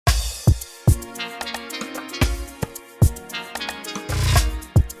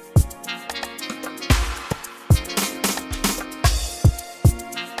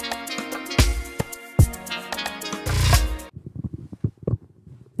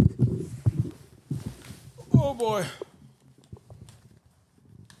Oh boy.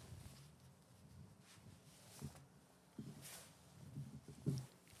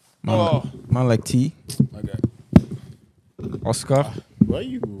 Man like T. Okay. Oscar. Why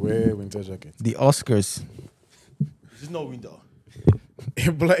you wear winter jacket? The Oscars. It's not winter.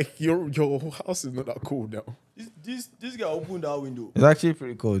 But like your house is not that cold now. This guy opened that window. It's actually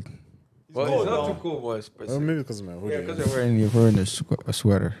pretty cold. It's Well, cold it's not now. too cold, but it's Well, maybe because of my hoodie. yeah, because you're wearing a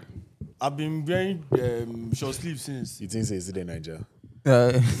sweater. I've been wearing short sleeves since. You think say it's in Nigeria?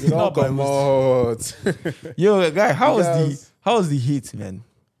 It's not by come out. Yo, guy, how Yes. was the heat, man?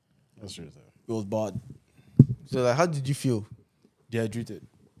 That's true. It was bad. So like, how did you feel? Dehydrated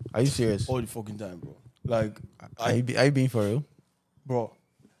Are you serious? all the fucking time, bro. Like, Are you being for real? bro,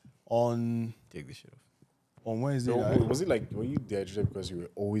 on Take this shit off. Wednesday So, night. was it like were you dehydrated because you were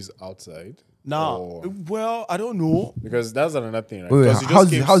always outside? Nah, Or- well, I don't know. Because that's another thing, right? Wait, 'Cause you just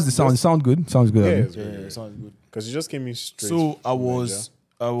how's came- the sound? Sound good? Sounds good. Yeah, Abi? it's Yeah, very it good. sounds good. Because you just came in straight. So I from was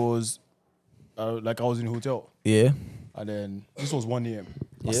like I was in a hotel, Yeah. and then this was 1 a.m.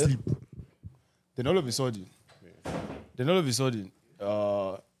 Yeah. Asleep. Then all of a sudden,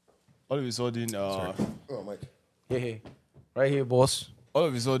 Oh, Mike. Hey, right here, boss. all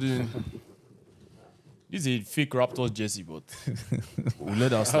of a sudden, this is a fake Raptors jersey, but we'll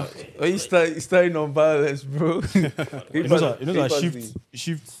let that slide. Oh, you starting on violence, bro. You know that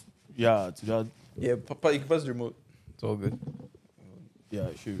shift, yeah, to that, Yeah, Papa, you can pass the remote. It's all good. yeah,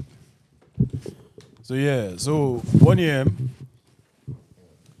 shoot. So yeah, so 1 a.m.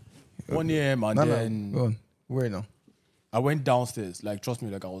 1 a.m. and then Go on. Where now? I went downstairs. Like, trust me,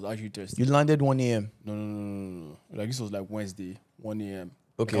 like I was actually thirsty. You landed 1 a.m. No. Like this was like Wednesday, 1 a.m.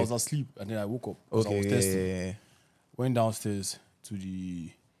 Okay. Like, I was asleep and then I woke up because I was thirsty. Yeah. Went downstairs to the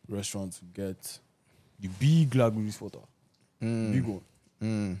restaurant to get the big Lagos water. Big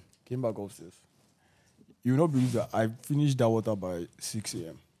one. Came back upstairs. You will not believe that I finished that water by 6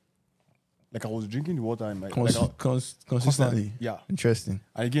 a.m. Like I was drinking the water in my Consistently. Yeah. Interesting.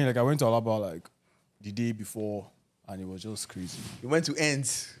 And again, like I went to Alaba like the day before and it was just crazy. You went to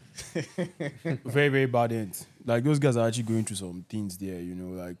ends. Very, very bad end. Like those guys are actually going through some things there, you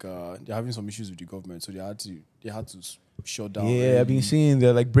know, like they're having some issues with the government, so they had to shut down. Yeah, early. I've been seeing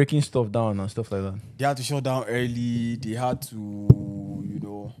they're like breaking stuff down and stuff like that. They had to shut down early. They had to, you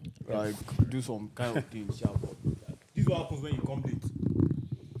know, like do some kind of things. Yeah, but, like, this is what happens when you come late.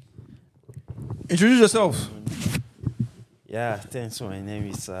 Introduce yourself. Yeah, thanks. My name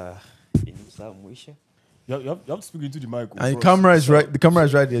is Inusa Mwisha. You have to speak into the mic. And the camera is right. The camera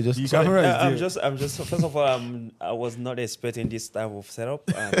is right there. Just The camera I'm is there. just. First of all, I was not expecting this type of setup,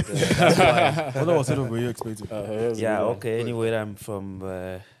 and that's why. What was setup were you expecting? Yeah. Okay. Anyway, I'm from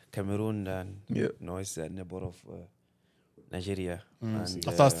Cameroon, and Yeah. it's a neighbor of Nigeria. And,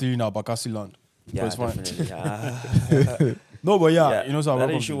 After staying in Abakasi land. yeah, it's fine. definitely. Yeah. No, but yeah, Yeah, you know, so that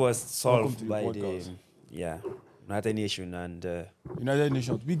welcome issue to was welcome solved to the by podcast. United Nations, and United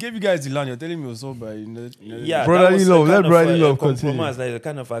Nations. We gave you guys the land. You're telling me it was solved by United yeah, Brotherly that was love, a let kind brotherly of a love continue. compromise, like a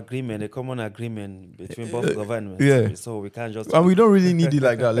kind of agreement, a common agreement between both governments. yeah. So we can't just. And we don't really need it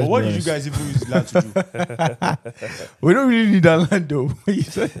like that. Let's But what be did you honest. guys even use the land to do? We don't really need that land though. What you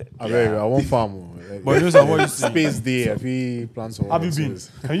say? I won't farm. Like, But you know what you say. space there. If he plants or Have you been?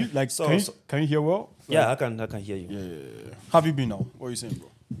 Can you like? So- can you hear well? Yeah, I can hear you. Yeah. Have you been now? What are you saying, bro?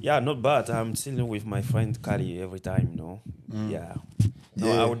 Yeah, not bad. I'm chilling with my friend Kali every time, you know. Yeah. No,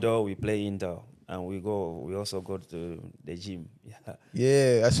 Yeah. outdoor, we play indoor. And we also go to the gym. Yeah.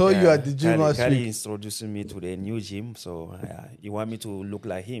 Yeah, I saw you at the gym last Kali week. introducing me to the new gym, so you want me to look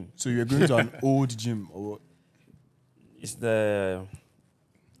like him. So you're going to an old gym or what? It's that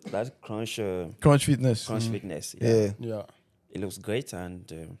crunch Crunch Fitness. fitness. Yeah. Yeah. It looks great, and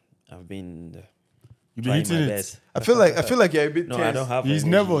I've been You've been trying eating my it. best. I feel like you're a bit No, tense. I don't have. He's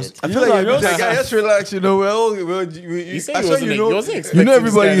energy nervous. yet. I You feel know like that, you're you know like, that- just relax, you know. He said I he saw wasn't- you he know, wasn't you expecting know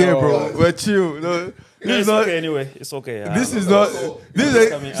everybody this here, kind bro. of- We're chill. No, No, this is it's not. okay anyway. It's okay. This is not. This is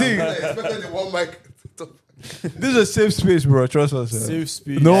coming. see. expected the one mic. This is a safe space, bro. Trust us. Safe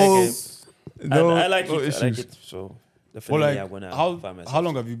space. No, Like no. I like no it. I like issues. it. So But definitely, like, I'm gonna find myself. how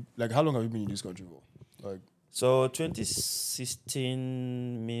long have you been in this country for? Like, So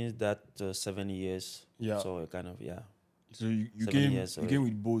 2016 means that 7 years. Yeah. So kind of so you 7 came years you already. came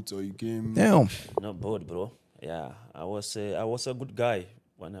with boats or you came? Damn. Not bored, bro. Yeah, I was a good guy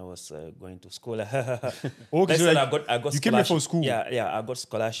when I was going to school. Okay, Let's so say like, I got you came here for scholarship. school? Yeah, I got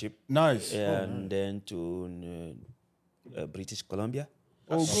scholarship, Nice. and then to British Columbia.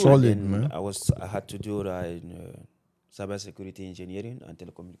 Oh, good. Solid, Then man. I had to do cybersecurity engineering and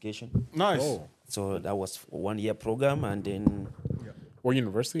telecommunication. Nice. Oh. So that was 1 year program, and then What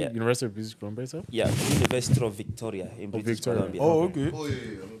university? Yeah. University of British Columbia, sir? Yeah, University of Victoria in British Victoria. Columbia. Oh, okay.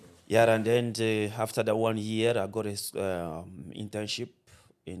 Yeah, and then after that 1 year, I got a internship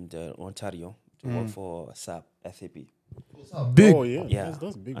in Ontario to work for SAP. Big. Oh, yeah. Yeah,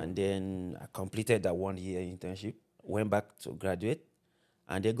 That's big. and then I completed that 1 year internship, went back to graduate,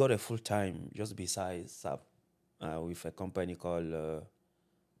 and they got a full time just beside SAP with a company called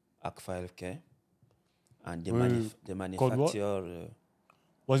Akfa Healthcare, and they, they Called what? manufacture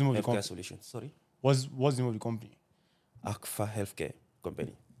What's the name of the healthcare company? solutions. Sorry, What's the name of the company? Akfa Healthcare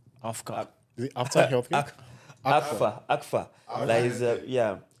Company. Afka. Is it after healthcare? Akfa. Like is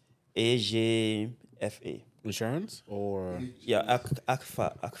yeah, AGFA. Insurance? Or Yeah,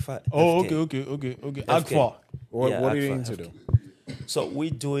 Akfa. Oh, healthcare. okay. Healthcare. Agfa. what, Yeah, what are you Akfa into, Healthcare. though? So we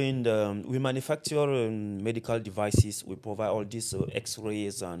doing we manufacture medical devices. We provide all these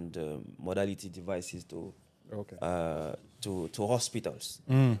X-rays and modality devices to Okay. to hospitals,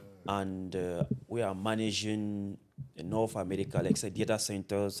 and we are managing in North America, like say data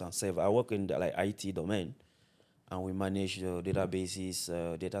centers and server. I work in the like IT domain, and we manage databases,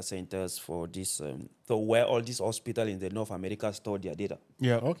 data centers for this. So where all these hospitals in the North America store their data.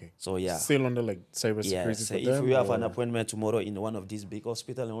 Yeah. Okay. So yeah. Still under like cybersecurity Yeah, for so if them? we have an or- appointment tomorrow in one of these big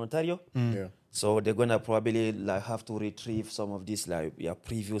hospitals in Ontario, Yeah. so they're gonna probably like have to retrieve some of this like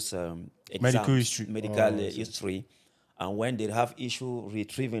previous exams, Medical history. medical history, and when they have issue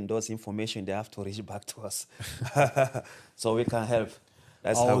retrieving those information, they have to reach back to us, so we can help.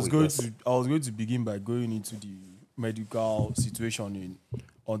 That's I how was we going go. to begin by going into the medical situation in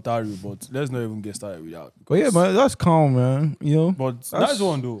Ontario, but let's not even get started with that. But yeah, man, that's calm, man. You know. But nice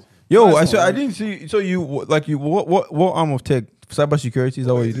one though. Yo, Nice I one, said I right? didn't see. So you what arm of tech? Cybersecurity is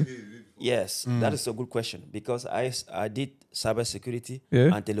that what you do? Yes, that is a good question because I did cybersecurity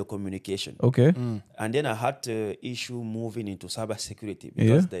Yeah. and telecommunication. Okay. And then I had to issue moving into cybersecurity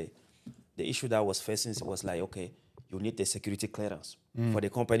because the issue that I was facing was like, okay, you need the security clearance for the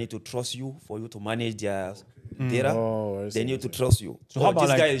company to trust you, for you to manage their data. Oh, I see, They need to trust you. So how about this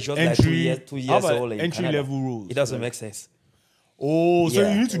like guy is just entry, like 2 years how about old in entry Canada. level roles? It doesn't make sense. Oh, so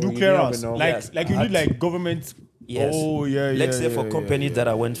Yeah. you need to Oh, do you clearance, never know. like Yes. like you need like government. Yes. Oh yeah. Let's say yeah, for yeah, companies yeah, that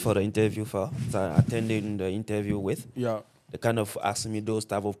I went for the interview for, that I attended the interview with, yeah. they kind of asked me those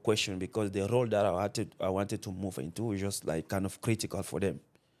type of questions because the role that I wanted to move into was just like kind of critical for them.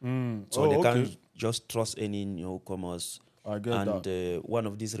 So they can't just trust any newcomers. I get And that. one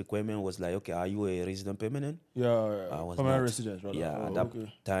of these requirements was like, okay, are you a resident permanent? Yeah, I was permanent not. residence, rather. Yeah, Oh, at that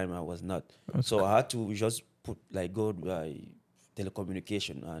okay. time I was not. So I had to just put like go by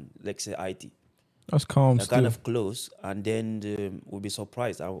telecommunication and let's say IT. That's calm. They're Still. kind of close, and then we'll be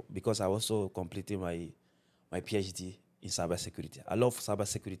surprised because I also completed my PhD in cybersecurity. I love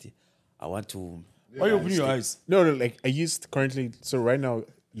cybersecurity. I want to. Why you opening your eyes? No, like I used currently. So right now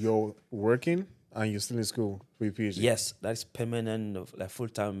you're working and you're still in school for your PhD. Yes, that's permanent, like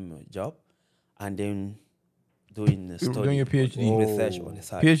full-time job, and then doing You're study, doing your PhD. research on the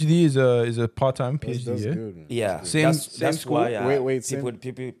side. PhD is a part-time PhD. That's yeah. good. Man. Yeah, Same- that's, same that's school? why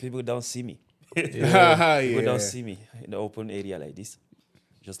Wait, people don't see me. Yeah. People don't see me in the open area like this.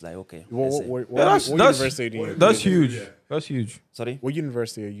 Just like okay, let's say. What that's- university do you? That's huge. That's huge. Sorry, What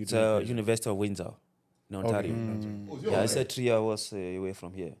university are you it's doing? University of Windsor, in Ontario. Yeah, it's 3 hours away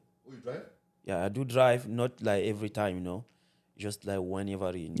from here. Oh, you drive? Yeah, I do drive, not like every time, just like whenever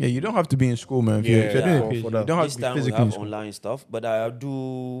in. Yeah, you don't have to be in school, man. If Yeah, you're doing a yeah. PhD, For you that. don't have This to be time we physically in have school. online stuff, but I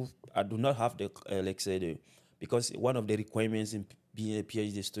do not have the like say the because one of the requirements in being a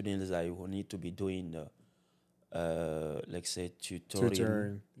PhD student is I will need to be doing like say tutoring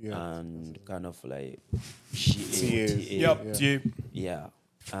Tutoring, yeah. and kind of like TAs. Yep. Yeah. yeah,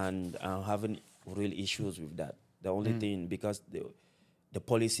 and I'm having real issues with that. The only thing because the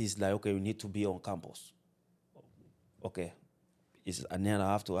policy is like okay, you need to be on campus. Okay, and then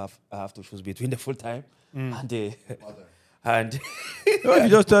I have to choose between the full time and the and No, if you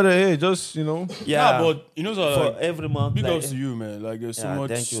just tell her, hey, just yeah, Nah, but you know, so for like, every month. big like, ups to you, man. Like there's so Yeah, much,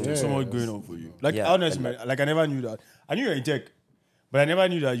 thank you. so much going on for you. Like Yeah, honestly, man. Like I never knew that. I knew you were in tech, but I never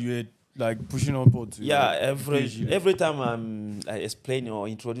knew that you were like pushing upward to. Yeah, like, PhD. every time I explain or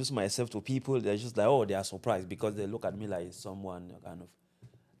introduce myself to people, they're just like, oh, they are surprised because they look at me like someone kind of.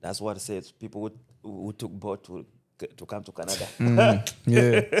 That's what it says. People who took boat to come to Canada.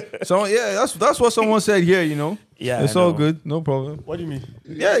 yeah. So yeah, that's what someone said here. Yeah, it's I all know. good, no problem. What do you mean?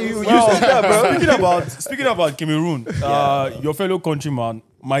 Yeah, you Well, said that, bro. speaking about Cameroon, your fellow countryman,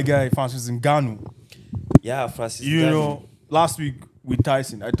 my guy Francis Ngannou. Yeah, Francis. You Ngannou. know, last week with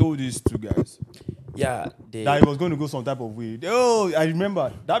Tyson, I told these two guys, Yeah, that he was going to go some type of way. Oh, I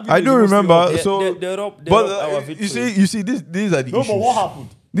remember that. I do remember. They, So, they rob but our victory. you see, these are the No, issues. but what happened?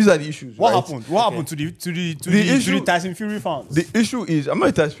 These are the issues. What right? happened? What happened to the issue- Tyson Fury fans? The issue is, I'm not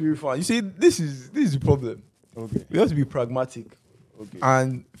a Tyson Fury fan. You see, this is the problem. Okay. We have to be pragmatic. Okay.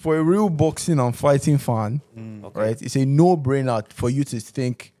 And for a real boxing and fighting fan, right, it's a no-brainer for you to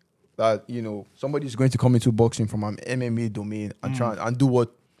think that, you know, somebody is going to come into boxing from an MMA domain and try and do what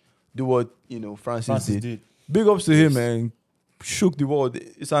you know Francis did. Big ups to him, man. Shook the world.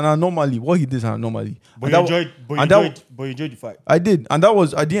 It's an anomaly. What he did is an anomaly. But And you enjoyed the fight. I did, and that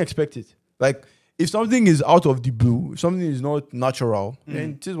was I didn't expect it. Like, if something is out of the blue, if something is not natural,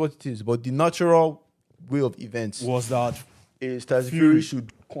 then it is what it is. But the natural way of events Was that is Tyson Fury Fury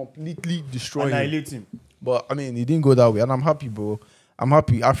should completely destroy him. annihilate him? But I mean, it didn't go that way, and I'm happy, bro. I'm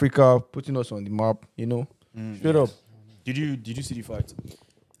happy. Africa putting us on the map, you know. Straight up. Did you see the fight?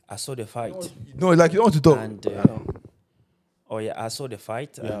 I saw the fight. No, like you don't want to talk. And I saw the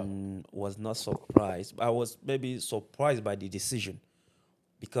fight Yeah. and was not surprised. I was maybe surprised by the decision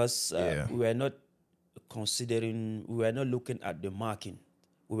because we were not looking at the marking.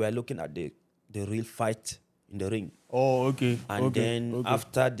 We were looking at the real fight in the ring. Oh, okay. And then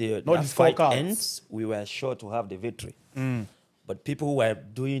after the Not that the fight scorecards. ends, we were sure to have the victory. But people who were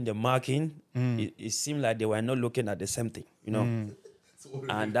doing the marking, it seemed like they were not looking at the same thing, you know.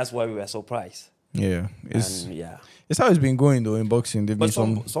 And that's why we were surprised. Yeah, And yeah. it's how it's been going though in boxing. There've been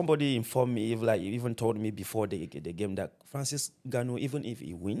But somebody informed me, even told me before the game that Francis Ngannou, even if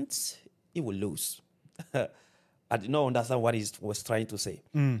he wins, he will lose. I did not understand what he was trying to say.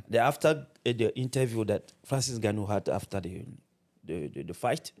 After the interview that Francis Ngannou had after the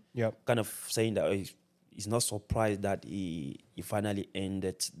fight, kind of saying that he's not surprised that he finally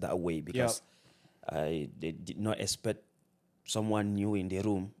ended that way because they did not expect someone new in the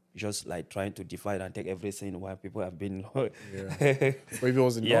room, just like trying to divide and take everything while people have been. But if it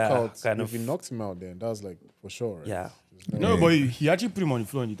was a knockout, if he knocked him out, then that was like for sure. Right? Yeah. No, but he actually put him on the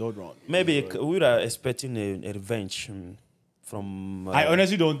floor in the third round. Maybe we were expecting a revenge from. I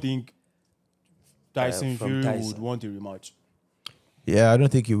honestly don't think Tyson from Fury Tyson. would want a rematch. Yeah, I don't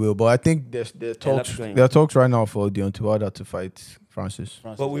think he will, but I think there are talks right now for Deontay Wilder to fight Francis.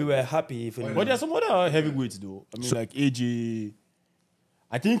 But we were happy even. But there's some other heavyweights though. I mean, like AJ.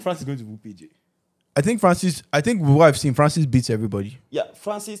 I think Francis is going to whoop AJ. I think what I've seen, Francis beats everybody. Yeah,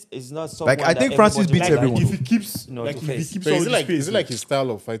 Francis is not someone Like, I think Francis beats everyone. If he keeps, No, like, to if he face. keeps So all is it this like pace, is it like his style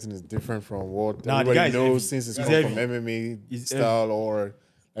of fighting is different from what Nah, the everybody guy is knows heavy. since it's He's come from heavy. MMA He's style or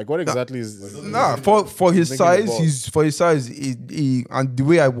like what exactly is Nah, for his thinking size, about? he and the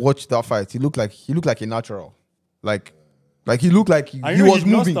way I watched that fight, he looked like a natural. Like he looked like he was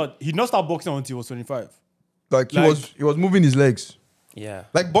moving. He did not start boxing until he was 25. Like like- he was moving his legs. Yeah.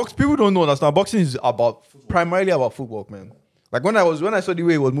 Like people don't know understand. Boxing is primarily about footwork, man. Like when I saw the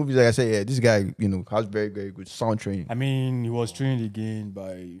way he was moving, like I said, yeah, this guy, you know, has very, very good sound training. I mean, he was trained again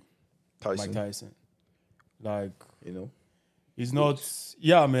by Tyson, Mike Tyson. Like, you know. he's not.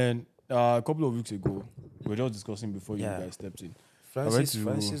 Yeah, man. A couple of weeks ago, we were just discussing before you Yeah. guys stepped in.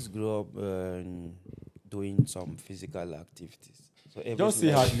 Francis grew up doing some physical activities. So Just say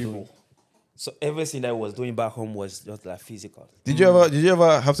everything that hard he was labor. doing- So everything that I was doing back home was just like physical. Did you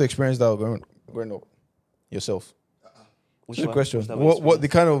ever have to experience that growing up yourself? Which Good one? question. What's that What the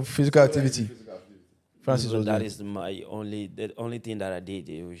kind of physical activity Francis was That doing? is the only thing that I did.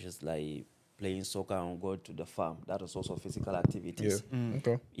 It was just like playing soccer and go to the farm. That was also physical Yeah. activities.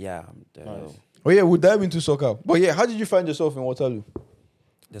 Okay. Yeah. Nice. Oh yeah, we'll dive into soccer. But yeah, how did you find yourself in Waterloo?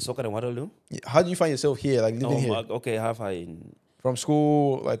 The soccer in Waterloo. Yeah, how did you find yourself here, like living here? Okay. Have I? From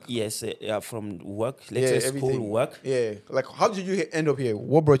school, like Yes. From work. yeah, Let's say everything. school work. Yeah, like how did you end up here?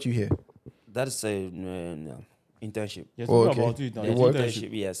 What brought you here? That's a internship. Yes, Oh, talking okay. about it now. You It's work? internship. Internship,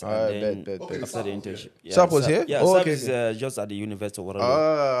 yes. Ah, And then bet. after the internship. Yeah, Sap was here? Yeah, Oh, Sap okay, is just at the University of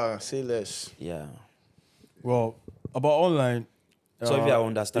Waterloo. Say less. Yeah. Well, about online. So if I a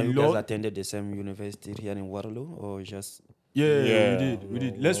understand, you lot- guys attended the same university here in Waterloo, or just Yeah, we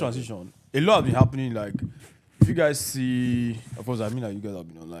did. Let's transition. A lot has been happening. Like, if you guys see, of course, I mean, like, you guys have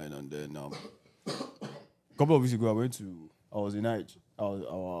been online, and then a couple of weeks ago, I was in Nigeria,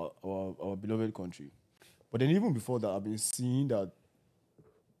 our beloved country. But then even before that, I've been seeing that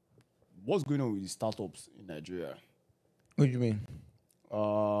what's going on with the startups in Nigeria. What do you mean?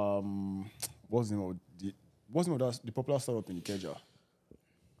 What's the name of the popular startup in Ikeja?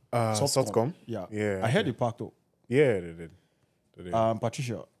 Softcom? Yeah, Yeah, I heard they packed up. Yeah, they did. They did.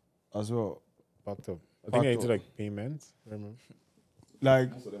 Patricia as well. Packed up. I think Packed they're into up. like payments. I remember. Like,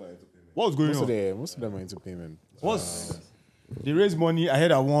 what's going on? Most of them are into payment. They raised money. I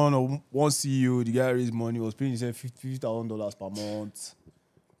heard that one CEO, the guy raised money, was paying himself $50,000 per month.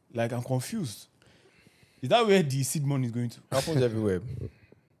 Like, I'm confused. Is that where the seed money is going to? Happens everywhere.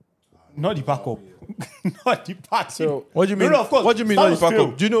 Not the backup. Not the pack. So What do you mean? No, of course. What do you mean not the Startups pack up?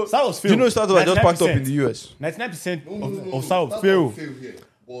 fail. Do you know? Startups Do you know fail. startups are just packed up in the 99%. US? 99% of startups fail. Here,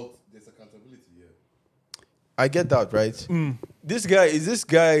 but there's accountability here. I get that, right?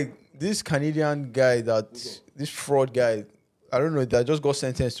 This Canadian guy this fraud guy, I don't know, that just got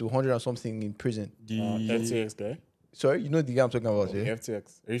sentenced to 100 or something in prison. FTX guy. Sorry, you know the guy I'm talking about, yeah?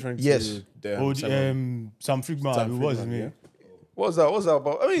 FTX. Are you trying to Yes. Sam Friedman. What was his name? What's that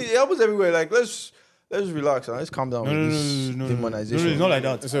about? I mean, it happens everywhere. Like, let's relax and let's calm down with this demonization. No, it's not like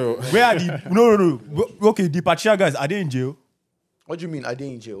that. So Where are the no? Okay, the Patricia guys, are they in jail? What do you mean? Are they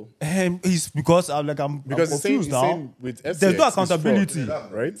in jail? It's because I'm because he's saying, confused now. with FTX, There's no it's fraud, accountability.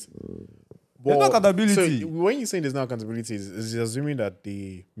 right? There's no accountability. So when you're saying there's no accountability, is assuming that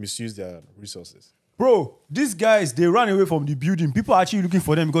they misuse their resources. Bro, these guys, they ran away from the building. People are actually looking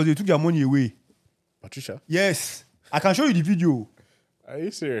for them because they took their money away. Patricia, Yes. I can show you the video. are you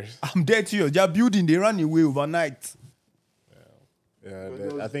serious? I'm dead serious. Their building, they ran away overnight. Yeah,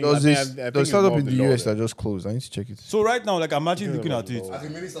 I think There's it's startup more in of the law US there. that just closed. I need to check it. So right now, like I'm actually looking at it. I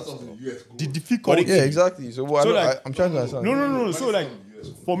think many startups in the US go. The difficulty. Yeah, exactly. So, what, So, like- I'm trying to understand. No. So like,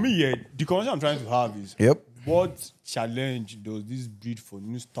 for me, yeah, the conversation I'm trying to have is Yep. what challenge does this breed for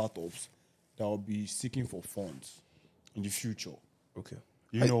new startups that will be seeking for funds in the future? Okay.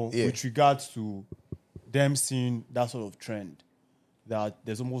 You know, yeah. with regards to them seeing that sort of trend, that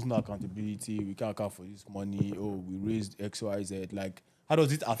there's almost no accountability. We can't account for this money. Oh, we raised X, Y, Z. Like, how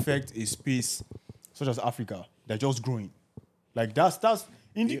does it affect a space such as Africa that's just growing? Like that's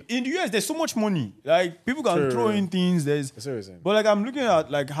in the US. There's so much money. Like people can throw in things. I see what you're saying. But like I'm looking at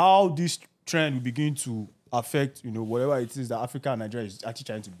like how this trend will begin to affect whatever it is that Africa and Nigeria is actually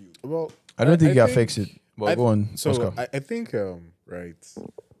trying to build. Well, I don't think it affects it. But go on, So Oscar. I think right,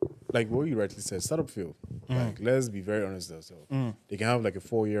 like what you rightly said, startup field. Like let's be very honest with ourselves. They can have like a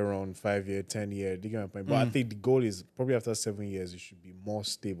 4-year run, 5-year, 10-year. They can point, but I think the goal is probably after 7 years it should be more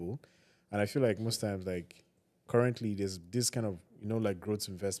stable. And I feel like most times, like currently, there's this kind of like growth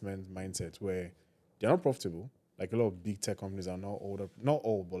investment mindset where they're not profitable. Like a lot of big tech companies are not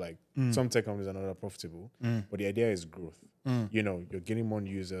all, but like some tech companies are not that profitable. But the idea is growth. You're getting more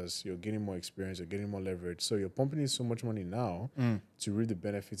users, you're getting more experience, you're getting more leverage. So you're pumping in so much money now to reap the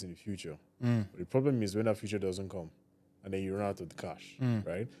benefits in the future. But the problem is when that future doesn't come and then you run out of the cash,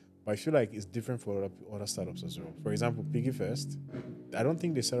 right? But I feel like it's different for other startups as well. For example, Piggy Fest, I don't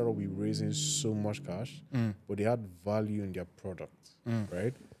think they started off with raising so much cash, but they had value in their product,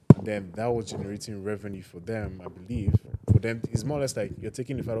 right? Then that was generating revenue for them, I believe. For them, it's more or less like you're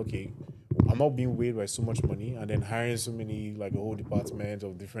taking the fact, okay, I'm not being weighed by so much money and then hiring so many, like a whole department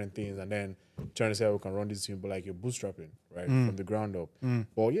of different things and then trying to say, I can run this team, but like you're bootstrapping, right, from the ground up.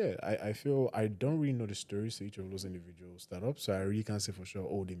 But yeah, I feel I don't really know the stories to each of those individual startups, so I really can't say for sure,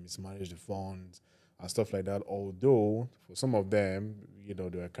 oh, they mismanaged the funds and stuff like that. Although, for some of them, they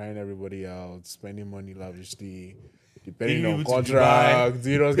were carrying everybody out, spending money lavishly, depending on contracts,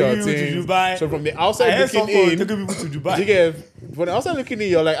 those kind of things. So from the outside looking in, taking people to Dubai. you get, from the outside looking in,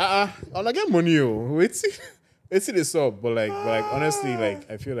 you're like, I'm not getting money, it's this up. But like honestly, like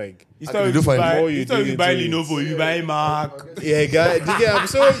I feel like Instead of do find you buy Lenovo, you buy Mac. yeah, guy,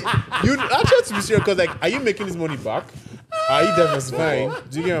 so you actually to be serious because like, are you making this money back? Are you diversifying?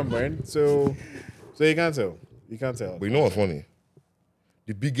 Do you get my mind? So you can't tell. You can't tell. But you know what's funny?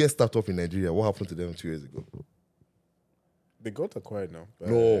 The biggest startup in Nigeria, what happened to them 2 years ago? They got acquired now.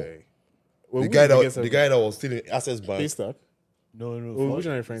 No. Well, The guy that was still in Access Bank. Paystack. No. Oh, which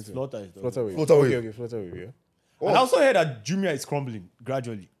one are you referring to? Flutter is Flutterwave. Flutterwave. Okay, Flutterwave, yeah. And I also heard that Jumia is crumbling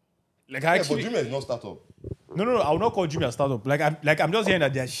gradually. Like I Yeah, but actually, Jumia is not startup. no. I will not call Jumia a startup. I'm just hearing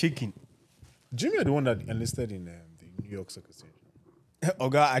that they are shaking. Jimmy are the one that enlisted in the New York Stock Exchange.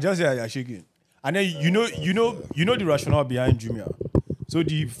 Okay, I just hear they are shaking. And then you know the rationale behind Jumia. So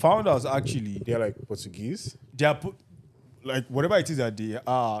the founders actually They're like Portuguese. they are like whatever it is that they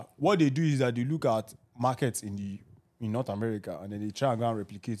are. What they do is that they look at markets in North America and then they try and go and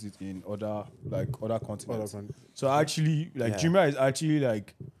replicate it in other continents. So actually, like Jumia is actually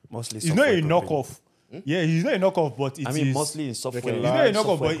like Mostly it's not a software company. knockoff. Yeah, he's not a knockoff, but it is. Mostly in software. He's not a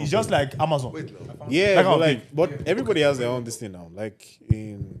knockoff, but it's just like Amazon. Yeah, That but everybody has their own this thing now. Like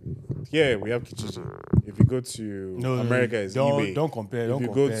we have Kijiji. If you go to America, it's eBay. Don't compare. If Don't you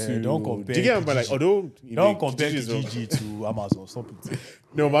compare. go to, Don't compare. Do you get me? Like, although Don't compare Kijiji is Kijiji to Amazon. Stop it.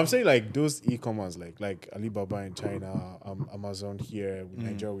 No, but I'm saying like those e-commerce, like Alibaba in China, Amazon here. In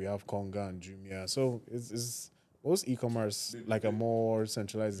Nigeria, we have Konga and Jumia. So it's Most e-commerce like a more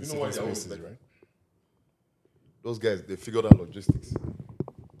centralized in You know why certain they're spaces, always right? Those guys, they figured out logistics.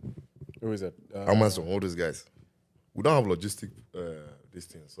 Who is that? Amazon, all those guys. We don't have logistic this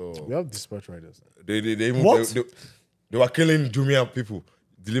thing. So We have dispatch riders. they even What? they were killing Jumia people.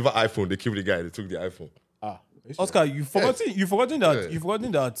 Deliver iPhone, they killed the guy, they took the iPhone. Oscar, you've forgotten that Yeah. you've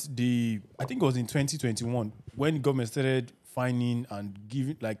forgotten that I think it was in 2021 when the government started fining and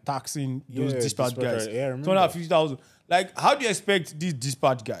giving like taxing those Yeah, dispatch dispatch guys. rider. Yeah, I remember. 250,000. Like, how do you expect these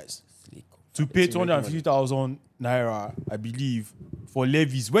dispatch guys to pay 250,000 naira, I believe, for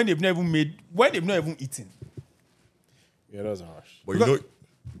levies when they've not even eaten? Yeah, that was harsh. But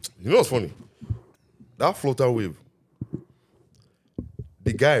you know what's funny? That floater wave,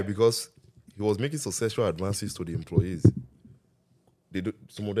 the guy, because he was making successful advances to the employees,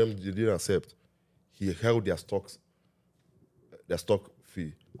 some of them they didn't accept. He held their stock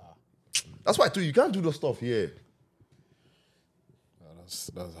fee. That's why too you can't do those stuff here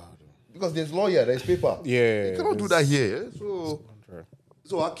That's hard. because there's lawyer, there's paper. Yeah, you cannot do that here. So Sure.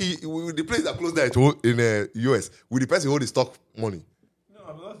 so Aki, with the place that closed down in US, with the person hold the stock money. No,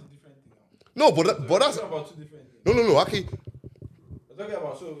 but that's a different thing. No, but that's about two different things. no, Aki. We're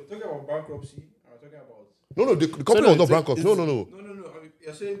talking about bankruptcy. I'm talking about. No, the company was not bankrupt. No. No. I mean,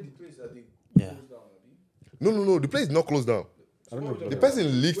 you're saying the place that they Yeah. closed down. No. The place is not closed down. The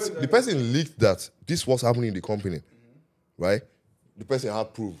person leaked that this was happening in the company, right? The person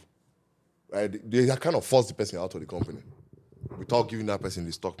had proof, right? They kind of forced the person out of the company without giving that person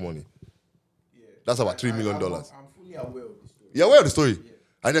the stock money. Yeah. That's about $3 million. I'm fully aware of this story. You're aware of the story,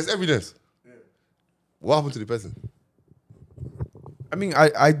 and there's evidence. What happened to the person? I mean,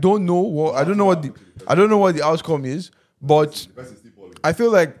 I don't know what the outcome is, but I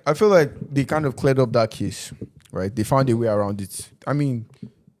feel like they kind of cleared up that case, right? They found a way around it. I mean,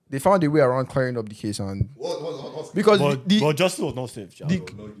 they found a way around clearing up the case, and because But justice was not safe.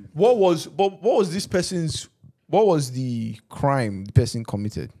 what was the crime the person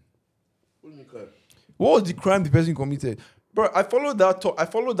committed? What was the crime the person committed? Bro, I followed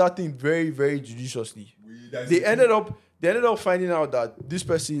that thing very, very judiciously. They ended up finding out that this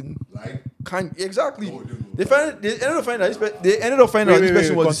person exactly. They ended up finding out this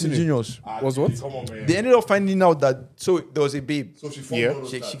person was disingenuous. Was what? Come on, man. They ended up finding out that there was a babe. So she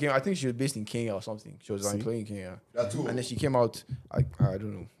She came. I think she was based in Kenya or something. She was employed in Kenya, That too. and then she came out. I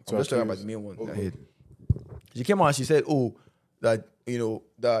don't know. I'm just talking about the main one. Okay. Ahead. She came out and she said, "Oh, that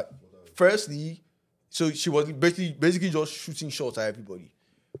firstly, so she was basically just shooting shots at everybody,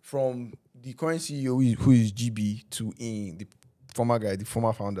 from the current CEO who is GB to the former guy, the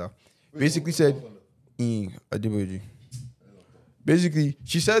former founder. Basically said, Adeboji. Basically,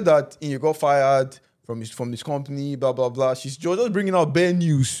 she said that he got fired from his company, blah blah blah. She was just bringing out bad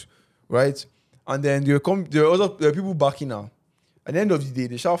news, right? And then there were people backing her. At the end of the day,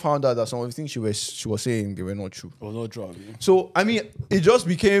 they shall found out that some of the things she was saying they were not true. It was not true. So I mean, it just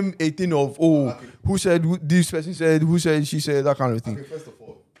became a thing of who said this person said, who said she said, that kind of thing. Okay, first of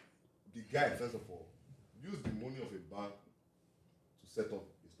all, the guy used the money of a bank to set up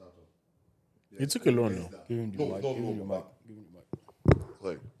a startup. He took a loan, though. Give him the No, mic. no, Give him no, the mic. back. Give him the mic.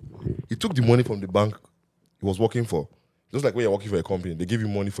 Like, he took the money from the bank he was working for. Just like when you're working for a company, they give you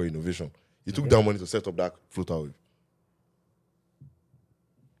money for innovation. He took that money to set up that floater wave.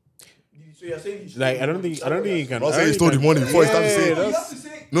 So you're saying Like I don't think you can. I'm not saying he stole the money before he started saying. that's-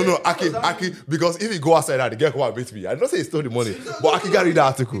 No, Aki, because if he go outside that, the girl come and beat me. I don't say he stole the money, but Aki got read the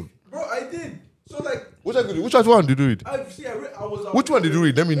article. Bro, I did. So like, Which one did you read? I read. I was. Which one did you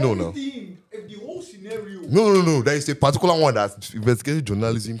read? Let me know now. Everything, the whole scenario. No. There is a particular one that investigative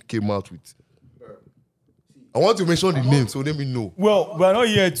journalism came out with. I want to mention the name, so let me know. Well, we're not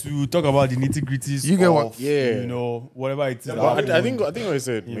here to talk about the nitty gritties. You get what- Yeah. Whatever it is. But I think what I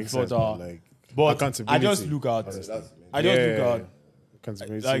said makes sense. Florida. But like But accountability. I just look at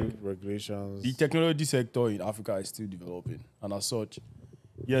accountability, like, regulations. the technology sector in Africa is still developing, and as such,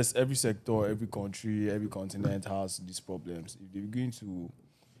 yes, every sector, every country, every continent has these problems. If they're going to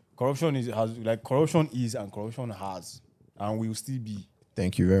corruption is and corruption has, and will still be,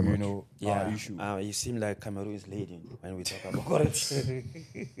 Thank you very much. our issue. You seem like Cameroon is leading when we talk about it. Sorry.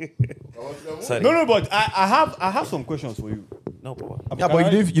 No, but I have some questions for you. No problem. Yeah,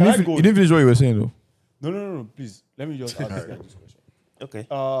 but you didn't finish what you were saying though. No, please. Let me just ask this guy this question. Okay.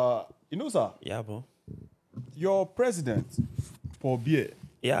 Sir, Yeah, bro. your president, Paul Biya,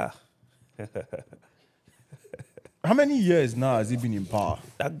 Yeah. how many years now has he been in power?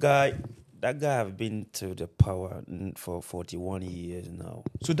 That guy have been to the power for 41 years now.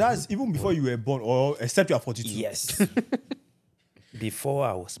 So that's even before you were born, or except you are 42. Yes. Before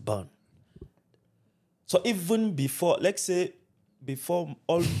I was born. So even before, let's say, before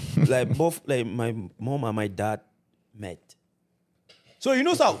all, like both, like my mom and my dad met. So you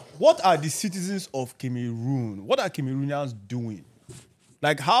know, sir, what are the citizens of Cameroon? What are Cameroonians doing?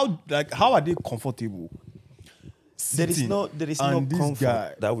 Like how are they comfortable? There is sitting no and this comfort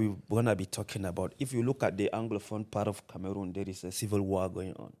guy- that we're gonna be talking about. If you look at the Anglophone part of Cameroon, there is a civil war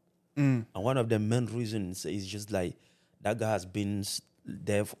going on, and one of the main reasons is just like that guy has been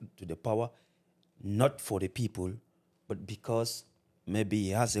there to the power, not for the people, but because maybe he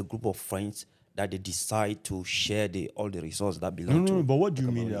has a group of friends that they decide to share all the resources that belong to. No, but what do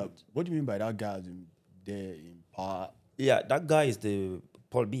you mean? Cameroon. What do you mean by that guy there in power? Yeah, that guy is the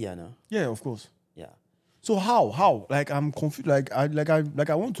Paul Biya now. Yeah, of course. Yeah. So how? Like I'm confused. Like I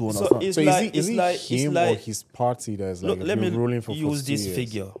want to understand. So it's So like is it's it him or like his party that is look, like let me been ruling for use 42 this years?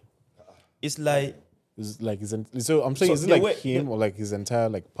 figure. It's like Is like so I'm saying So is it the like way- him or like his entire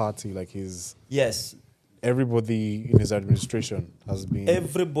like party, like his yes, everybody in his administration has been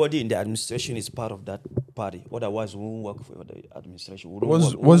everybody in the administration is part of that party. Otherwise, we won't work for the administration. We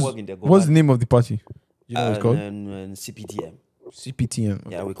won't work in the What's the government. name of the party? You know what it's called? And CPTM.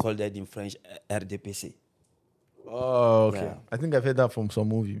 CPTM. Yeah, we call that in French RDPC. Oh, okay. Yeah. I think I've heard that from some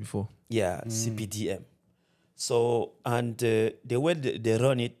movie before. Yeah, CPTM. So, and the way they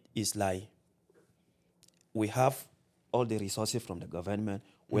run it is like we have all the resources from the government.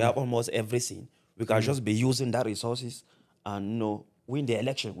 We have almost everything. We can just be using that resources and win the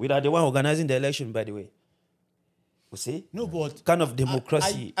election. We are the one organizing the election, by the way. You see? No, but Kind of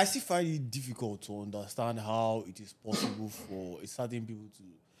democracy. I still find it difficult to understand how it is possible for certain people to.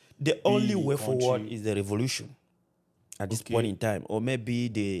 The only the way forward country. is the revolution at this point in time. Or maybe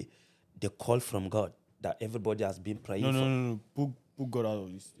the call from God that everybody has been praying for. No. Put God out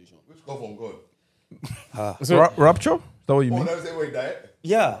of this situation. Which come from God? Rapture? Is that what you mean? Never say where he died.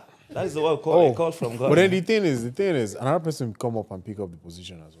 Yeah, that is the way we call a call from God. But then the thing is another person will come up and pick up the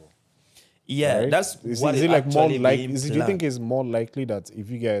position as well. Yeah, Right? that's is what it like more actually like being do you think planned. it's more likely that if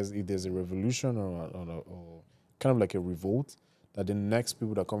there's a revolution or kind of like a revolt, that the next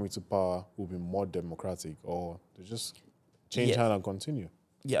people that come into power will be more democratic, or they just change Yeah. hand and continue?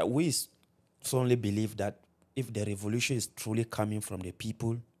 Yeah, we strongly believe that if the revolution is truly coming from the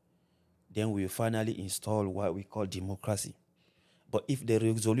people, then we will finally install what we call democracy. But if the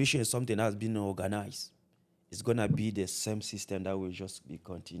resolution is something that has been organized, it's going to be the same system that will just be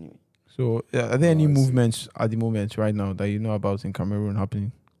continuing. So, are there any movements at the moment right now that you know about in Cameroon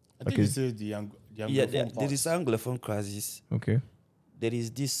happening? I think Okay. you said the Yeah, Anglophone there part. is Anglophone crisis. Okay. There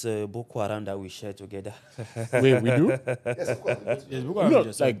is this Boko Haram that we share together. Wait, we do? Yes, of course. Yes, Boko Haram No,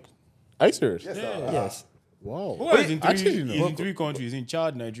 just like, are you serious? Yes. Wow. Boko Haram is in Actually, three, no. is in three countries: in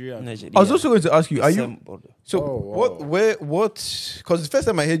Chad, Nigeria. and- Nigeria. I was also going to ask you, are you Same border. so Oh, wow. what because the first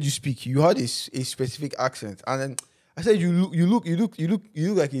time I heard you speak, you had a specific accent, and then I said you look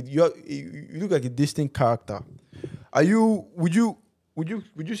like you look like a distinct character. Are you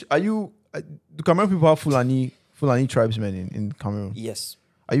are you do Cameroon people have Fulani tribesmen in Cameroon? Yes.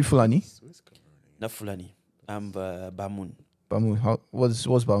 Are you Fulani? Not Fulani. I'm Bamun. Bamu, what's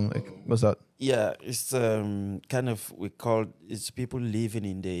Bamu like? What's that? Yeah, it's kind of it's people living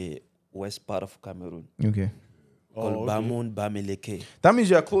in the west part of Cameroon Okay, called Bamun Bameleke. that means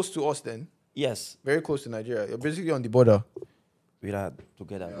you are close to us then, Yes, very close to Nigeria. You're basically on the border. we are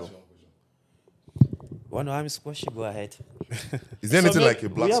together, bro. One of Amy's question, go ahead. Is there anything So like a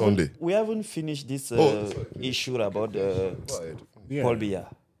Black Sunday? We haven't finished this sorry. issue about Go ahead. Paul Biya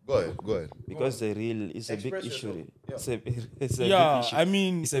Go ahead. because it's a big Express issue. yourself. It's a Yeah, big issue. I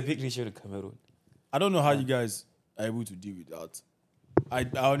mean, It's a big issue in Cameroon. I don't know how you guys are able to deal with that. I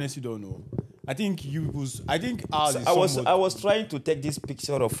honestly don't know. I think ours is I was trying to take this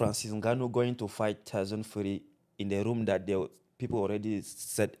picture of Francis Ngannou going to fight Tyson Fury in the room that people already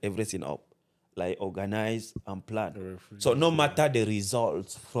set everything up, like organized and planned. So no matter the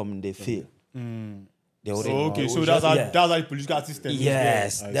results from the field, they already. okay, they so will that's just- how the political system is.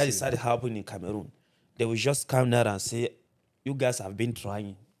 Yes, I that see. is started happening in Cameroon. They will just come there and say, "You guys have been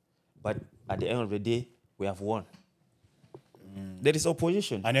trying, but at the end of the day, we have won." There is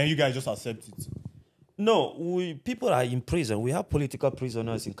opposition. And then you guys just accept it. No, people are in prison. We have political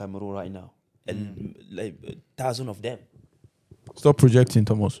prisoners in Cameroon right now, and like thousands of them. Stop projecting,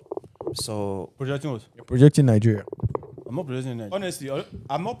 Thomas. So Projecting what? You're projecting Nigeria. I'm not projecting that. Honestly,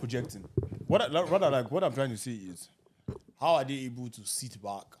 I'm not projecting. What I'm trying to say is, how are they able to sit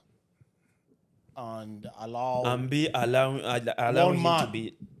back and allow and be allowing him man. to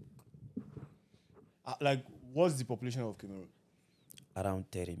be like what's the population of Cameroon? around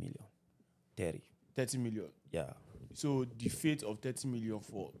 30 million. 30 million. Yeah. So the fate of 30 million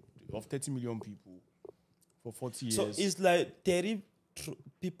people for 40 years. So it's like 30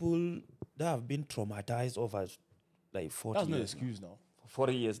 people that have been traumatized over like 40 That's years. no excuse now.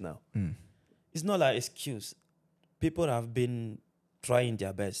 40 years now. It's not like excuse. People have been trying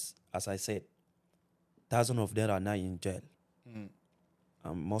their best, as I said. Thousands of them are now in jail.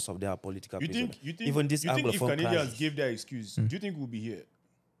 And most of them are political prisoners. Even this you think if Anglophone Canadians crisis. gave their excuse, do you think we'll be here?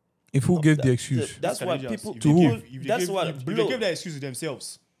 If who gave the excuse? That's why Canadians, people. if they give- That's why. if they gave their excuse to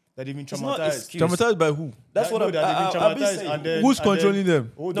themselves, that they've been It's not traumatized. excuse. Traumatized by who? That's what that they've been I've been traumatized saying. and then- Who's and then- controlling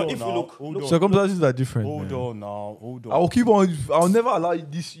them? Hold No, on if you now, look- hold look- on. Circumstances are different. Hold man. on now, hold on. I will keep on. I'll never allow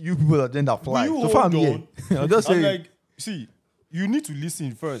this you people agenda fly. Will you So far, I'm hold here. on? I'm just I'm saying. like, see, you need to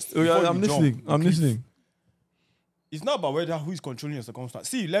listen first. Oh, yeah, before I'm you jump. listening. I'm listening. It's not about whether who is controlling your circumstance.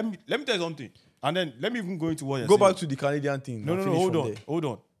 See, let me tell you something, and then let me even go into what you're Go saying. back to the Canadian thing. No, and no, no. finish Hold from on, there. hold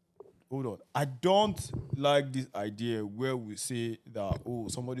on. I don't like this idea where we say that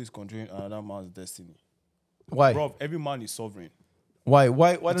somebody is controlling another man's destiny. Why? Bro, every man is sovereign. Why It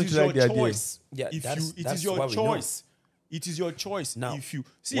don't is you like the your idea? choice. Yeah, If that's- you, it that's is your what we know. choice. It is your choice. Now, If you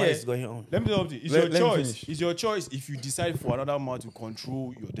see, what is going on? Let me tell you something. It's Let your me choice. finish. It's your choice if you decide for another man to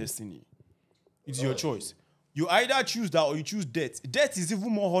control your destiny. It's your choice. You either choose that or you choose death. Death is even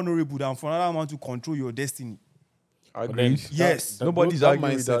more honorable than for another man to control your destiny. Agreed. Yes. Nobody's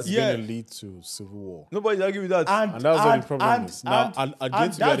arguing with mindset's that. Yeah. going to lead to civil war. Nobody's arguing with that. And that's what the problem is. Now, and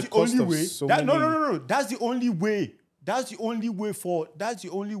again, to be at that's the the cost only of way. so No, many- no. That's the only way. That's the only way for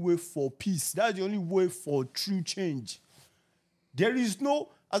peace. That's the only way for true change. There is no,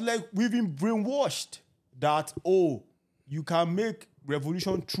 as like we've been brainwashed that you can make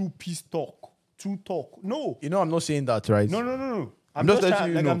revolution through peace talk, through talk. No, You know, I'm not saying that, right? no. I'm just letting trying,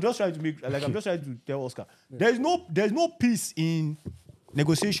 you like know. I'm just trying to make like I'm just trying to tell Oscar. There's no peace in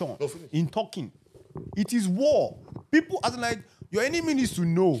negotiation, in talking. It is war. People as in, like your enemy needs to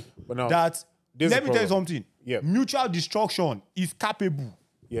know But now, that. there's Let a me tell you problem. something. Yeah. Mutual destruction is capable.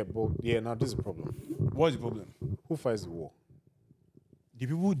 Yeah, but now this is a problem. What's the problem? Who fights the war? The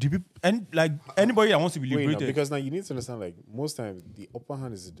people, and like anybody that wants to be Wait, now, liberated. because now you need to understand, like, most times the upper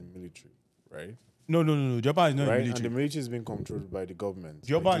hand is in the military, right? No. Japan is not Right? in the And the military. military is being controlled by the government.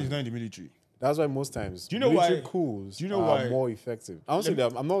 Japan is not in the military. That's why most times Do you know military why- coups do you know are why- more effective. I don't say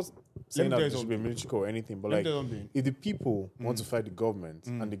that. I'm not saying me that tell you there should be a something. military coup or anything, but Let me like, tell you something. if the people want to fight the government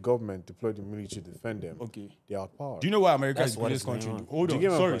and the government deploy the military to defend them, Okay. they are power. Do you know why America That's is the what greatest is going country? on. Hold Do you on.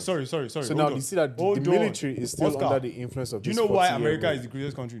 get my Sorry. point? So Hold now on. you see that the Hold on. military is still Oscar, under the influence of Do you this know why 40-year America war. is the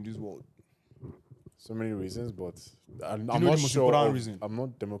greatest country in this world? So many reasons, but I'm know not the most sure. important reason? I'm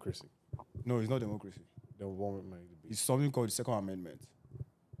not democracy. No, it's not democracy. Then what might it be? It's something called the Second Amendment.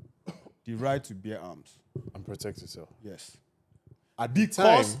 The right to bear arms. And protect yourself. Yes. At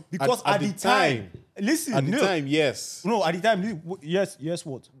Because at at the time, listen, at the no, time, yes. no, at the time, yes,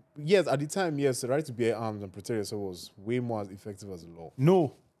 what? Yes, at the time, yes, the right to bear arms and protect yourself was way more effective as a law.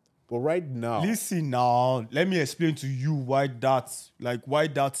 No. But right now, Listen now, let me explain to you why that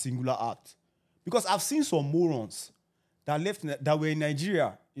singular act. Because I've seen some morons that were in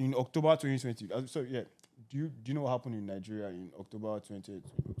Nigeria in October 2020. So yeah, do you know what happened in Nigeria in October 2020?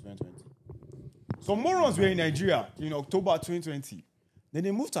 Some morons were in Nigeria in October 2020. Then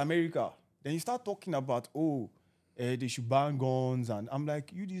they moved to America. Then you start talking about they should ban guns, and I'm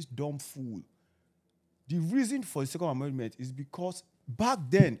like, you this dumb fool. The reason for the Second Amendment is because back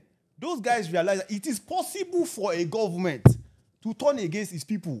then, those guys realized that it is possible for a government to turn against its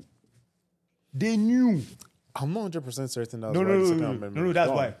people. They knew. I'm not 100% certain that's No, why the Second no, Amendment no, was that's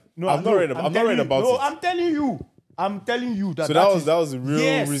done. why. No, I've not read about no, it. I'm telling you that. So that is- was the real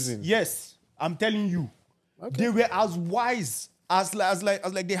yes, reason. Yes, I'm telling you. Okay. They were as wise as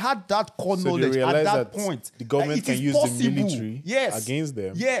they had that core So they knowledge at realized that that point. the government Like, it can is use the possible. military Yes. against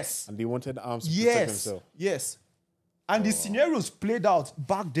them. Yes. And they wanted arms to protect Yes. themselves. Yes. And the scenarios played out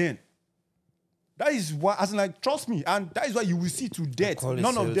back then. That is why, as in, like, trust me, and that is why you will see to death. call it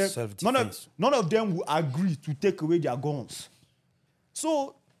None of them, self-defense. none of them will agree to take away their guns.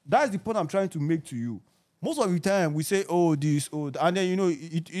 So that's the point I'm trying to make to you. Most of the time we say, this, that, and then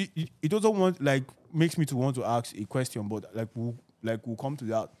it also makes me to want to ask a question, but we'll come to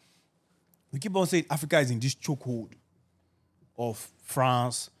that. We keep on saying Africa is in this chokehold of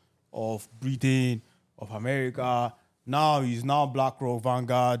France, of Britain, of America. Now is BlackRock,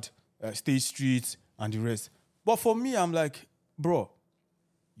 Vanguard, State Street, and the rest. But for me, I'm like, bro,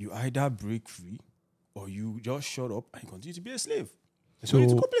 you either break free or you just shut up and continue to be a slave. There's no need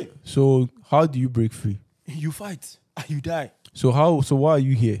to complain. So how do you break free? You fight and you die. So why are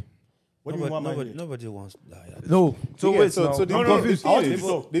you here? What do you mean? why am I here? Nobody wants to die. No. So Yeah, wait. so now. the- No, I'm confused. confused. I want you to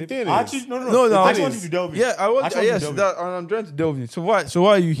People- talk. the thing Actually, is- no. No, I no, just want you to delve in. Yeah, I want. Actually, Yes, delve in. that, and I'm trying to delve in. So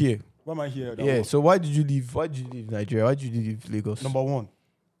why are you here? Why am I here? That Yeah. work? So why did you leave? Why did you leave Nigeria? Why did you leave Lagos? Number one,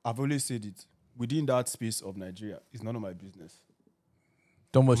 I've always said it. Within that space of Nigeria, it's none of my business.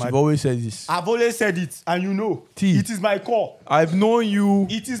 Thomas, you've always said this. I've always said it, and you know, T. it is my core. I've known you.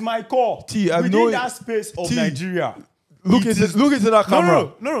 It is my core. T, I've Within known- that space of T. Nigeria. Look it into is- that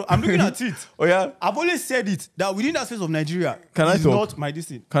camera. No, I'm looking at it. Oh yeah. I've always said it that within that space of Nigeria, Can I it's talk? not my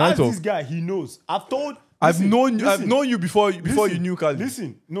destiny. Can I Ask talk? this guy, he knows. I've I've known you before you listen, knew Kali.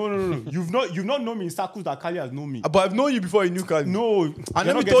 Listen, no. You've not known me in circles that Kali has known me. But I've known you before you knew Kali. No, And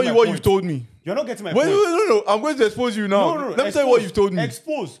let me tell you what you've told me. You're not getting my Wait, point. no. I'm going to expose you now. No. Let me tell you what you've told me.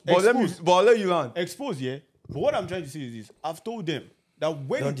 Expose. But I'll let you learn. Expose, yeah. But what I'm trying to say is this: I've told them that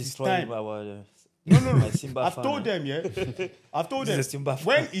when Don't it is destroy time. our. No. my Simba I've fan, told them, yeah. I've told This them is a Simba fan.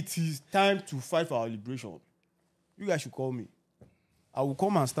 when it is time to fight for our liberation, you guys should call me. I will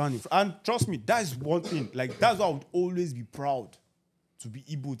come and stand in front. And trust me, that is one thing. Like, that's why I would always be proud to be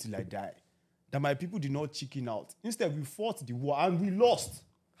Igbo till I die. That my people did not chicken out. Instead, we fought the war and we lost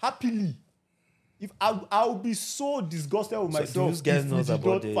happily. If I would be so disgusted with myself those guys if we knows did about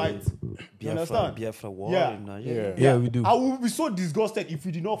not the fight. You understand? Biafra war Yeah. in Nigeria. Yeah, we do. I would be so disgusted if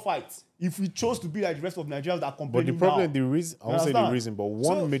we did not fight. If we chose to be like the rest of Nigerians that But complain the problem, now. the reason, I won't say the understand? reason, but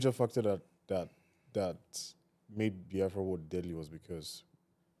one So- major factor that made Biafra war deadly was because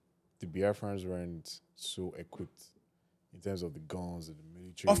the Biafrans weren't so equipped in terms of the guns and the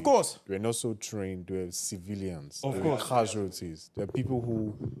military. Of course. They were not so trained. They were civilians. Of They were course. casualties. They were people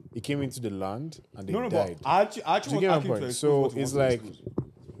who they came into the land and they No, died. but I actually Do you was get my asking to point? expose So what you it's want to like,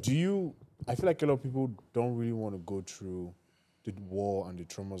 expose. I feel like a lot of people don't really want to go through the war and the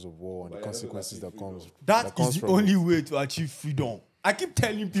traumas of war and the consequences that comes. That comes is the from only it. way to achieve freedom. I keep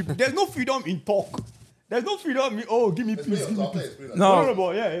telling people, there's no freedom in talk. There's no freedom in, oh, give me peace, give me peace. No.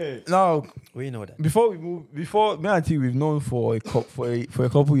 But yeah. Now, We know that. before we move, me and T, we've known for a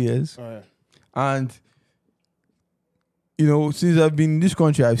couple years, Oh, yeah. and you know, since I've been in this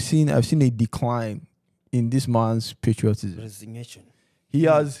country, I've seen a decline in this man's patriotism. Resignation. He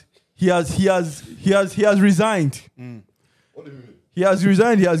has resigned. What do you mean? He has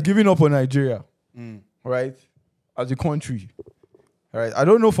resigned. He has given up on Nigeria, right, as a country. Right. I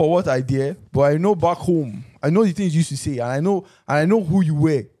don't know for what idea, but I know back home. I know the things you used to say, and I know who you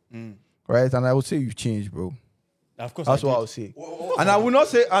were. Right, and I would say you've changed, bro. Of course. That's I what did. I'll say. And I will not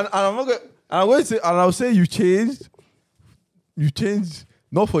say, and I'm not going. And I'm going to say, and I'll say you changed. You changed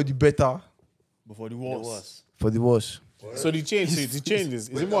not for the better, But for the It wars. was. for the worse. So the change is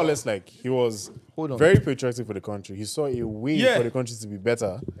it more or less like he was Hold on. very patriotic for the country. He saw a way Yeah. for the country to be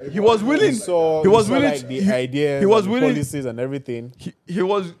better. He was willing. So he was saw, willing. like the ideas, He was and the willing. policies and everything. He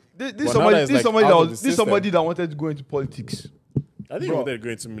was. This But now somebody. that it's, This like, somebody out that of was. the This somebody system. that wanted to go into politics. I think he wanted to go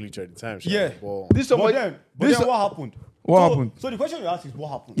into military at the time. Yeah. But This somebody. But this then what happened? What So- happened? So the question you ask is what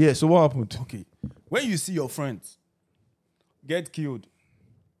happened? Yeah. So what happened? Okay. When you see your friends get killed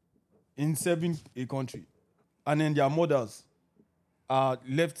in serving a country, and then their mothers are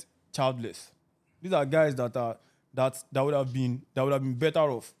left childless, these are guys that would have been better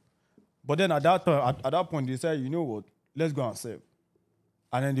off. But then at that time, at that point, they said, you know what? Let's go and serve.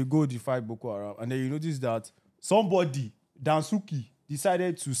 And then they go to fight Boko Haram, and then you notice that somebody, Dansuki,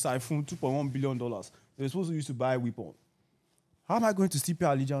 decided to siphon $2.1 billion. They were supposed to use to buy a weapon. How am I going to still pay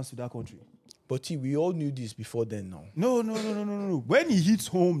allegiance to that country? But we all knew this before then. Now. No. When he hits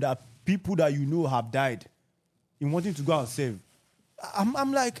home that people that you know have died in wanting to go and save,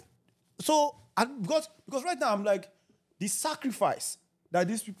 I'm like, so because right now I'm like, the sacrifice that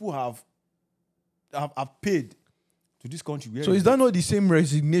these people have paid to this country. where So is that not the same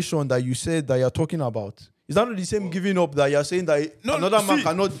resignation that you said that you're talking about? Is that not the same giving up that you're saying that No, another man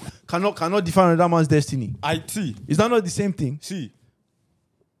see. cannot define another man's destiny? I see. Is that not the same thing? See,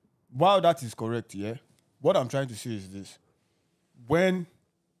 while that is correct, yeah, what I'm trying to say is this. When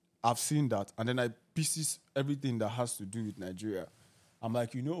I've seen that, and then I pieces everything that has to do with Nigeria, I'm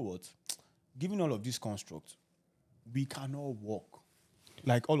like, you know what? Given all of this construct, we cannot work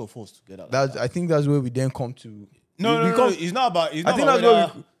like all of us together. I think that's where we then come to. No, it's not about. It's I not think about that's where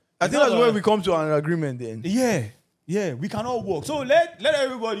whether- we. I it's think not that's where about- we come to an agreement then. Yeah, we cannot work. So let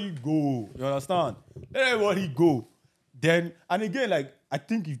everybody go. You understand? Let everybody go. Then and again, like I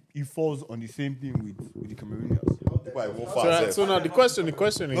think it falls on the same thing with the Cameroonians. People are even far, sef. so now the question is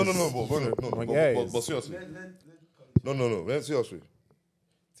But seriously. No, seriously.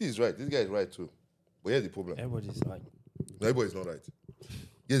 T is right. This guy is right too. But here's the problem. Everybody's like, No, everybody's not right.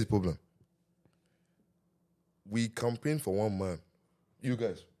 Here's the problem. We campaigned for one man, you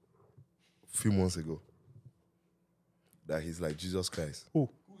guys, a few months ago, that he's like Jesus Christ. Who?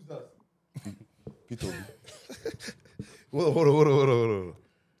 Who's that? Peter. Hold on.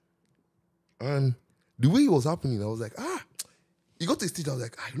 And the way it was happening, I was like, He got to a stage, I was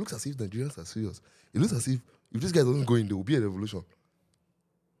like, it looks as if Nigerians are serious. It looks as if this guy doesn't go in, there will be a revolution.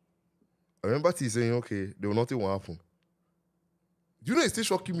 I remember T saying, okay, nothing will happen. Do you know it's still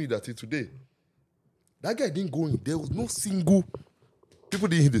shocking me that till today, that guy didn't go in. There was no single people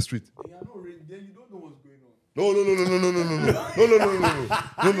didn't hit the street. Then you don't know what's going on. No.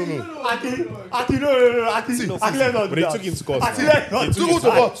 Aki, no. Aki, let's not do But they that. took into court. Aki, let's not do Took that. to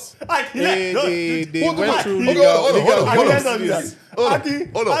what? Aki, They went through Hold let's on. not do that.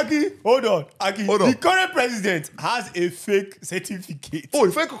 Hold on. Aki, the current president has a fake certificate. Oh,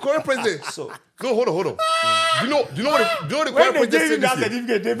 the current president. So No, hold on. Do you know what the When current they gave president him that said this year?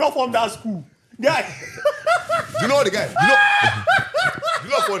 certificate, they not from that school. Guy. Do you know what the guy?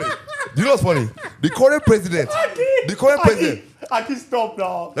 Do you know what's funny? The current president. Aki, stop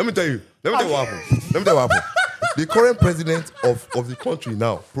now. Let me tell you what happened. The current president of the country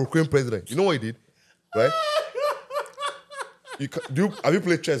now, proclaimed president. You know what he did? Right? Have you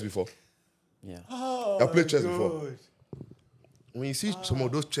played chess before? yeah. I've played chess before. When you see some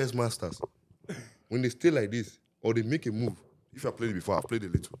of those chess masters, when they stay like this, or they make a move, if I've played it before, I've played a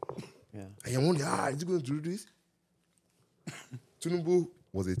little. Yeah. And you wonder, is he going to do this? Tinubu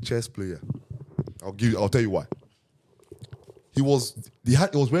was a chess player. I'll tell you why. He was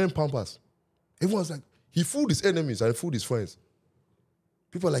wearing pampers. Everyone's like, he fooled his enemies and fooled his friends.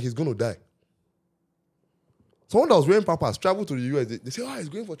 People are like, he's going to die. Someone that was wearing pampers traveled to the US. They say, he's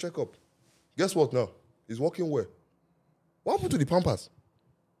going for checkup. Guess what now? He's walking where? What happened to the pampers?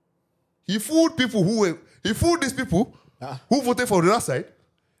 He fooled these people who voted for the other side.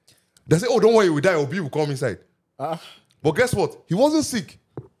 They say, don't worry, we die, Obi will come inside. But guess what? He wasn't sick.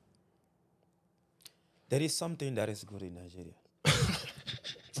 There is something that is good in Nigeria.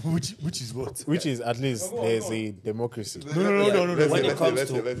 Which is what? Which is at least there's a democracy. No.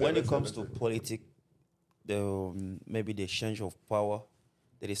 When it comes to politics, maybe the change of power,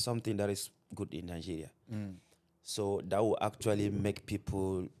 there is something that is good in Nigeria. So that will actually make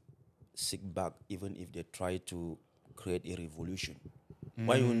people sit back even if they try to create a revolution.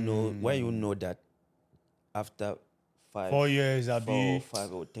 Why you know that after 4 years, 5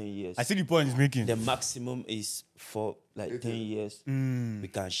 or 10 years, I see the point he's making. the maximum is for like 10 years. We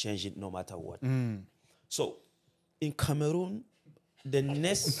can change it no matter what. So in Cameroon, the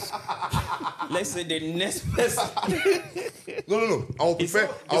next, let's say the next person. No. I'll prefer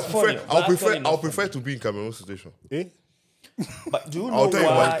to be in Cameroon situation. But do you know I'll tell you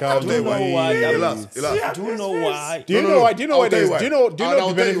why. why? Do you know why? Relax. Do you know why? Do you know why? Do you know what it is? Do you know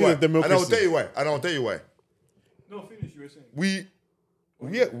the benefit of democracy? And I'll tell you why. No, finish. You were saying.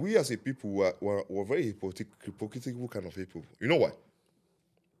 We as a people were very hypocritical kind of people. You know why?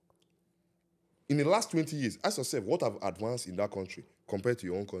 In the last 20 years, ask yourself, what have advanced in that country compared to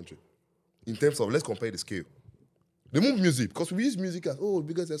your own country? In terms of, let's compare the scale. They move music, because we use music as,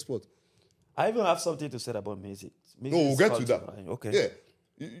 biggest export. I even have something to say about music. No, we'll get to that. Okay.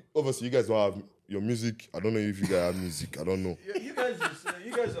 Yeah. Obviously, you guys don't have your music. I don't know if you guys have music. I don't know. You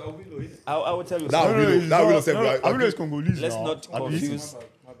guys are Willow. I will tell you That something. Willow is Congolese. Let's now. not confuse.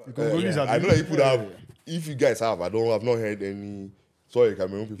 Congolese are I know that you people have. If you guys have, I've not heard any. Sorry,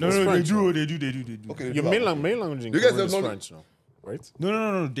 Cameroon people. No, they do. Okay, Your main language in You guys Cameroon is have not- French now, right?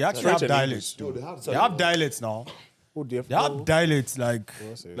 No. They actually French have and dialects. No, they have. They have dialects now. Oh, They have dialects like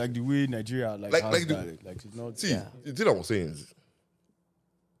the way Nigeria Like has the- dialect. Like it's not. See, the thing I was saying is,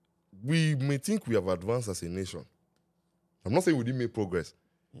 we may think we have advanced as a nation. I'm not saying we didn't make progress,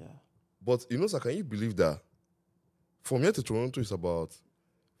 Yeah. but sir, can you believe that from here to Toronto is about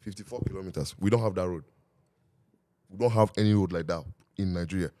 54 kilometers? We don't have that road. We don't have any road like that in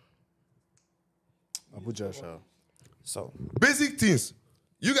Nigeria. Abuja, Sha. So Basic things.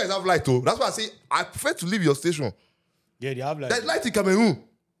 You guys have light, though. That's why I say I prefer to leave your station. Yeah, they have like. There's light in Cameroon.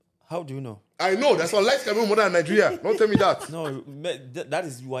 how do you know? I know. That's why light in Cameroon more than Nigeria. Don't tell me that. No, that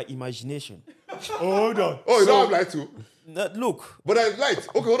is your imagination. Hold on. Oh, you don't have light too. Look, But there's light.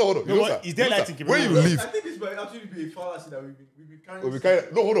 Okay, hold on. No, what- is there light in Where you Cameroon? live? think this might actually be a fallacy that we've been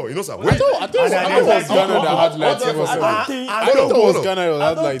carrying. No, hold on. Sir. I thought it was Ghana that had like 247. I thought it was Ghana that I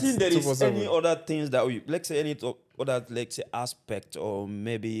had don't like think there is 247. any other things that we, let's say, any other, let's say, aspect or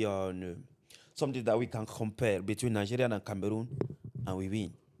maybe something that we can compare between Nigeria and Cameroon, and we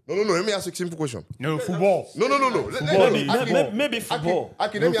win. No. Let me ask you a simple question. No, football. No. Maybe football.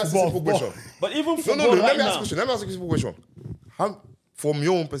 Let me ask you a simple question. But even No. football Let right me ask you a now, question. Let me ask you a simple question. From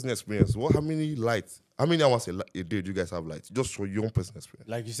your own personal experience, how many hours a day do you guys have light? Just for your own personal experience.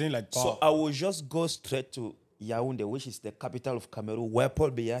 Like you're saying, like power. so I will just go straight to Yaoundé, which is the capital of Cameroon, where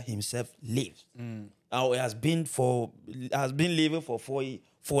Paul Biya himself lives. Now, he has been living for 40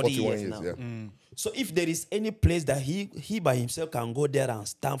 years now. Yeah. So if there is any place that he by himself can go there and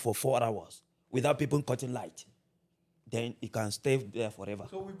stand for 4 hours without people cutting light, then he can stay there forever.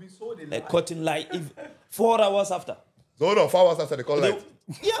 So we've been sold a Like cutting light, if 4 hours after. So no, 4 hours after they call light.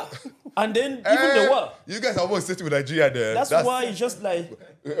 Yeah. And then even the water. You guys are almost sitting with Nigeria there. That's why it's just like...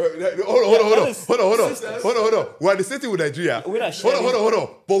 Hold on. We are the same thing with Nigeria. We are Hold on.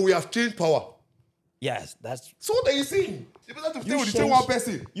 But we have changed power. Yes, that's... So what are you saying? You don't have to stay with the same change- one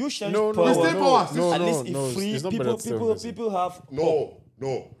person. You change No, power. no, stay power. no, At no, least no, if free it's not better to stay with this. people have No.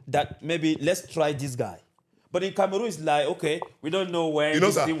 that maybe let's try this guy. But in Cameroon, it's like, okay, we don't know when You know,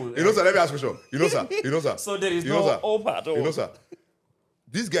 this sir. thing will Let me ask you a question. You know, sir. So there is You know, no sir. hope at all. You know, sir.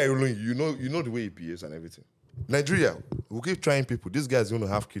 This guy alone, you know the way he behaves and everything. Nigeria, we'll keep trying people. This guy's going to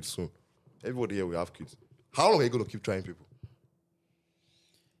have kids soon. Everybody here will have kids. How long are you going to keep trying people?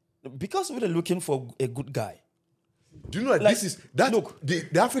 Because we're looking for a good guy. Do you know that Like, this is that look. the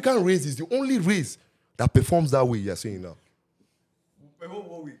African race is the only race that performs that way? You're saying now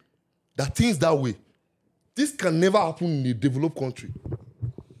that thinks that way. This can never happen in a developed country.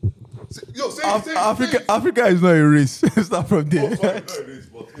 Say it. Africa is not a race. Start from there. Sorry, not a race,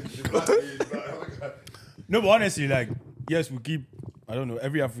 but No, but honestly, like, yes, we keep, I don't know,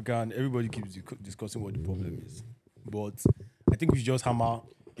 everybody keeps discussing what the problem is. But I think we should just hammer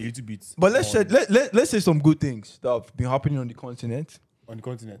a little bit. But let's on, let's say some good things that have been happening on the continent. on the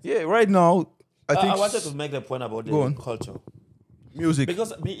continent. Yeah, right now, I think I wanted to make the point about Go on. the culture. music.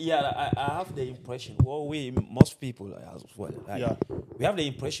 Because I have the impression, most people as well, like, Yeah. we have the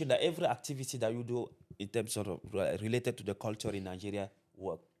impression that every activity that you do in terms of related to the culture in Nigeria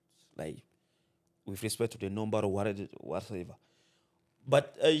works, like with respect to the number or whatever.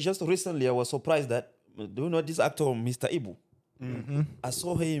 But just recently, I was surprised that, do you know this actor, Mr. Ibu? Mm-hmm. I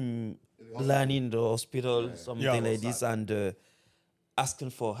saw him lying in the hospital, something like this, and asking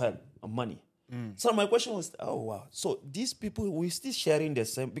for help and money. So my question was, oh wow, so these people, we're still sharing the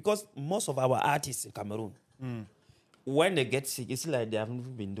same, because most of our artists in Cameroon, when they get sick, it's like they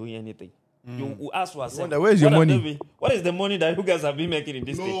haven't been doing anything. You ask yourself, where's your money? What is the money that you guys have been making in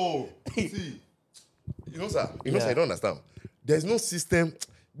this thing? no. See, sir, sir, I don't understand. There's no system.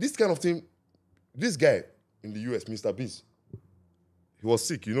 This kind of thing. This guy in the US, Mr. Beast, he was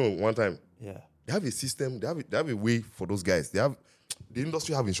sick. One time. Yeah. They have a system. They have a way for those guys. The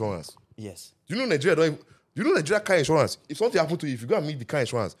industry have insurance. Yes. Do you know Nigeria car insurance? If something happens to you, if you go and meet the car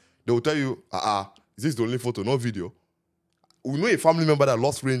insurance, they will tell you, is this the only photo, no video? We know a family member that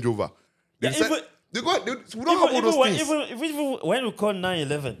lost Range Rover. We don't have all those things. Even when we call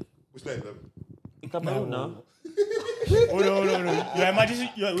 9/11 Which 9/11? in Cameroon now, Oh, no. Your emergency,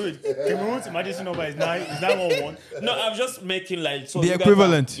 Cameroon's emergency number is 911. no, I'm just making like so The you guys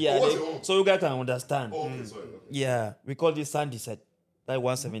equivalent. Can, yeah, what's it? so you guys can understand. Oh, okay, sorry. Okay. Yeah, we call this Sandy set, like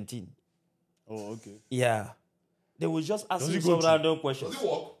 117. Oh, okay. Yeah, they will just ask Does you it go some to- random questions. Does it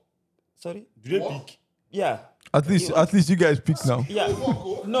work? Sorry. Do they What? pick? Yeah. At least you guys pick now. Yeah.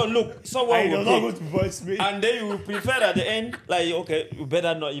 No, look, someone I will don't know pick, to voice me. and then you will prefer at the end, like, okay, you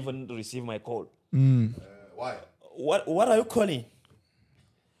better not even receive my call. Why? What are you calling?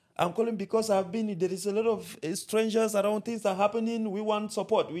 I'm calling because there is a lot of strangers around, things are happening. We want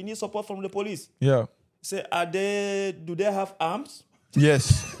support. We need support from the police. Yeah. Say, do they have arms?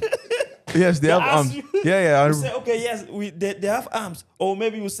 Yes. Yes, they have ask arms. you. Yeah. You say, okay, yes, they have arms. Or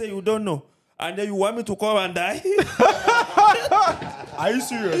maybe you say you don't know. And then you want me to come and die? Are you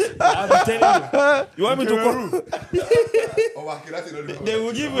serious? I'm telling you. You want me to come? They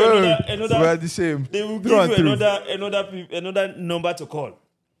will give you We're another the same. they will give Through and you through. another number to call.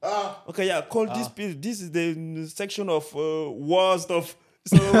 Okay, yeah, call this piece. This is the section of war stuff.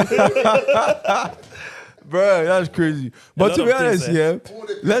 So Bro, that's crazy. But lot to be of things,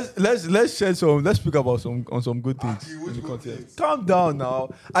 honest, let's speak about some good things Aki, which in the good content. things? Calm down now.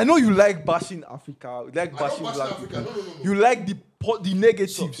 I know you like bashing Africa, you like bashing bash black Africa. people. No. You like the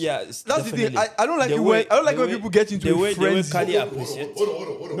negatives. yeah, That's the thing. definitely. I don't like The it way- when people get into the a way frenzy. Kali appreciate.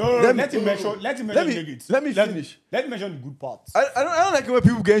 Hold on. No, Let me- let him mention let me- negatives. let me finish. Let him mention the good parts. I don't like it when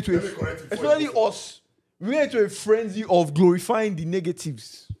people get into Let me correct you before especially you go. us. We get into a frenzy of glorifying the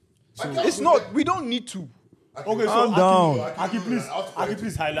negatives. It's not. We don't need to. Okay, Calm so down. Aki,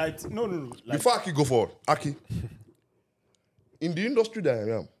 please highlight. No. Like, Before Aki go forward, Aki, in the industry that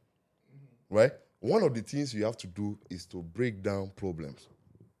I am, right, one of the things you have to do is to break down problems.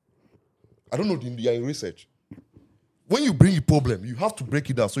 I don't know, you're in research. When you bring a problem, you have to break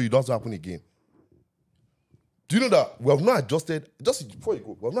it down so it doesn't happen again. Do you know that we have not adjusted, just before you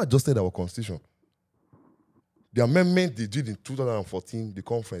go, we have not adjusted our constitution. The amendment they did in 2014, the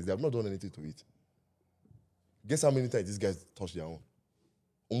conference, they have not done anything to it. Guess how many times these guys touch their own?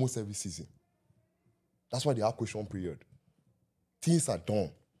 Almost every season. That's why they have question period. Things are done.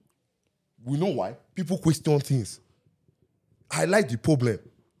 We know why. People question things. Highlight the problem.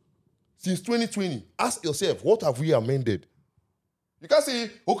 Since 2020, ask yourself, what have we amended? You can't say,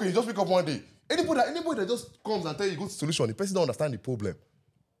 okay, you just wake up one day. Anybody that just comes and tells you go to solution, the person don't understand the problem.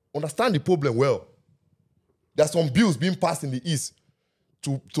 Understand the problem well. There's some bills being passed in the East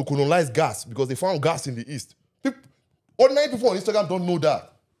to colonize gas because they found gas in the East. Ordinary people on Instagram don't know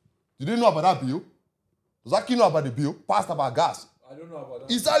that. You didn't know about that bill? Does Aki know about the bill passed about gas? I don't know about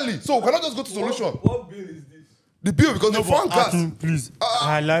that. Exactly. So we cannot just go to solution. What bill is this? The bill because they found gas. Please,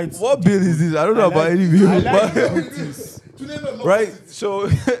 highlight. What bill is this? I don't know about any bill. Right? Right. So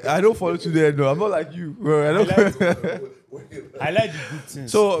I don't follow today. No, I'm not like you. Bro. I don't. I like the good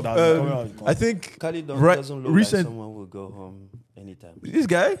things. So that are coming out of the I think Khalid right, doesn't look recent. like someone will go home anytime. This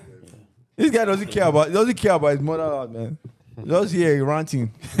guy doesn't care about his motherland, man. Just here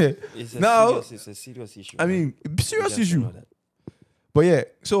ranting. It's a serious issue. I mean, serious You issue. know that. But yeah,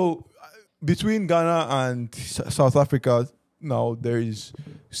 so between Ghana and South Africa, now there is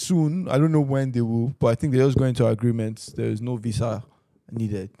soon, I don't know when they will, but I think they're just going to agreements. There is no visa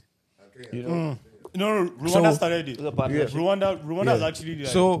needed. You know? No, Rwanda started it. It's a partnership. Rwanda has actually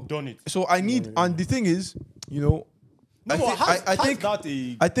done it. So I need, and the thing is, you know, No, I think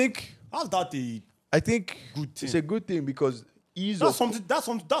how's that a I think good thing? it's a good thing because ease That's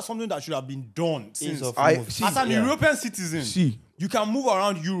of something that should have been done since. of I move. see. As an Yeah. European citizen, See, you can move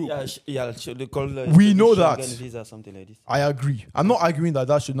around Europe. They call We know that. visa, something like this. I agree. I'm not arguing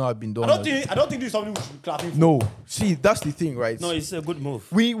that should not have been done. I don't think this is something we should be clapping for. No, see, that's the thing, right? No, it's a good move.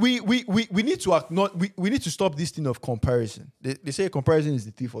 we need to we need to stop this thing of comparison. They say comparison is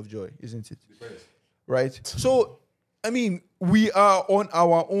the thief of joy, isn't it? Right? So, I mean, we are on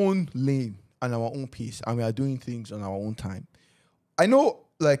our own lane and our own pace, and we are doing things on our own time. I know,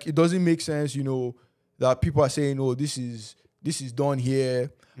 like, it doesn't make sense, you know, that people are saying, "Oh, this is done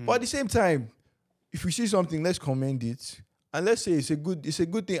here," but at the same time, if we see something, let's commend it and let's say it's a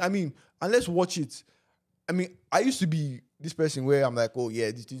good thing. I mean, and let's watch it. I mean, I used to be this person where I'm like, oh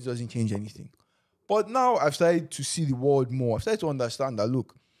yeah, this doesn't change anything. But now I've started to see the world more. I've started to understand that,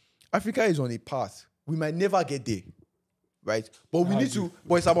 look, Africa is on a path. We might never get there, right? But we need to,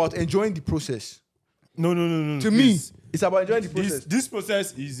 but it's about enjoying the process. No. To me, it's about enjoying the process. This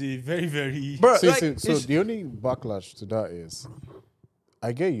process is a very, very... Bro, So, like, so it's- the only backlash to that is,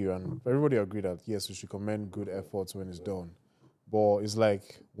 I get you, and everybody agree that yes, we should commend good efforts when it's done, but it's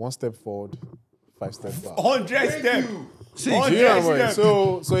like 1 step forward, 5 steps back. 100 step. see, Do you know 100 what I mean? step.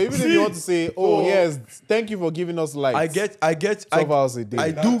 So even if you want to say, oh yes, thank you for giving us light. I get, 12 hours a day.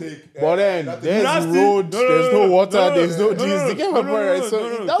 I do. But then there's Nasty. road, there's no water, there's no this. You get my point, right?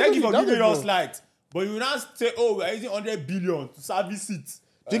 So that's Thank you for that's giving the us problem. light. But you now say, oh, we're using 100 billion to service it.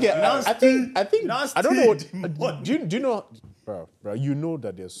 Do you get? Now I think now I don't know what. steal the money. Do you know, bro? You know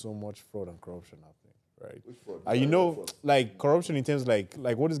that there's so much fraud and corruption happening, right? You know, like corruption in terms like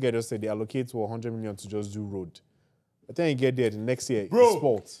what this guy just said. They allocate to 100 million to just do road. But then you get there the next year, Bro, it's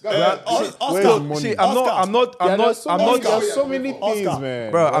sports. Oscar, Where's the money? See, I'm not. There's so many things, Oscar.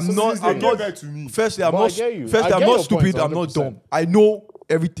 man. Bro, There's I'm so not. many I'm things. not. Get back to me. Firstly, I'm But I not. get you. Firstly, I I'm get not your point, stupid. I'm not 100%. dumb. I know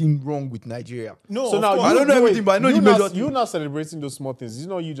everything wrong with Nigeria. No, So of now course. I don't know everything, but I know you the now, major you thing. now celebrating those small things. You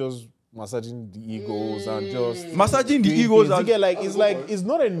know, you just massaging the egos and just Massaging the doing egos things. You and get like it's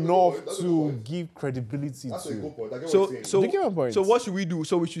not enough to give credibility That's a to. good point. I get what so you're saying. so Do you get my point? so what should we do?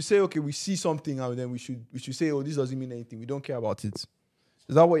 So we should say, okay, we see something and then we should say, oh, this doesn't mean anything. We don't care about it. Is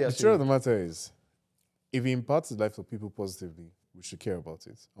that what you're The truth of saying? the matter is, if it impacts the life of people positively, we should care about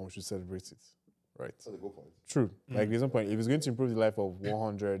it and we should celebrate it. Right. That's a good point. True. Like there's no point. If it's going to improve the life of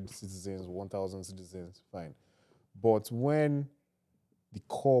 100 citizens, 1,000 citizens, fine. But when the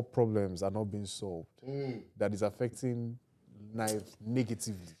core problems are not being solved, that is affecting lives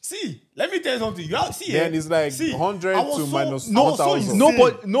negatively. See, let me tell you something. You have, see, Then it's like 100 I was to minus I was 1,000.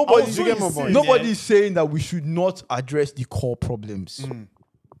 Nobody, I was You get my point? nobody is saying that we should not address the core problems.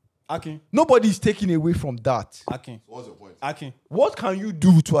 Akin, Nobody is taking away from that. Akin, What's your point? Akin. What can you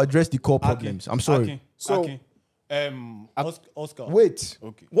do to address the core problems? I'm sorry. Akin, So- Akin. Oscar. Wait.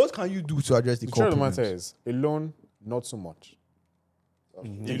 Okay. What can you do to address the The core truth of the problems? matter is, alone, not so much.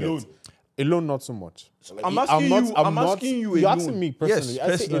 Alone. Alone, not so much. I'm asking you. I'm asking you. You're alone. asking me personally. Yes,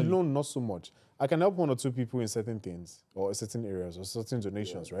 I say personally. alone, not so much. I can help 1 or 2 people in certain things or certain areas or certain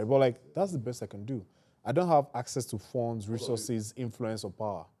donations, right? But like that's the best I can do. I don't have access to funds, resources, influence, or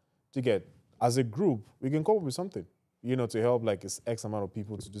power. To get as a group, we can come up with something. to help like X amount of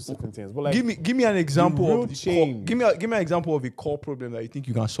people to do certain things. But like, give me an example real of the change. give me an example of a core problem that you think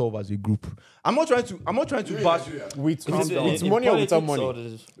you can solve as a group. I'm not trying to bash. with Is it with in money or without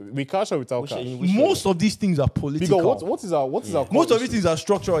politics or money, with cash or without cash. Most of these things are political. Because what is our Most of these things are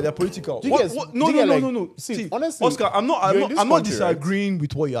structural. They're political. Do you guys- No. do you get, like- No. see, honestly, Oscar, I'm not you're in this country, disagreeing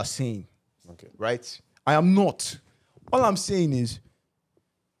with what you are saying. Okay. Right? I am not. All I'm saying is,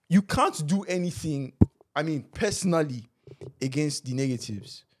 you can't do anything. I mean, personally, against the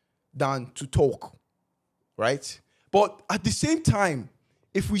negatives, than to talk. Right? But at the same time,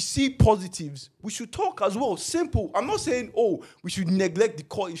 if we see positives, we should talk as well. Simple. I'm not saying, we should neglect the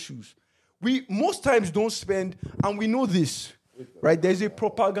core issues. We most times don't spend, and we know this, right? There's a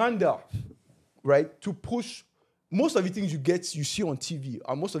propaganda, right, to push most of the things you see on TV,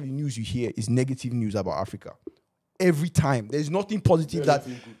 and most of the news you hear is negative news about Africa. Every time. There's nothing positive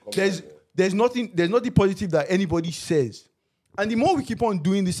there's nothing positive that anybody says. And the more we keep on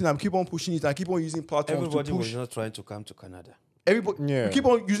doing this and keep on pushing it and keep on using platforms Everybody to was push, not trying to come to Canada. everybody, Yeah. we keep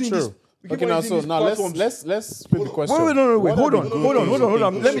on using True. this. We keep Okay, on now using these let's platforms. split the question. Wait, no, What hold are on, the good hold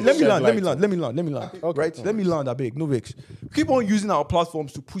on. things you think Let we me should shed land. light on? Right? Let me land, I beg. No vex. Keep on using our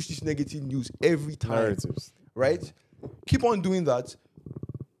platforms to push this negative news every time. Narratives. Right? Keep on doing that.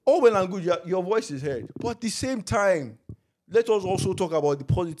 All well and good, your voice is heard. But at the same time, let us also talk about the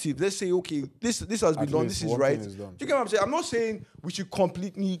positive. Let's say, okay, this has been At done, least this is one right. thing is done. Do you get what I'm saying? I'm not saying we should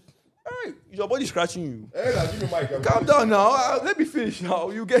completely. Hey, your body scratching you. Hey, now, give me mic. Calm down now. Let me finish now.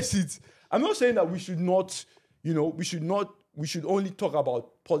 You guess it. I'm not saying that we should not, we should only talk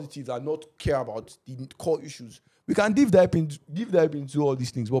about positives and not care about the core issues. We can dive deep into all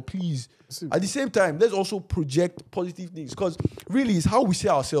these things, but please, at the same time, let's also project positive things, because really it's how we see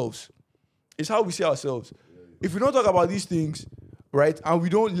ourselves. It's how we see ourselves. If we don't talk about these things, right, and we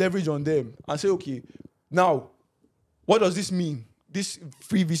don't leverage on them and say, okay, now, what does this mean? This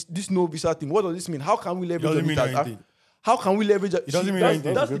no visa thing, what does this mean? How can we leverage Doesn't on mean it? anything. How can we leverage it? It doesn't mean that's,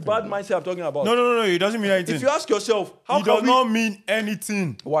 anything. that's the bad mindset I'm talking about. No. It doesn't mean anything. If you ask yourself, how It can does we... not mean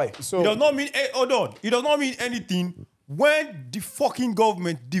anything. Why? It does not mean. Hold on. It does not mean anything when the fucking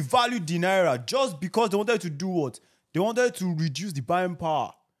government devalued the naira just because they wanted to do what? They wanted to reduce the buying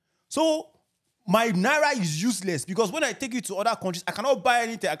power. So my naira is useless because when I take it to other countries, I cannot buy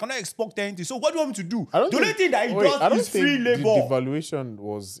anything. I cannot export anything. So what do you want me to do? The only thing that it does is free labor. The devaluation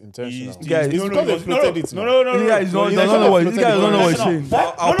was intentional. Guys, It's because they floated it. No. This guy don't know what he's saying.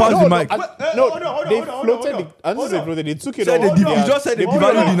 I'll pass the mic. They floated it. And this is floated. They took it off. You just said they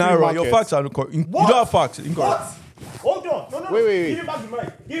devalued the naira. Your market. facts are incorrect. You don't have facts. Incorrect. Hold on. No. Wait. Give me back the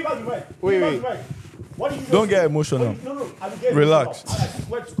mic. Give me back the mic. Wait. Give me back the mic. What did you just Don't say? get emotional. No. I will get Relax. emotional. I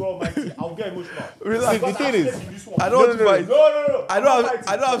swear to God Almighty, I'll get emotional. Relax. The thing is, I don't want to fight. No. I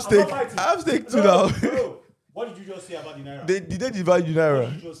don't have stake. I have stake too now. No. What did you just say about the naira? Did they devalue the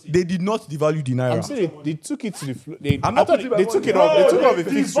naira? They did not devalue the naira. I'm saying they took it to the floor. I'm not putting my They took money. it off. They took No, off a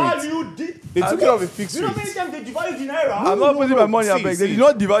fixed rate. They took it off a fixed You know how many rate. times they devalued the naira? I'm not putting my money. I See, beg. They see. did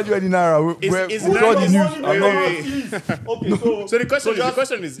not devalue any naira. Is We the saw naira- the news. Wait. Okay, So the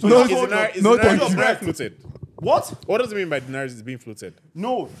question is, No, is the no, naira thank you. floated? What? What does it mean by the naira is being floated?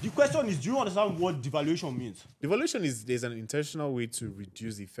 No, the question is, do you understand what devaluation means? Devaluation is there's an intentional way to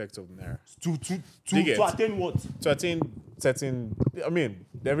reduce the effect of the naira. To get? attain what? To attain certain, I mean,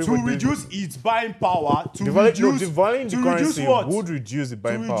 To everybody reduce its buying power. To devaluing reduce the to reduce currency what? would reduce the To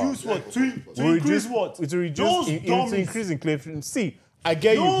buying power. reduce what? To Will increase what? It will reduce. Those It dummies. will increase inflation. See, I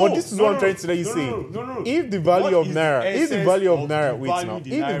get you, No, but this is what I'm no, trying to let you no, say. no. If the value What of is the naira, if the essence value of of naira, wait devaluing now, the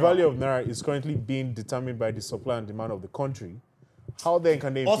if the naira? value of naira is currently being determined by the supply and demand of the country, how then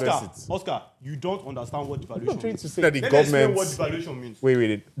can they influence it? Oscar, you don't understand what I'm devaluation trying means. to say that the Let me explain government. what devaluation means.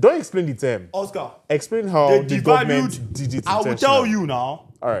 Wait. Don't explain the term. Oscar, Explain how they the government devalued. did it. I will tell intentionally. you now.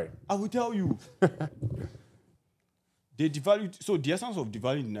 All right. I will tell you. They devalued. So the essence of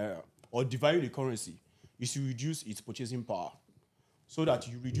devaluing the naira or devaluing the currency is to reduce its purchasing power, so that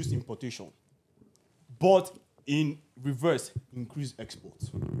you reduce importation, but in reverse, increase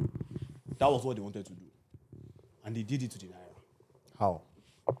exports. That was what they wanted to do, and they did it to the naira. How?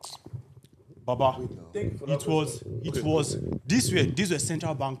 Baba, it was these were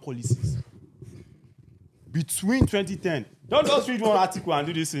central bank policies. Between 2010, don't just read one article and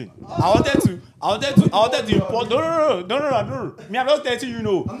do this thing. I wanted to import. No. Me, I'm not telling you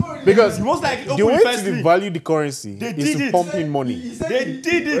no. Because You most likely the open way firstly. to value the currency They is did to it. pump in money. They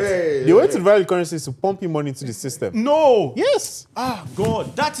did it. The way to value the currency is to pump in money into the system. No. Yes. Ah,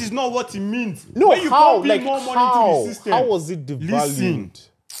 God, that is not what it means. No, when you how? pump in Like more money how? into the system. How was it devalued?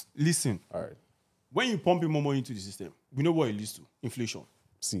 Listen. All right. When you pump in more money into the system, we know what it leads to. Inflation.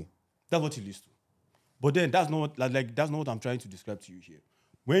 See. That's what it leads to. But then that's not that's not what I'm trying to describe to you here.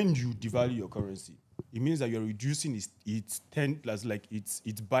 When you devalue your currency, it means that you're reducing its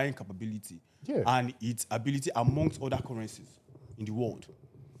buying capability and its ability amongst other currencies in the world,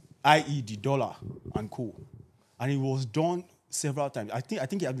 i.e. the dollar and co. And it was done several times. I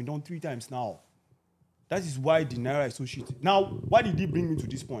think it has been done 3 times now. That is why the naira is so shit. Now, why did he bring me to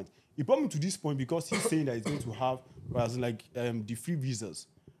this point? He brought me to this point because he's saying that he's going to have, the free visas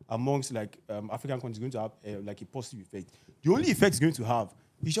amongst African countries going to have a positive effect. The only effect it's going to have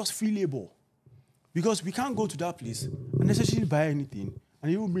is just free labor, because we can't go to that place and necessarily buy anything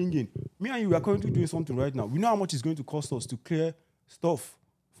and even bring in. Me and you are currently doing something right now. We know how much it's going to cost us to clear stuff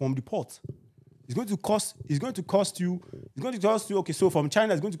from the port. It's going to cost you. Okay, so from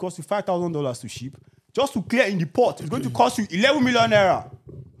China, it's going to cost you $5,000 to ship. Just to clear in the port, it's going to cost you 11 million naira.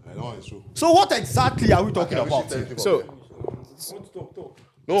 I know it's true. So what exactly are we talking about? So,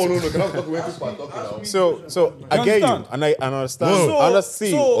 no. Can I talk when people are talking now? so I get you, and I understand.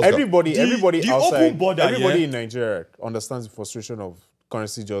 Everybody the outside, open border, everybody in Nigeria understands the frustration of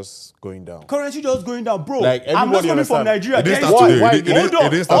currency just going down. Currency just going down, bro. Like, I'm not everybody coming from understand. Nigeria. It didn't There is- start today. Why? It didn't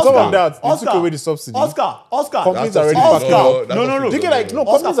On start top of today. that, they took away the subsidy. Oscar. Companies That's are already subsidy. packing. No. They get Oscar,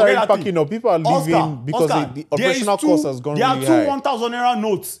 companies are already forget that packing thing. up. People are leaving because the operational cost has gone There are really two high. 1,000 naira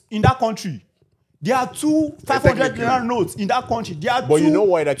notes in that country. There are two 500 naira notes in that country. There are But two you know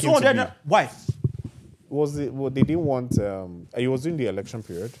why that came to 200 be? naira- Why? They didn't want. It was during the election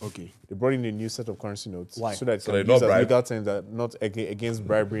period. Okay. They brought in a new set of currency notes. Why? So that it So can they use not as bribe? legal terms that not against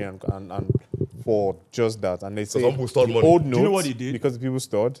bribery and for just that. And they say some people stole the money. old Do notes you know what they did? because the people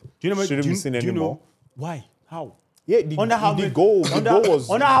stored Do you know? shouldn't be seen do you anymore. know why? How? Yeah, the goal was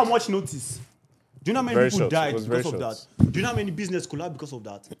under how much notice? Do you know how many Very people short. It died was because very of short. that? Do you know how many business collapsed because of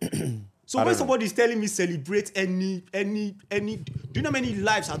that? So when somebody is telling me celebrate any, do you know how many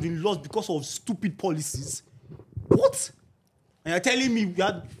lives have been lost because of stupid policies? What? And you're telling me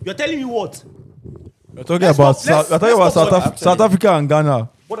what? We're talking Let's about stop- let's- let's stop what- South Africa and Ghana.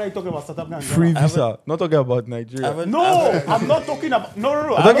 What are you talking about, South Africa? and Free Ghana? visa. Not talking about Nigeria. No, I'm not talking about. No.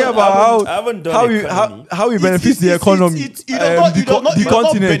 We're talking about I haven't done how economy. you benefit the economy, It does not the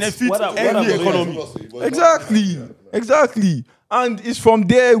continent. benefit What I'm any doing- economy. Exactly. And it's from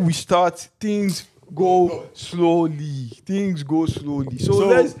there we start. Things go slowly.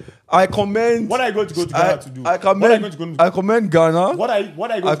 So I commend. What are you going to go to Ghana to do? I What are you commend. going to go to- I commend Ghana. What are you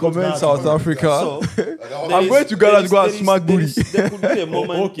going I to go to commend Ghana South to do? Africa. So, I'm going to Ghana to go and smack booty. There could be a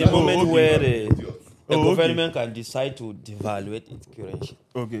moment, Okay. where the okay. government can decide to devaluate its currency.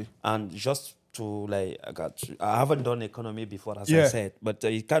 Okay. And just to I haven't done economy before, as Yeah. I said, but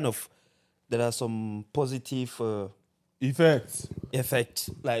there are some positive Effects. effects,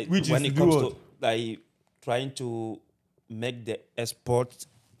 like Which when is it to comes do to what? trying to make the export.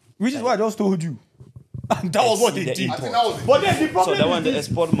 Which is what I just told you. And that was what they The did. import. But then the problem So that one, is they this,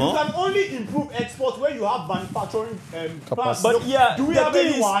 export more? you can only improve export when you have manufacturing plants. But yeah, do we the have thing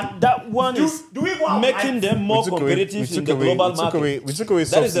is, anyone? that one Do- is do we have making them more competitive in the global market. We took away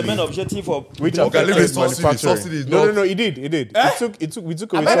That is the main subsidy, objective of which Okay, leave affected it subsidy. manufacturing. Subsidy is No, not- it did. We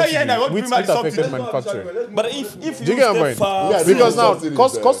took away I better hear that. subsidy, What do you which mean by it affected subsidy? manufacturing. But if Do you you get my step point? far, Because now subsidy is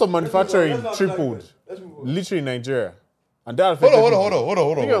cost of manufacturing tripled, literally in Nigeria, and that affected. Hold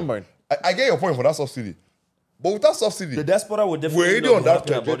people. Do you get on. my point? I get your point for that subsidy. But without subsidy, the diaspora would We're definitely already not on be that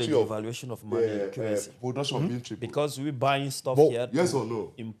happy about the trajectory of- devaluation of money and currency. production being triple. Because we're buying stuff But here yes to or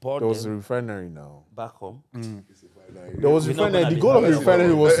no? import There was a them refinery now. back home. There was We're not refinery. gonna The be goal of the happy.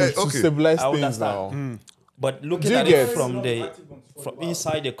 refinery was to Okay. stabilize I things understand. now. But looking Do you at get- it from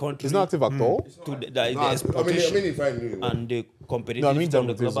inside the country It's not active at all. to the I exportation mean, if I knew. and the competitiveness No, I mean from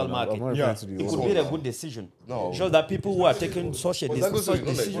the WTO, global I'm market, not Yeah. referring to the it old could be one. a good decision. No. Shows that people who are taking such a But that goes to such the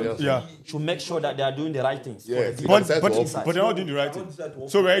knowledge, decision Yeah. should make sure that they are doing the right things. Yeah, But they're they're not doing the right thing.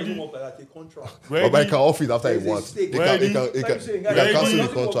 So ready? But I can off it after he wants. He can cancel the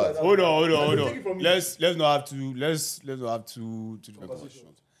contract. Hold on. Let's not have two different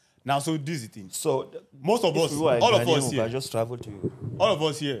conversations. Now, so this is the thing. So Most of if us, we were all of Ghanaian, us we here, can just travel to you. all of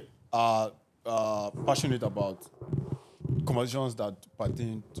us here are passionate about conversations that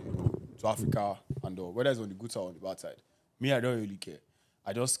pertain to Africa and all, whether it's on the good side or on the bad side. Me, I don't really care.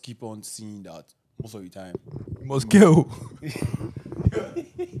 I just keep on seeing that most of the time. You must kill.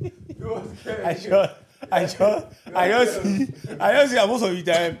 I just see that most of the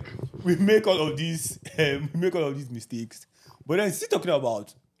time we make all of these mistakes. But then still talking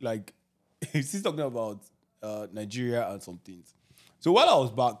about Nigeria and some things. So while I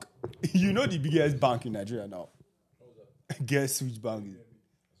was back, you know the biggest bank in Nigeria now. Guess which bank is?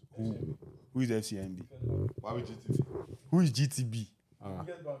 Who is FCMB? Who is GTB?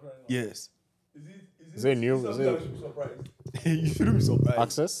 Yes. Is Is it new? Is it You shouldn't be surprised.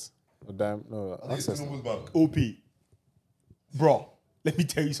 access? Oh, damn, no, access. OP. Bro, let me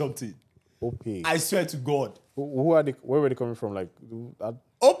tell you something. OP. I swear to God. Who are they? Where were they coming from? Like,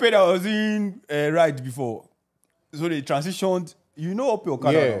 OP that was in ride before. So they transitioned. You know OP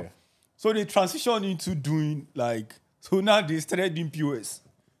Okada Yeah. now? So they transitioned into doing like, so now they started doing POS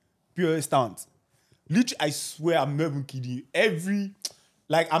stands. Literally, I swear I'm not even kidding.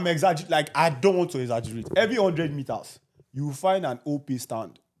 I'm exaggerating, like I don't want to exaggerate. Every 100 meters, you will find an OP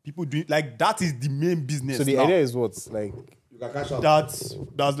stand. People doing, like that is the main business. so the now. idea is what? Like, You can cash out.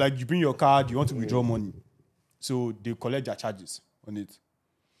 That's like you bring your card, you want to withdraw money. So they collect their charges on it.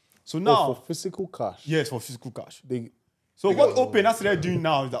 So now, for physical cash. yes, for physical cash. They, So what Open now started doing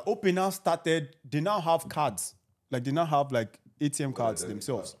now is that Open now started, they now have cards. Like they now have like ATM cards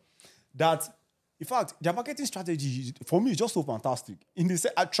themselves. That, in fact, their marketing strategy, for me, is just so fantastic. In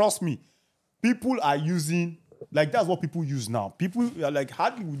the trust me, people are using, like that's what people use now. People are like,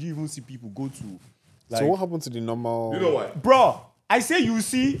 hardly would you even see people go to, like, so what happened to the normal? You know why? bro, I say you will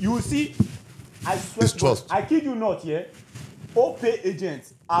see, I swear It's to God, trust. I kid you not, yeah. OPay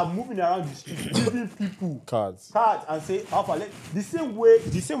agents are moving around the street, giving people Cards. and say, Alpha, the same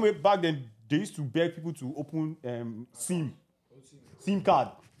way back then they used to beg people to open SIM card.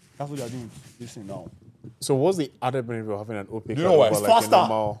 That's what they're doing with this thing now. So what's the added benefit of having an OP? You know why? over, It's like, a faster.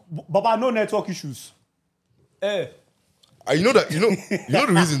 normal- Baba, no network issues. You know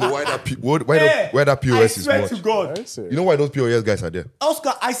the reason why that POS I is swear much. to God. Very serious. You know why those POS guys are there?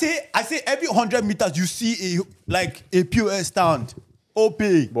 Oscar, I say every 100 meters you see a POS stand.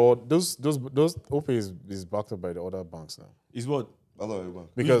 OPay. But those OP is backed up by the other banks now. Is what?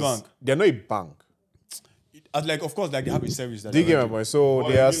 Because bank? they're not a bank. Like, of course, like they have a service that Do you they get my point? So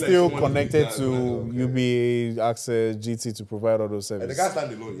they are you mean like still someone connected is to UBA, Access, GT to provide all those services.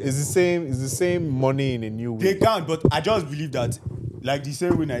 stand alone. It's the same money in a new They way. can, but I just believe that, like the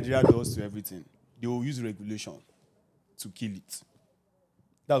same way Nigeria does to everything, they will use regulation to kill it.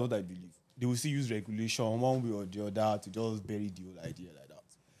 That's what I believe. They will still use regulation one way or the other to just bury the whole idea like that.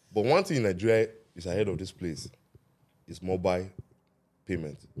 But one thing in Nigeria is ahead of this place is mobile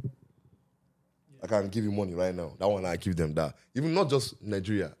payment. I can give you money right now. That one I give them that. Even not just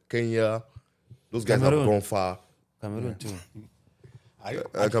Nigeria, Kenya, those guys Cameroon. have gone far. Cameroon too.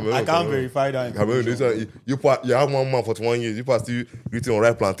 Cameroon, I can't verify that. Cameroon, this one, you have 1 month for 21 years. You are still eating on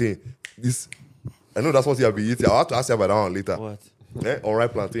ripe plantain. I know that's what you have been eating. I'll have to ask you about that one later. What? On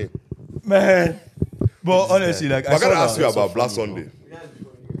ripe plantain. Man. But honestly, like But I gotta saw ask that. you about Black Sunday.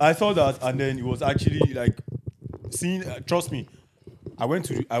 I saw that, and then it was actually like seeing. Trust me, I went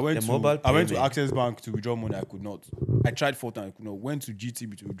to mobile payment. Access Bank to withdraw money. I could not. I tried 4 times. I could not. Went to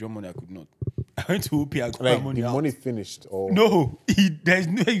GTB to withdraw money. I could not. I went to OP. I got my Like money the out. money finished or No, there's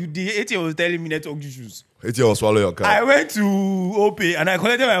no. The ATM was telling me network issues. ATM will swallow your card. I went to OP and I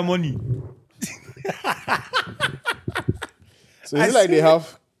collected my money. so is it like they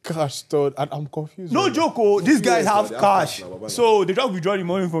have cash stored? And I'm confused. No right joke, oh, these guys have they have cash. cash now, So they just withdraw the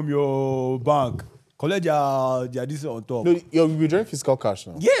money from your bank. Collect their this on top. now. No, you're withdrawing fiscal cash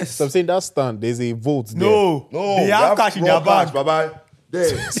now. Yes. So I'm saying that stand, there's a vote there. No, they have cash in raw their bank. Bye-bye. There.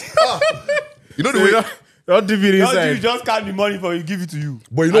 You know the So way... don't dip it Just, inside. you just count the money for you, give it to you.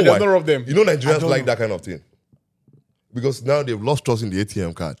 But you know And why? there's no of them. You know Nigerians don't like know. that kind of thing. Because now they've lost trust in the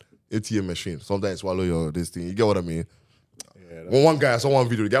ATM card, ATM machine. Sometimes swallow this thing. You get what I mean? When one guy, I saw one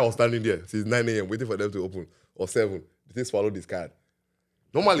video, the guy was standing there since 9 a.m. waiting for them to open, or 7. They swallow this card.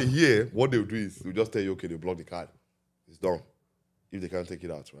 Normally here, what they'll do is they'll just tell you, okay, they block the card. It's done. If they can't take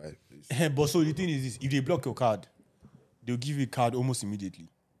it out, right? But so the thing is this, if they block your card, they'll give you a card almost immediately.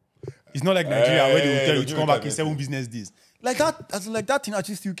 It's not like Nigeria where they will tell they'll you give to you come a back card, in 7 business days. Like that thing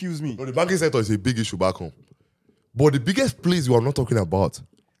actually still kills me. No, the banking sector is a big issue back home. But the biggest place we are not talking about,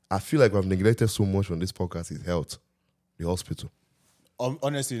 I feel like we've neglected so much on this podcast, is health, the hospital.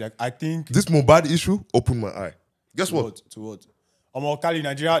 Honestly, like I think This Mobad issue opened my eye. Guess what? to what? Kali,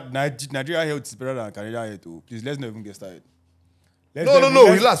 Nigeria health is better than Canada health. Oh. Please, let's not even get started. No,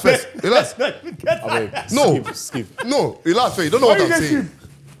 relax first. Relax. No, Skip. no, relax first. You don't know what I'm saying.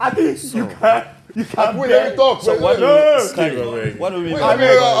 I think you can. Wait, let me talk. So what do we mean by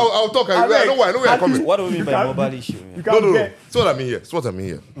I'll talk. I know where I'm coming. what do we mean by mobile issue? You Yeah? can get. So what I mean here. So what I mean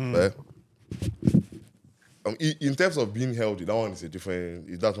here. Right? In terms of being healthy, that one is a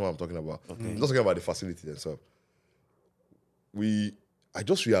different. That's what I'm talking about. I'm not talking about the facilities themselves. I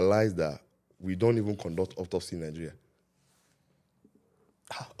just realized that we don't even conduct autopsy in Nigeria.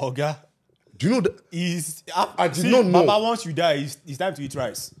 Oga, Do you know that? is I did not know. Baba, once you die, it's time to eat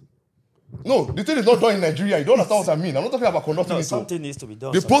rice. No, the thing is not done in Nigeria. You don't understand what I mean. I'm not talking about conducting No, it. something needs to be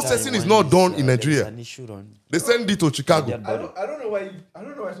done. The processing is not done in Nigeria. An issue on They send it to Chicago. I don't know why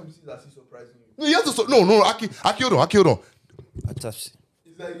some things are still surprising you. No, you have to. No, Aki, hold on. attached.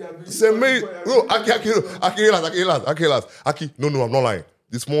 It's like you have been Say me, no, Aki, no, I'm not lying.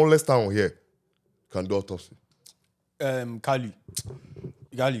 The smallest town here can do autopsy. Kali,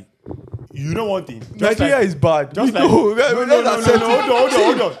 you know one thing. Nigeria is bad. Just like hold on.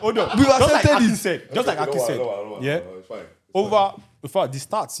 We We've accepted Aki it. said. Just like Aki said. Yeah. It's fine. Over, in fact, the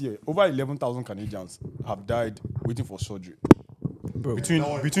stats here, over 11,000 Canadians have died waiting for surgery. Between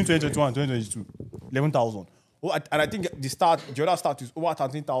 2021 and 2022, 11,000. Oh, and I think the other stat is over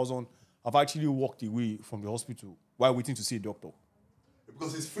 13,000 have actually walked away from the hospital while waiting to see a doctor.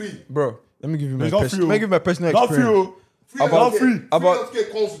 Because it's free. Bro, let me give you my It's not free, oh. personal Not free, experience. oh. Free About free. About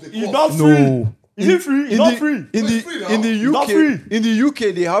healthcare comes with the It's cost. not free. No. Is it free? It's not free. In It's free now. the Not free. UK, in the UK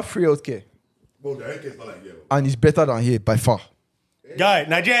they have free healthcare, Bro, the healthcare is not like here. and it's better than here by far. Guy,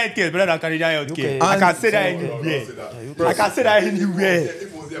 Nigerian healthcare is better than Canadian healthcare. UK. I can say that No, anywhere. say that. I can say that anywhere. If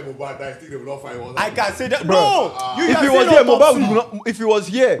it was here, Mobile died, I think they will not find one. I can say that. No! You If can it say was no here, autopsy. if it was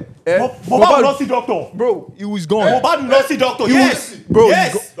here, Mobile will not see doctor. bro, he was gone. Mobile will not see doctor. Yes. Bro,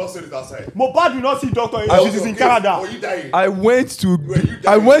 Yes. Don't say it outside. Mobile will not see doctor if it is in Were Canada. you dying? I went to you I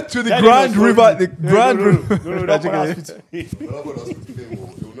dying? went to the Tell Grand him your River, story. the Grand River. No, that's what hospital. You're not going to hospital. They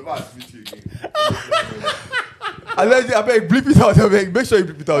will never admit you again. I beg, bleep it out. I beg, make sure you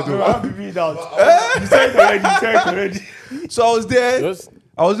bleep it out. No, though. I'll be out. You said it already. So I was there. Yes.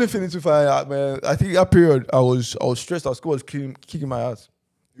 I wasn't feeling too fine, man. I think that period I was stressed. Our school was kicking my ass.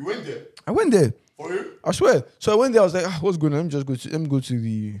 You went there? I went there. For you? I swear. So I went there. I was like, what's going on? Let me go to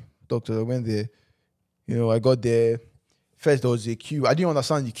the doctor. I went there. You know, I got there. First, there was a queue. I didn't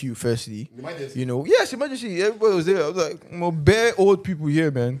understand the queue, firstly. Emergency? You know, yes, emergency. Everybody was there. I was like, bare old people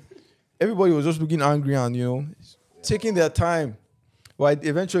here, man. Everybody was just looking angry and, you know, taking their time. But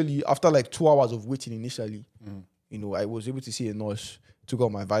eventually, after like 2 hours of waiting initially, you know, I was able to see a nurse, took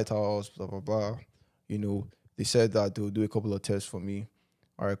out my vitals, blah, blah, blah. You know, they said that they'll do a couple of tests for me.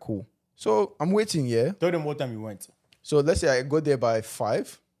 All right, cool. So I'm waiting, yeah. Tell them what time you went. So let's say I got there by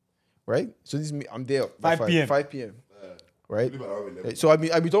 5, right? So this is me, I'm there by 5 p.m. 5 p.m. Right? Leave around 11. So I've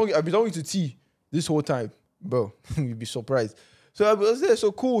been talking to T this whole time, bro. You'd be surprised. So I was there,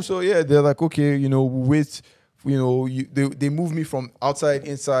 so cool. So yeah, they're like, okay, you know, wait, you know, they moved me from outside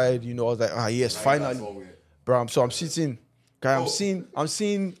inside. You know, I was like, yes, finally, bro. So I'm sitting, guy. I'm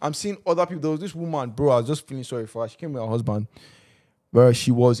seeing other people. There was this woman, bro. I was just feeling sorry for her. She came with her husband, bro.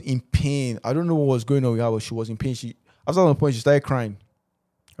 She was in pain. I don't know what was going on with her, but she was in pain. She after some point she started crying.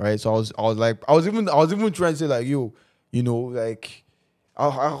 All right, so I was like, I was even trying to say like, yo, you know, like,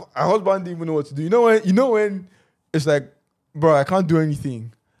 our husband didn't even know what to do. You know when it's like, bro, I can't do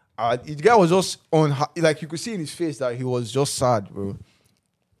anything. The guy was just like, you could see in his face that he was just sad, bro.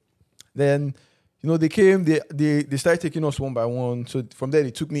 Then, you know, they came, they started taking us one by one. So from there,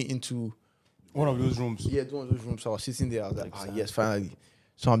 they took me into One of those rooms. one of those rooms. So I was sitting there. I was like, yes, finally.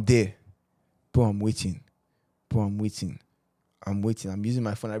 So I'm there. Bro, I'm waiting. I'm using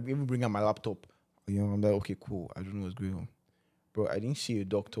my phone. I even bring out my laptop. You know, I'm like, okay, cool. I don't know what's going on. Bro, I didn't see a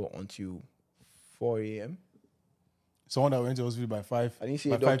doctor until 4 a.m. Someone that went to hospital by 5. I didn't see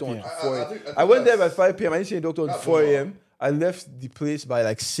a by doctor 5 until p.m. 4 a.m. I think I went there by 5 p.m. I didn't see a doctor until That's 4 normal. a.m. I left the place by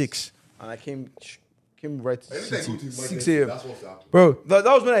like 6. And I came right to Anytime you go to 6 emergency, a.m. that's what's happening. Bro, that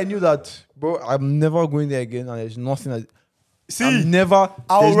was when I knew that, bro, I'm never going there again. And there's nothing that... See, I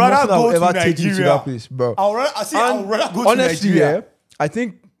would rather go to ever take you to Nigeria. that place, bro. I would rather go to Honestly, Nigeria. yeah, I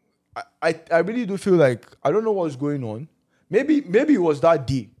think I really do feel like I don't know what's going on. Maybe it was that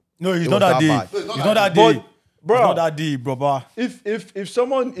day. No, it's It not was that day. bad. It's not that But, day. bro, It's not that day, brother. if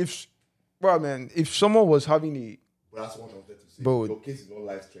someone was having a But that's what I wanted to say. Bro. Your case is not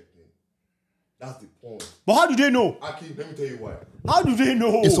life-threatening. That's the point. But how do they know? Aki, let me tell you why. How do they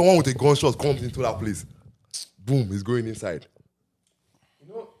know? If someone with a gunshot comes into that place, boom, he's going inside. you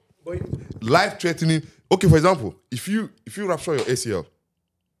know, but Life-threatening. Okay, for example, if you rupture your ACL,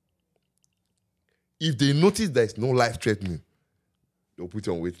 if they notice that it's no life-threatening, they'll put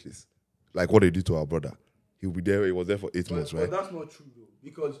you on wait list. Like what they did to our brother. He was there for 8 months, right? But that's not true though,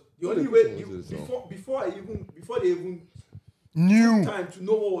 because the What only they way put you on wait list before they even New. time to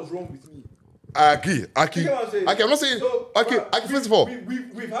know what was wrong with me. I agree. Aki, You get what I'm saying? I'm not saying. So, Aki, but first of all,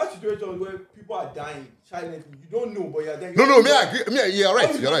 we've had situations where people are dying silently. You don't know, but you're dying. no, me, I agree. Me, you're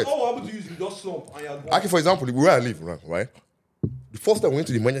right. You're right. All happened to you is you just slump and you're gone. Aki, for example, where I live, right? The first time I went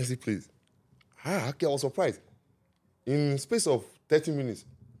to the emergency place, Aki, I was surprised. In space of 30 minutes,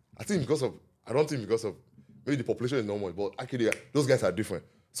 I don't think because of maybe the population is normal, but actually those guys are different.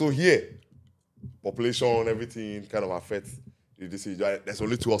 So here, population, everything kind of affects the disease. There's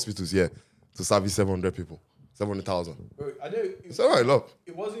only 2 hospitals here to service 700 people, 700,000. It's all right, look.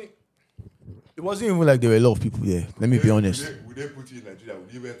 It wasn't even like there were a lot of people there. Let me be honest. Would they put you in Nigeria?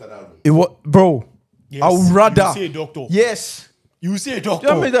 Would you enter that room? It was, bro. Yes. I would rather. You see a doctor. Yes. You see a doctor.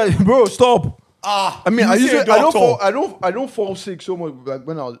 Tell me that, bro. Stop. I mean, you I see usually a doctor. I don't fall sick so much. Like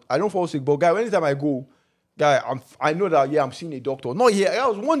when I don't fall sick, but guy, anytime I go, guy, I know that I'm seeing a doctor. Not here. I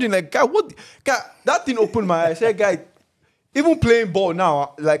was wondering, like, guy, that thing opened my eyes. I said, guy, even playing ball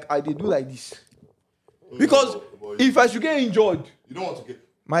now, like I did do like this, because if I should get injured, You don't want to get.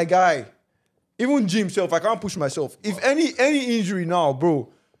 my guy, even gym self, I can't push myself. If any injury now, bro,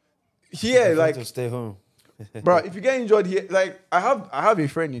 here, like, to stay home. bro, if you get injured here, like I have a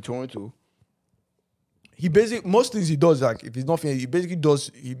friend in Toronto. He basically most things he does, like if he's not feeling, he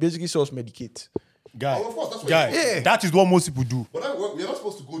basically sells medicate. Guy, Oh, of course, that's what guy, you do. Yeah. that is what most people do. But we're not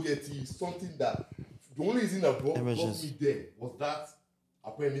supposed to go there till something that the only reason that brought me Emergency. there was that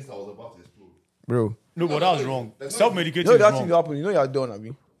appendix I was about to explode. Bro. No, but that was wrong. That's not- Self-medicating You know is that thing wrong. happened, you know you're done, I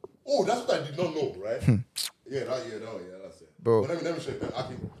mean. Oh, that's what I did not know, right? Yeah, that's it. Bro. But let me show you,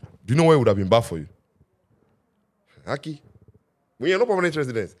 Aki. Do you know where it would have been bad for you? Aki, when you're not permanent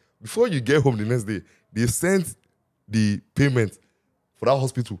resident, before you get home the next day, they sent the payment for that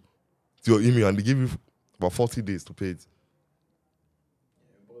hospital to your email and they give you about 40 days to pay it.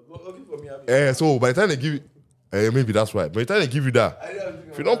 So by the time they give you, maybe that's right. By the time they give you that,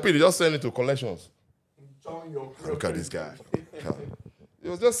 if you don't pay, they just send it to collections. Look at this guy. It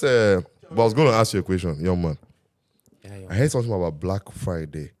was just, but I was going to ask you a question, young man. Yeah. I heard something about Black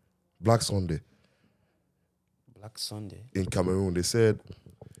Friday, Black Sunday Black Sunday. in Cameroon. They said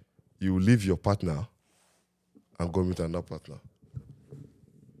you leave your partner and go meet another partner.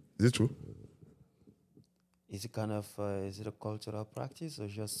 Is it true? Is it kind of is it a cultural practice or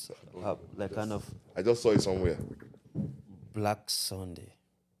just like kind of I just saw it somewhere. Black Sunday?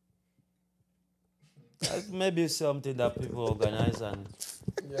 Maybe something that people organize and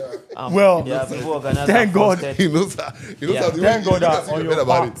Well, people organize. thank and God. posted. He knows that. He knows Yeah. how thank God that on your about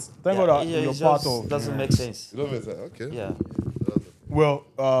part, it. thank God that Yeah, you're it part just of. doesn't make sense. You don't make sense. Okay. Yeah. Well,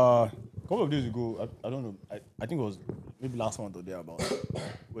 a couple of days ago, I don't know. I think it was maybe last month or thereabout.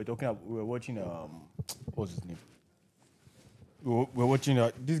 We were watching. What's his name? We were watching.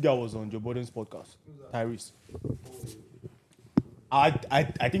 This guy was on Joe Biden's podcast. Tyrese. I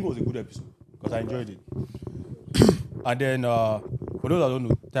think it was a good episode because I enjoyed it. And then for those that don't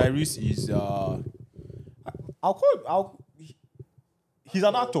know, Tyrese is he's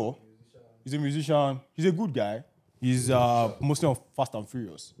an actor. He's a musician. He's a good guy. He's mostly on Fast and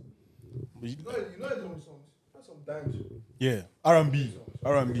Furious. You know some times. Yeah, R&B,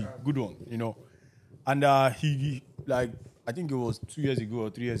 good one, you know. And he like, I think it was 2 years ago or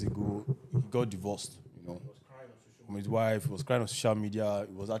 3 years ago, he got divorced, you know, from his wife. He was crying on social media.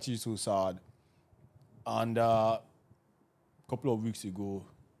 It was actually so sad. And a couple of weeks ago,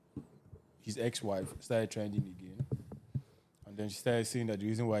 his ex-wife started trending again. And then she started saying that the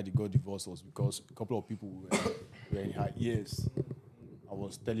reason why they got divorced was because a couple of people were in her ears. I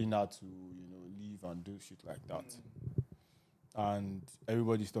was telling her to, leave and do shit like that. And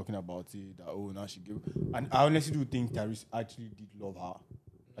everybody's talking about it, that, oh, now she gave. And I honestly do think Tyrese actually did love her.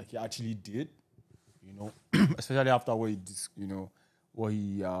 Like, he actually did, especially after what he, what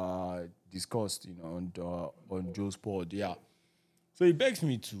he discussed, on Joe's pod, yeah. So it begs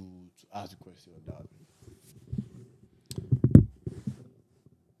me to ask the question on that.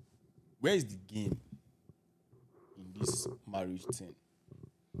 Where is the game in this marriage thing?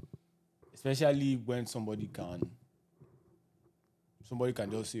 Especially when somebody can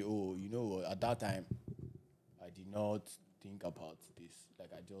just say, oh, at that time, I did not think about this. Like,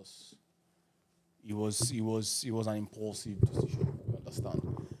 it was an impulsive decision, you understand?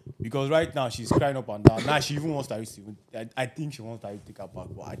 Because right now, she's crying up and down. Now, she even wants Tyrese to I think she wants Tyrese to take her back.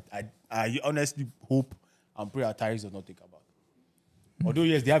 But I honestly hope and pray that Tyrese does not take her back. Although,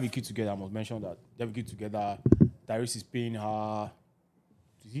 yes, they have a kid together. I must mention that. They have a kid together. Tyrese is paying her...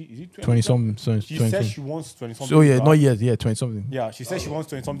 Is it 20-something. She says she wants 20-something. So, yeah, not yet. Yeah, 20-something. Yeah, she says she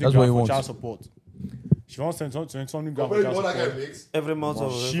wants 20-something That's what he grand for wants. child support. She wants 20-something grand for Wait, child what that guy support. makes? Every month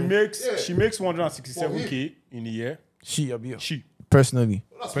of She makes 167K in a year. She Personally.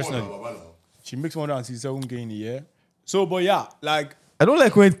 That's Personally. small now, Baba, now. She makes 167K in a year. So, but yeah, like... I don't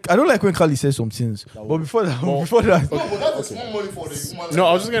like when Kali says some things. But before that, No, but that's small money for the woman. No,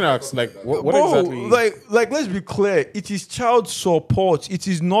 I was just gonna ask, like, what bro, exactly? like let's be clear. It is child support. It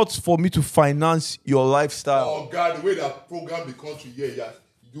is not for me to finance your lifestyle. Oh God, the way that program the country,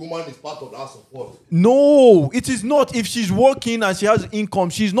 the woman is part of that support. No, it is not. If she's working and she has income,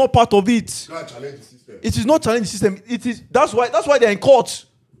 she's not part of it. You can't challenge the system. It is not challenge the system. It is. That's why they're in court,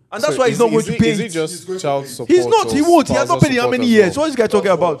 and that's why he's not going to pay. Is it it. just child support? He's not. He won't. He has not paid in how spousal many support years? as What is this guy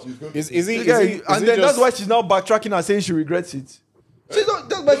talking about? And And then that's why she's now backtracking and saying she regrets it. She's not.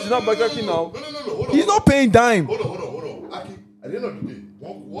 That's why she's not backtracking now. No. Hold on. He's not paying dime, Hold on. Aki, at the end of the day,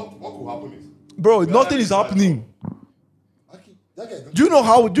 what could happen is, bro. Nothing is happening. Aki, that guy. Do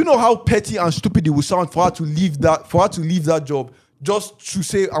you know how petty and stupid it would sound for her to leave that job just to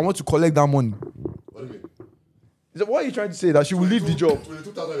say I want to collect that money? What do you mean? What are you trying to say? That she will leave the job?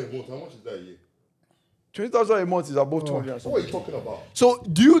 22,000 a month. How much is that a year? 20,000 a month is above 200. What are you talking about? So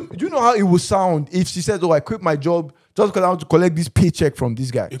do you know how it would sound if she said, "Oh, I quit my job just because I want to collect this paycheck from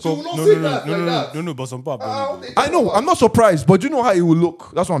this guy"? She will not say that like that. No, but some people are doing it. I know. I'm not surprised, but do you know how it will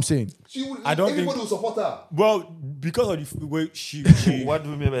look? That's what I'm saying. She will, I don't think- everybody will support her. Well, because of the way she What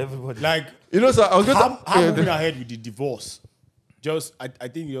do we mean by everybody? like You know, sir, I was going her moving ahead with the divorce. Just I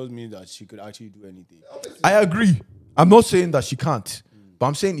think it just means that she could actually do anything. I agree. I'm not saying that she can't, but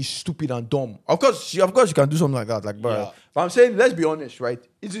I'm saying it's stupid and dumb. Of course, she can do something like that, like, bro. Yeah. But I'm saying, let's be honest, right?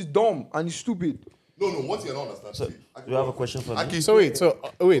 It is dumb and it's stupid. No, what you don't understand. So, see, you have a question for me? Aki, So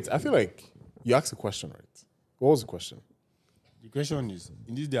wait. I feel like you asked a question, right? What was the question? The question is,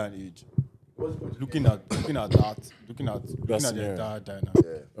 in this day and age, looking at the scenario. entire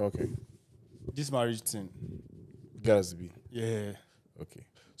dynamic, Okay, this marriage thing, got us to be. yeah. Okay.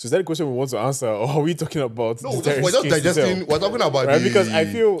 So is that a question we want to answer, or are we talking about? No, the we're just case itself? digesting. We're talking about Right, the, because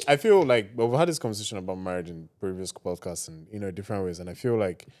I feel like we've had this conversation about marriage in previous podcasts and different ways, and I feel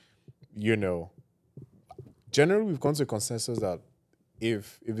like generally we've come to a consensus that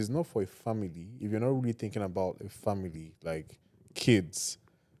if it's not for a family, if you're not really thinking about a family like kids,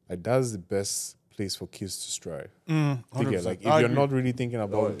 like that's the best place for kids to strive. You get, 100%. like if I you're agree. not really thinking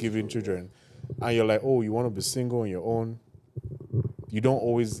about giving children, and you're like, oh, you want to be single on your own. You don't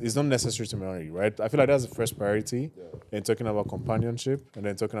always, it's not necessary to marry, right? I feel like that's the first priority. Then talking about companionship, and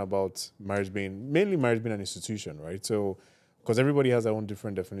then talking about marriage being an institution, right? So, because everybody has their own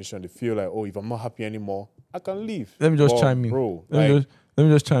different definition. They feel like, oh, if I'm not happy anymore, I can leave. Let me just Well, chime in. Bro, Let me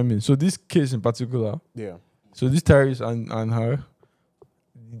just chime in. So this case in particular, yeah. so this Tyrese and her,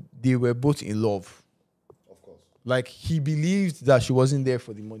 they were both in love. Of course. Like, he believed that she wasn't there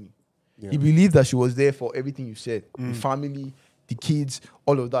for the money. Yeah. He believed that she was there for everything you said. The family, the kids,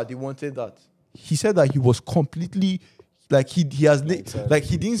 all of that. They wanted that. He said that he was completely like he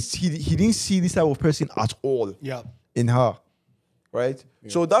didn't see this type of person at all Yeah. in her. Right?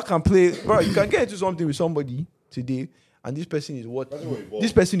 So that can play, bro, you can get into something with somebody today, and this person is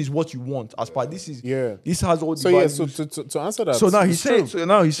what you want. As part this has all the So yeah, values. so to answer that, So now he's it's saying. true. So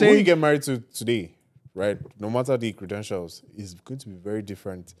now he's Who you saying. get married to today, right? No matter the credentials, is going to be very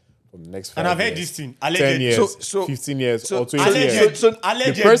different from the next 5 And I've heard years, this thing. 10 Allegedly. years, So- 15 years, so- or 20 allegedly. years. So- The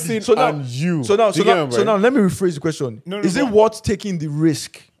Allegedly. person So now- and you. So now, Do you get me, right? let me rephrase the question. No, Is it but- worth taking the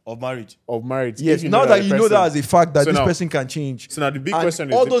risk? Of marriage. of marriage. Yes. if Now that the you know person- that as a fact that So this now- person can change. So now the big And question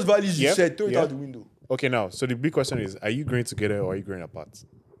is all the- those values you Yeah, said, throw it yeah. out the window. Okay, now, so the big question is, are you growing together or are you growing apart?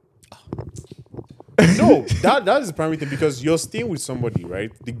 No, that is the primary thing, because you're staying with somebody,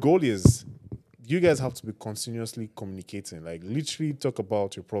 right? The goal is you guys have to be continuously communicating, like literally talk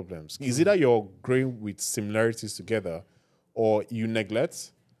about your problems. Is either you're growing with similarities together or you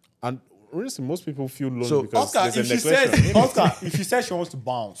neglect. And honestly, most people feel lonely So, because Oscar, there's a if she neglection. says, Oscar, if she says she wants to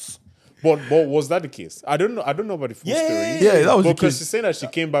bounce, But was that the case? I don't know about the full Yeah, story. yeah, that was the because case. she's saying that she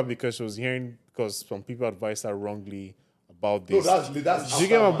came back because she was hearing, because some people advised her wrongly about this. that's Do you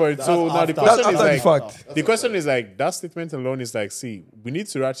get my point? So now the after. question That's is after the like, fact. the question is like, that statement alone is like, see, we need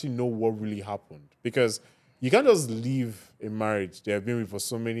to actually know what really happened, because you can't just leave a marriage they have been with for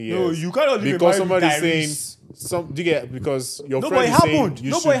so many years. No, you cannot leave a because marriage with somebody's Tyrese. saying do you get, because your No, friend but it is saying happened.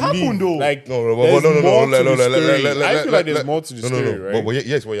 you No, should but it happened, leave. though. Like No, there's more to the story. let- I feel like there's more to the story, no. right? But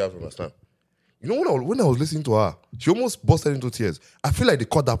here's what you have to understand. You know, when I was listening to her, she almost busted into tears. I feel like they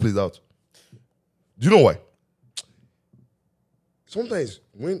cut that place out. Do you know why? Sometimes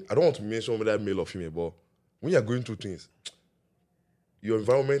when I don't want to mention whether male or female, but when you're going through things, your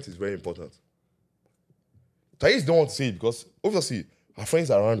environment is very important. Thais don't want to say it because obviously her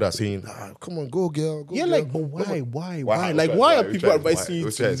friends around her saying, come on, go girl, go Yeah, girl. like, but Come on." why? Why? Like, Which why one? are Which people one? advising you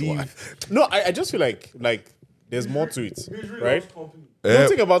Which to one is leave? No, I just feel like there's more to it, right? Eh, Don't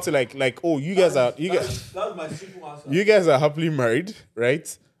think about it like, oh, you guys are That's my simple answer. you guys are happily married,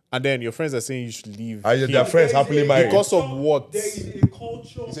 right? And then your friends are saying you should leave. Their here. friends happily married. Because of what? There is a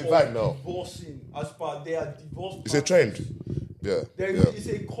culture It's a of vibe now. divorcing as per their divorce. It's a trend. Yeah. It's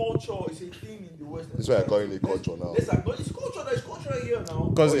a culture, it's a thing in the Western. That's why I call it a culture now. It's culture. There's culture here now.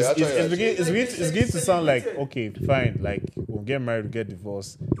 Because Oh, yeah, it's beginning to sound like, celebrated. okay, fine, like we'll get married, we'll get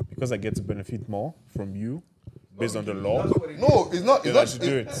divorced because I get to benefit more from you based on the law. No, it's not. Then It's I not. should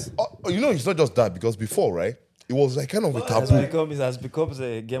do it. It's not just that because before, right? It was like kind of a It taboo. has become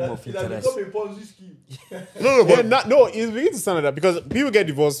a game of It has interest. become a Ponzi scheme. No, Yeah, but no, it's beginning to sound like that because people get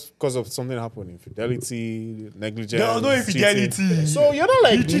divorced because of something happened, infidelity, negligence. There was no infidelity. cheating. So you're not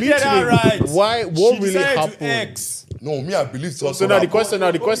like You treated her literally- right. Why? What She really decided to happened? X. no, me, I believe something. So now the happened.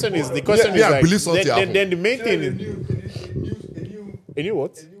 question is I like, believe something then the main thing A is a new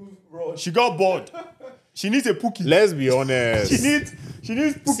what? new rod. She got bored. She needs a Pookie. Let's be honest. She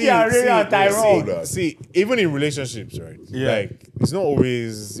needs Pookie and Ray and Tyrone. See, even in relationships, right? Yeah. Like it's not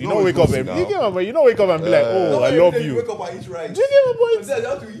always you No, don't wake it's up and now. you get my point. You don't wake up and be like, oh, I love You you. wake up and eat rice. Do you get my point? Sometimes you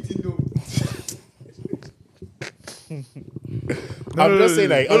have to eat it though. I'm just saying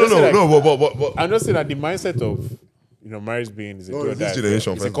like, but I'm just saying that the mindset of marriage being is a No, good it's this idea.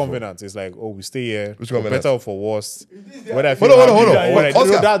 generation, It's a first of all. covenant. It's like, oh, we stay here, Which for covenant? better or for worse. This Whether I Hold feel on. happy or what I do.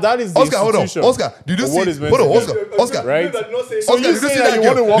 Oscar, that is the Oscar, hold on. institution Oscar, did you of see? what is meant Hold on, to be. Oscar. Right? Oscar, you did you saying see that that you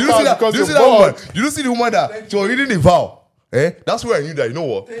girl? want to walk Did you see out that? because Did you see you're that woman? bored? Did you see the woman that she was reading the vow? That's where I knew that. You know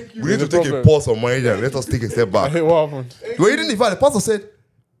what? We need to There's a take a problem. pause on marriage and let us take a step back. Hey, what happened? You were reading the vow. The pastor said,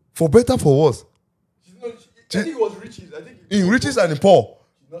 "For better, for worse, I think it was riches. I think in riches and in poor."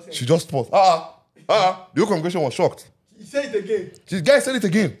 not saying She just paused. The whole congregation was shocked. he said it again. The guy said it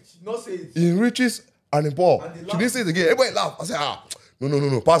again. She did not say it. In riches and in poor. And they She laughed. didn't say it again. Everybody laughed. I said,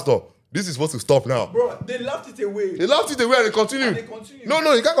 no, Pastor, this is supposed to stop now. Bro, they laughed it away. They laughed it away and they continue. And they continue.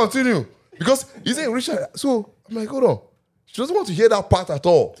 No, you can't continue. Because he said Richard. So I'm like, hold on. She doesn't want to hear that part at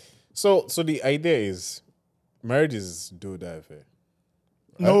all. So the idea is marriage is do or die affair.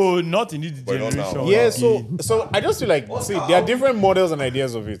 No, not in this But not now. generation. Yeah, so I just feel like see there are different models and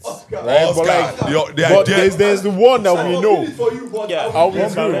ideas of it, Oscar. right? Oscar, But like, the but idea. there's the one that I we will know. feel it for you, but Yeah, I I'll will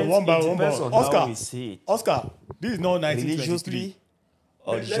be feel it. true. One by It one. depends on Oscar, how we see it. Oscar, this is not 1923. Religiously,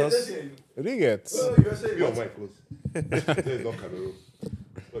 or Let's just hear you. What do you get? You're saying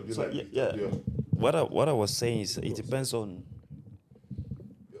what? so, yeah. What I was saying is it depends on.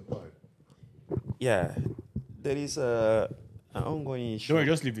 Yeah, there is an ongoing issue. Don't worry,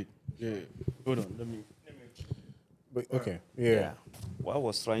 just leave it. Yeah. Hold on. Let me. But, okay, yeah. What I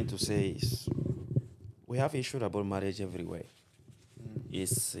was trying to say is we have issue about marriage everywhere. It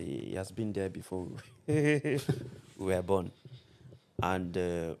has been there before we were born.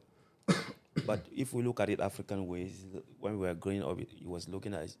 And but if we look at it African ways, when we were growing up, it was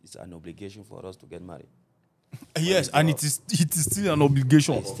looking at it's an obligation for us to get married. Yes, and it is still an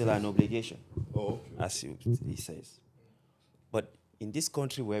obligation. It's still an obligation, Oh, as he says. But in this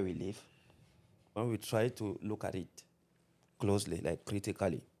country where we live, when we try to look at it closely, like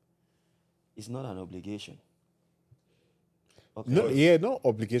critically, it's not an obligation. Okay. No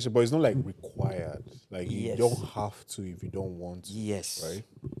obligation, but it's not like required. Like you Yes. don't have to if you don't want to. Yes. Right?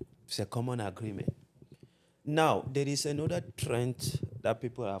 It's a common agreement. Now, there is another trend that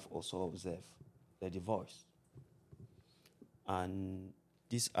people have also observed, the divorce. And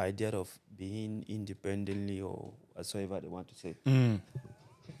this idea of being independently or whatsoever they want to say.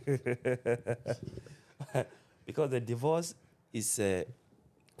 Because the divorce is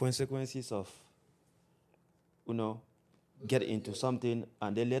consequences of, get into something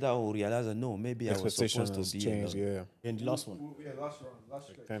and then later on realize that no, maybe I was Expectations supposed to be change, alone. yeah. And the last one. Yeah, last round. Last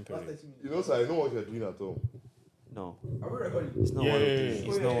stretch. Time Last period. 30 minutes. You know, sir, I know what you're doing at home. No, Are we recording? it's not Yeah, what yeah, I'm yeah, thinking. yeah.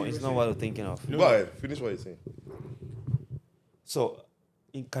 It's Oh, not, yeah, it's you not were what I'm thinking of. Go ahead, finish what you're saying. So,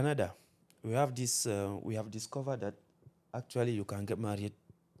 in Canada, we have this. We have discovered that actually you can get married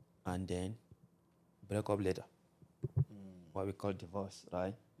and then break up later, what we call divorce,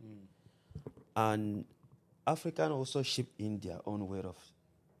 right? And African also ship in their own way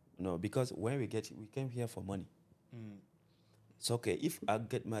of, because when we came here for money. It's okay if I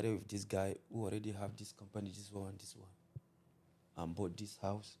get married with this guy who already have this company, this one, and bought this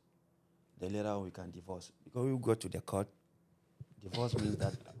house. Then later on we can divorce because we go to the court. Divorce means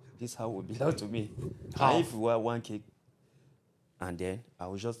that this house will belong to me. And if we were one kid, and then I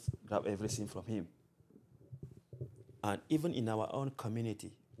will just grab everything from him. And even in our own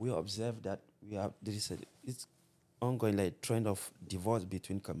community, we observe that it's ongoing like trend of divorce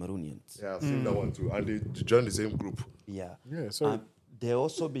between Cameroonians. Yeah, I've seen that one too. And they joined the same group. Yeah. Yeah, so- And they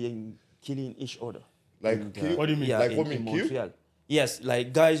also been killing each other. Like, kill? What do you mean? Yeah, Like in, what in mean, kill? Montreal. Yes,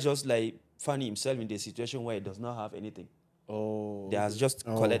 like guys just like finding himself in the situation where he does not have anything. Oh. They has just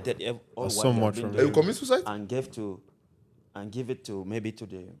collected all what so they have much been from Are doing you commit suicide? and give it to maybe to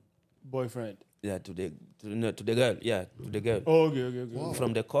the Boyfriend. Yeah, to the girl. Yeah, to the girl. Oh, okay. Wow.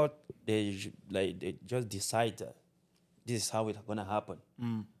 From the court, they just decide that this is how it's gonna happen,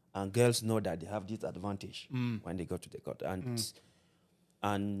 and girls know that they have this advantage when they go to the court,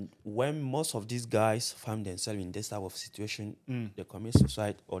 and when most of these guys find themselves in this type of situation, they commit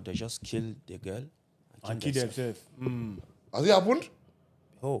suicide or they just kill the girl And kill themselves. Has it happened?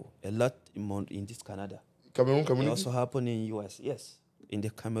 Oh, a lot in this Canada. Cameroon It community? also happened in US. Yes, in the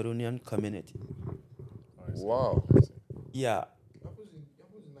Cameroonian community. Wow. Yeah.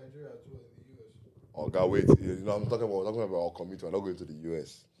 Oh, God, wait. You know, I'm talking about our community. I'm not going to the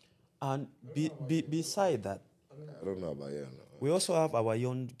US. And beside that, I don't know about no. we also have our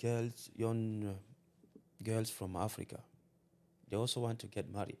young girls from Africa. They also want to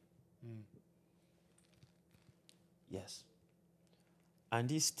get married. Yes. And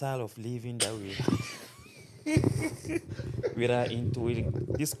this style of living that we are into in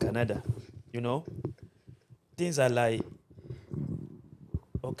this Canada, things are like,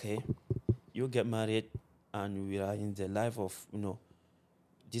 okay, you get married and we are in the life of,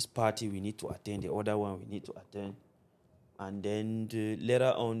 this party we need to attend, the other one we need to attend. And then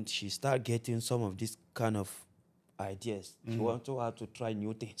later on, she start getting some of these kind of ideas. She wants to have to try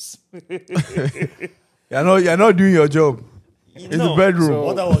new things. You're not doing your job. It's the bedroom. So,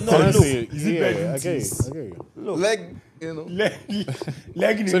 What I was honestly, is it yeah, bedroom I get things? you. I get you. Like,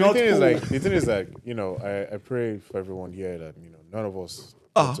 Legging So is not cool. the thing is like, I pray for everyone here that, none of us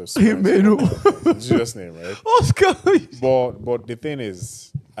go to Menu. in Jesus' name, right? Oscar. But the thing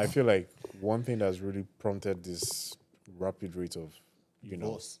is, I feel like one thing that's really prompted this rapid rate of,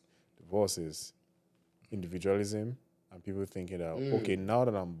 divorce is individualism and people thinking that, okay, now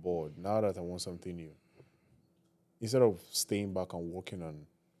that I'm bored, now that I want something new, instead of staying back and working on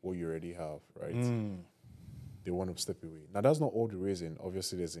what you already have, right? They want to step away. Now, that's not all the reason.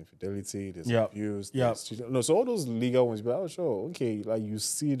 Obviously, there's infidelity, there's abuse, there's cheating. No, so all those legal ones, but sure, okay, like you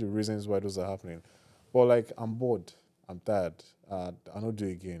see the reasons why those are happening. But like, I'm bored, I'm tired, I'll not do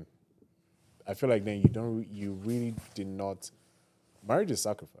it again. I feel like then you really did not. Marriage is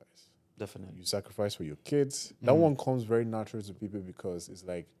sacrifice. Definitely. You sacrifice for your kids. That one comes very natural to people because it's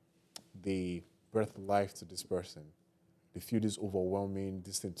like they birth life to this person. They feel this overwhelming,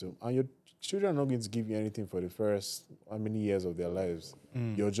 this thing too. And your children are not going to give you anything for the first how many years of their lives.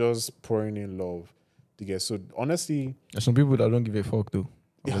 You're just pouring in love to get. So honestly, There's some people that don't give a fuck though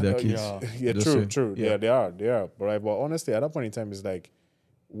about their kids. Yeah, Just true, say, true. yeah. Yeah, they are. But honestly, at that point in time, it's like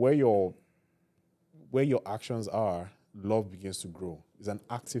where your actions are, love begins to grow. It's an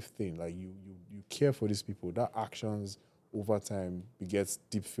active thing. Like you care for these people. That actions over time begets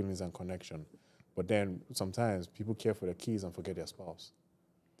deep feelings and connection. But then sometimes people care for their kids and forget their spouse.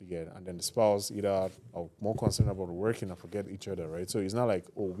 And then the spouse either are more concerned about working and forget each other, right? So it's not like,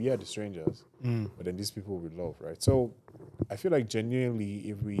 oh, we are the strangers, but then these people we love, right? So I feel like genuinely,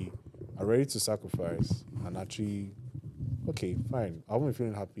 if we are ready to sacrifice and actually, okay, fine, I haven't been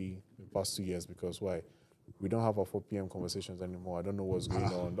feeling happy in the past 2 years because why? We don't have our 4 p.m. conversations anymore. I don't know what's going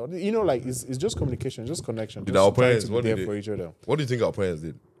on. Like it's just communication, just connection. Did just our trying parents, to what be there did for each other. What do you think our parents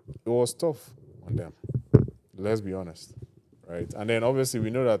did? It was tough on them. Let's be honest, right? And then obviously we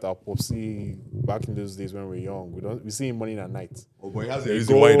know that our popsy back in those days when we were young, we see him morning and night. Oh, but he has a They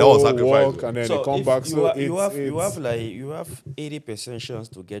reason why that was work sacrificed. and then So they come if back. you So have, you it's have 80% chance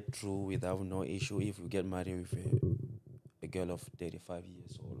to get through without no issue if you get married with a girl of 35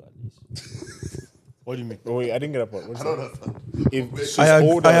 years old at least. What do you mean? Oh wait, I didn't get that part. What's that? If she's I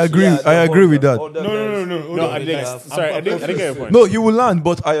older, agree. Yeah, I agree with that. No. No, sorry, I didn't get your point. No, you will learn,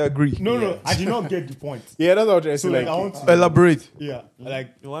 but I agree. No, I did not get the point. Yeah, that's what I So said. like, I Like, want to. Elaborate. Yeah,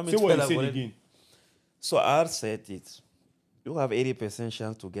 like, You want me say to what you elaborate? said again. So I said it. You have 80%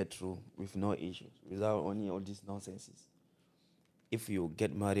 chance to get through with no issues, without any all these nonsenses. If you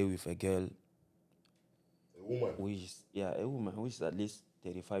get married with a girl, a woman who is at least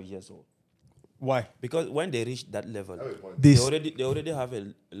 35 years old. Why? Because when they reach that level, This they already have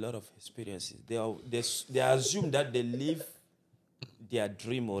a lot of experiences. They assume that they live their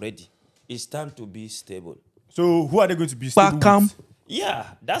dream already. It's time to be stable. So who are they going to be stable Bakam. with? Yeah,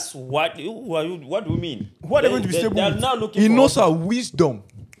 that's what do you mean? Who are they going to be stable They are with? now looking he for knows our wisdom.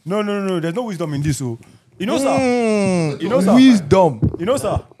 No. There's no wisdom in this. So you know, sir. You know, sir. Wisdom. You know,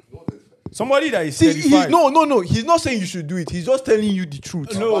 sir. Somebody that is See, 35. no. He's not saying you should do it. He's just telling you the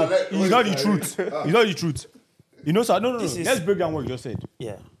truth. No, it's not the truth. It's not the truth. You know, sir. No. This is- Let's break down what you just said.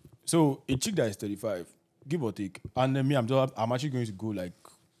 Yeah. So a chick that is 35, give or take, and then me, I'm actually going to go like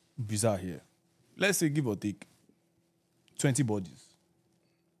bizarre here. Let's say give or take 20 bodies.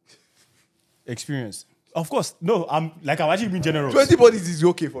 Experience. Of course, no. I'm actually being generous. 20 bodies is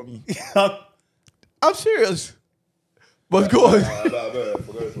okay for me. I'm serious. But go on.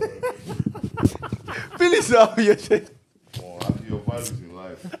 Forget it. Finish out your shit. Oh, I feel your values in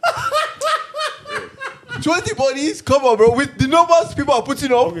life. 20 bodies? Come on, bro. With the numbers people are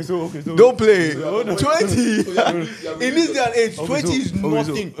putting up, Okay, so don't play. no. 20. In this day and age, 20 is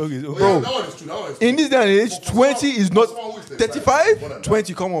nothing. Bro, that one is true. That one is true. In this day and age, 20 is not. someone who is 35?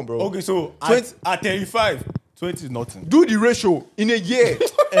 20, come on, bro. Okay, so 20 at 35, 20 is nothing. Do the ratio in a year.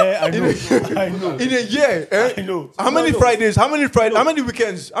 I know. I know. In a year. I know. How many Fridays? How many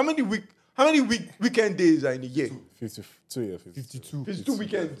weekends? How many weekend days are in a year? 52 years. 52. 52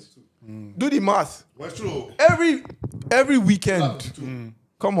 weekends. Do the math. Well, it's true. Every weekend.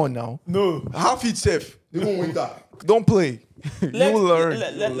 Come on now. No. Half it safe. Even winter. Don't play. You will learn.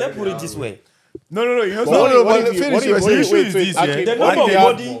 Let's put it this way. No. You know, No, What but if you- finish what if- your what if- saying. wait, is wait, this, actually, yeah? what if The they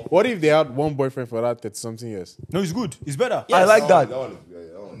number had- of What if they had one boyfriend for that 30-something years? No, it's good. It's better. I like that. That one is,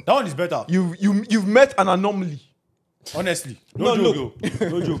 that one. That one is better. You've met an anomaly. Honestly. No, No look. joke. Though.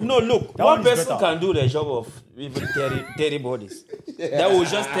 No joke. No, look, That one one is person better. can do the job of even 30 bodies. That will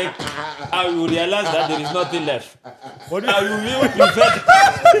just take, I will realize that there is nothing left. What do you- I will even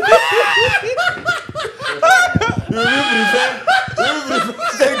prefer.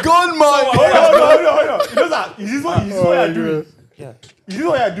 A gunman. Hold on. You know that? Is this what you're doing? Yeah. Is this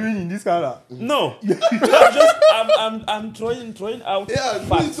what you're doing in this camera? No. I'm throwing out Yeah, facts.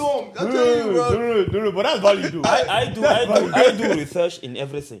 please don't. I'm telling you, bro. No, but that's valid though. I do research in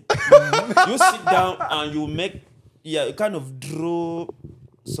everything. You sit down and you make, you kind of draw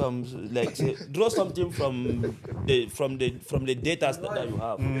some, like say, draw something from the data that you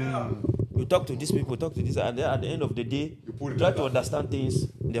have. You talk to these people, talk to this, and then at the end of the day, you try to understand things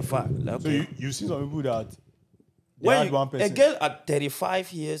in the fact. Like, So okay. you see some people that When had one a person. girl at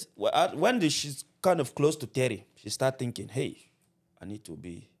 35 years, when she's kind of close to 30, she start thinking, hey, I need to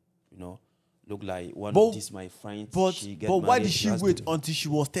be, look like one of these my friends. But why did she wait until she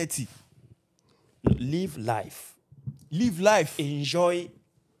was 30? Live life. Live life. Enjoy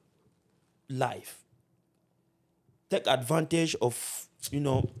life. Take advantage of,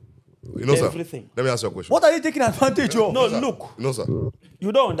 Sir, everything. let me ask you a question. What are you taking advantage of? No, look, Sir.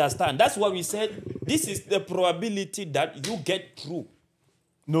 you don't understand. That's why we said this is the probability that you get through.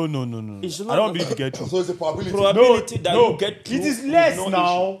 No. It's I not don't the- believe you get through. So it's a probability. Probability that you get through. It is less with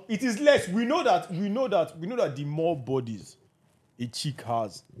now. It is less. We know that the more bodies a chick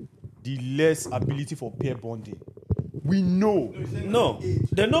has, the less ability for pair bonding. We know. No,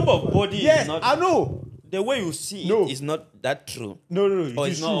 the number of bodies Yes, is not. I know. The way you see No. it is not that true. No. Or It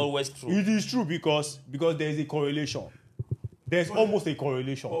it's is not true. always true. It is true because there is a correlation. There's almost a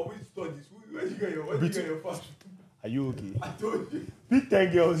correlation. Where you get your first? Are you okay? I told you. Big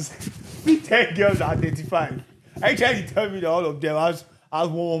 10 girls. Big 10 girls are 35. Are you trying to tell me that all of them has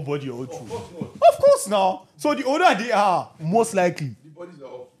one body or two? Of course not. Of course now. So the older they are, most likely. The bodies are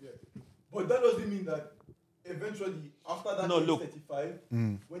off, yeah. But that doesn't mean that eventually, after that No, age look. 35,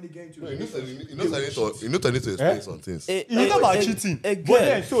 when they get into No, the you know, relationship, I need to explain some things. It's not about cheating. A But girl,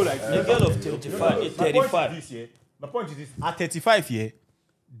 then, so like, a girl of 35, 35. My point is this: at 35 year,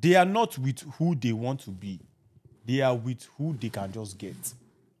 they are not with who they want to be. They are with who they can just get.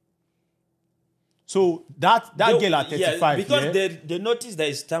 So that girl at 35, because they notice that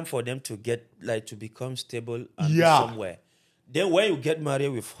it's time for them to get to become stable and be Yeah. somewhere. Then when you get married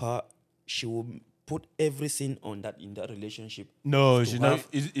with her, she will put everything on that in that relationship. no, to she's not. have-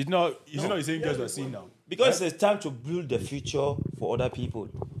 It's not the same girls we're seeing now. Because it's time to build the future for other people.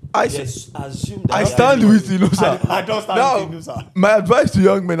 I Just assume that I they are stand doing- with you, sir. I don't stand Now, with you, sir. my advice to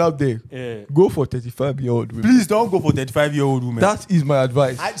young men out there: Yeah. go for 35-year-old women. Please don't go for 35-year-old women. That is my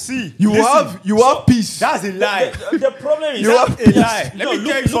advice. I see. You listen, have peace. That's a lie. The problem is You that have a lie. Let me look,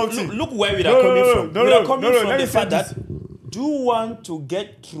 tell you something. Look where we No, are no, coming no, from. no, We no, are coming no, from let the me fact say that do you want to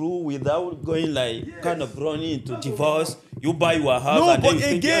get through without going kind of running into divorce? You buy your house No, and then but you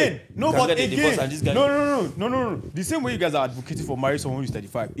think, again, hey, no, you can but get a divorce again, and this guy. no. The same way you guys are advocating for marrying someone who's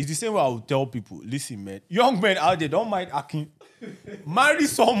 35, it's the same way I would tell people, listen, man, young men out there, don't mind acting. Marry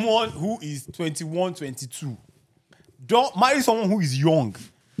someone who is 21, 22. Don't marry someone who is young,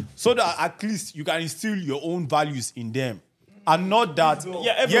 so that at least you can instill your own values in them. And not that,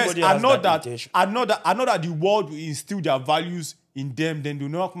 Yeah, everybody has and not that that, intention. and not that the world will instill their values in them, then do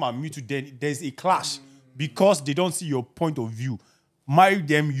not come and meet you. Then there's a clash because they don't see your point of view. Marry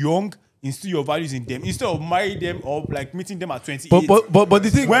them young, instill your values in them instead of marry them or like meeting them at 28. But the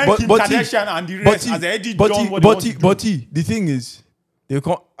thing, when but, Kim but Kardashian and the rest has already but done what they want to do. but the thing is, they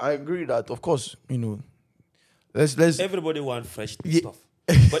can't. I agree that of course let's Everybody wants fresh Yeah. stuff.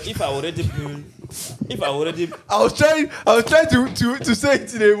 But if I already build, I was trying to say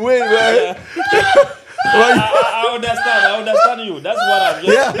it in a way where I understand you. That's what I'm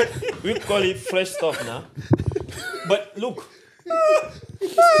just. We call it fresh stuff now. But look,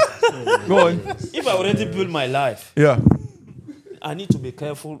 go on. if I already build my life, Yeah. I need to be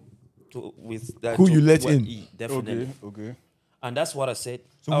careful with that. Who you let in. Definitely. Okay. And that's what I said.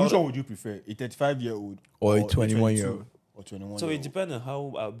 So which one would you prefer? A 35-year-old Or a 21-year-old? Or 21. So it depends on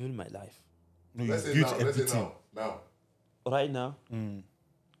how I build my life. No, you Let's say built now. Let's say everything. now. Right now,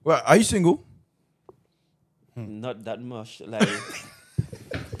 Well, are you single? not that much. Like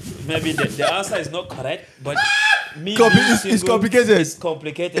maybe the answer is not correct, but me being It's single complicated. It's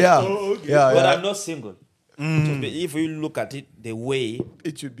complicated. Yeah. Oh, okay. Yeah, But yeah. I'm not single. So if you look at it the way,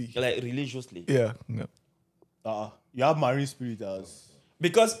 It should be. like religiously, Yeah. You have marine spirit as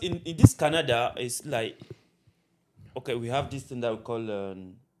because in this Canada, it's like, okay, we have this thing that we call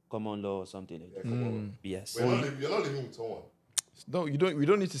common law or something like that. Yes. You're not living with someone. No, you don't. We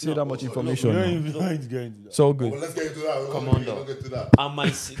don't need to say that much you information. don't even know it's going to that. So Oh, good. let's get into that. Come on, Let's dog. get to that. And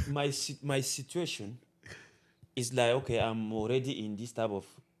my situation is like, okay, I'm already in this type of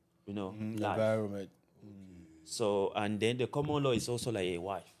life. Environment. So, and then the common law is also like a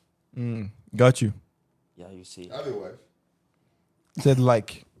wife. Got you. Yeah, you see, I have a wife. Said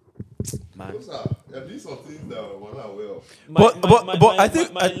like. man. Those are these are things that we're not aware of. But I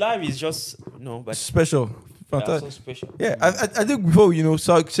think my life is just but special. so Fantastic. special. Yeah, I think before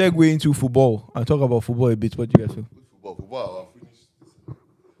segue into football and talk about football a bit, what do you guys feel? Football. I'll finish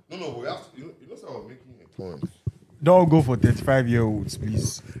this. No, but we have to. You know, sir, I'm making a point. Don't go for 35-year-olds,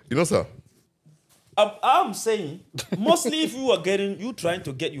 please. You know, sir. I'm saying mostly if you trying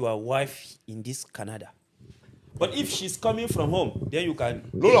to get your wife in this Canada, but if she's coming from home, then you can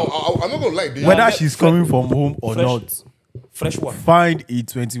No, I'm not gonna lie. Whether she's coming from home or fresh- not, fresh one. find a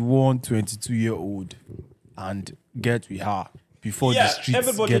 21, 22-year-old and get with her before the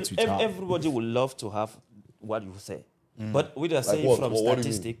streets get with her. Everybody would love to have what you say, but we are saying what? from What do you mean?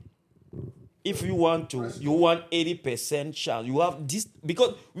 statistic, if you want 80% chance, you have this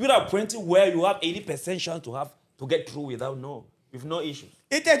because we're at a point where you have 80% chance to get through with no issue.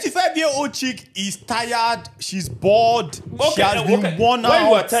 A 35-year-old chick is tired. She's bored. She Okay, has been okay. worn When out.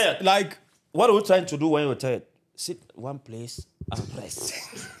 you are tired, like what are we trying to do when you're tired? Sit one place and rest.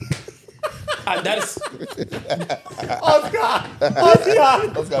 And that is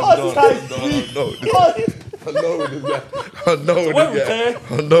when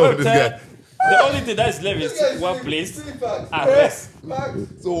we're tired. The only thing that is left is one place and rest.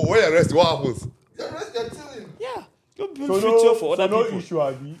 So when you rest, what happens? Yeah, you build future for other people. issue,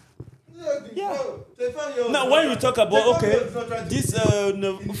 Abi. Yeah. Now, when you talk about this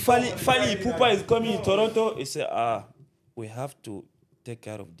Fali Ipupa is coming in Toronto, you say, we have to take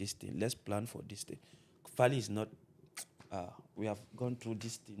care of this thing. Let's plan for this thing. Fali is not. We have gone through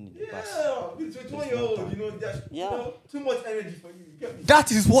this thing in the past. Yeah. Too much energy for you.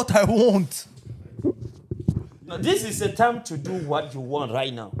 That is what I want. Now, this is a time to do what you want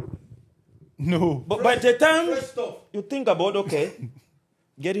right now. No. But by the time you think about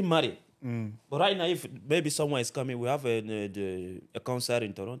getting married. But right now, if maybe someone is coming, we have a concert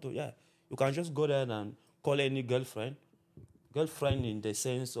in Toronto. Yeah, you can just go there and call any girlfriend in the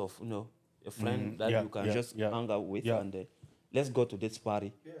sense of a friend that you can just hang out with and let's go to this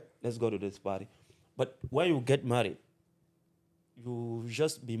party. Let's go to this party. But when you get married, you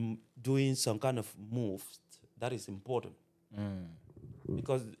just be doing some kind of moves that is important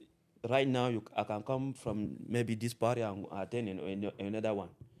because right now I can come from maybe this party and attend another one.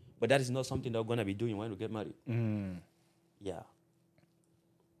 But that is not something that we're going to be doing when we get married. Yeah.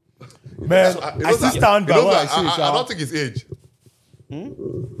 Man, I still stand by what I say. I don't think it's age.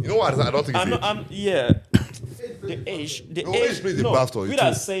 You know what? I don't think it's age. The age. age plays a factor, We too.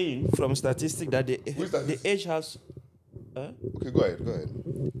 are saying from statistics that the age has. Okay, go ahead.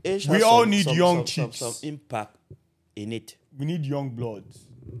 Age We has all some- need some- young some- chicks. Some impact in it. We need young blood.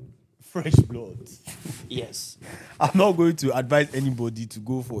 Fresh blood. Yes. I'm not going to advise anybody to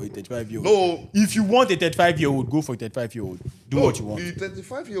go for a 35-year-old. No. If you want a 35-year-old, go for a 35-year-old. Do what you want. The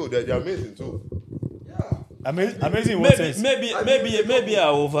 35-year-old, they're amazing too. Amazing in what sense? Maybe I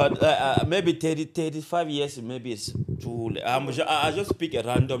over maybe 35 years maybe it's too late. I just pick a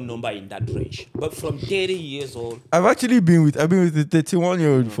random number in that range. But from 30 years old, I've been with the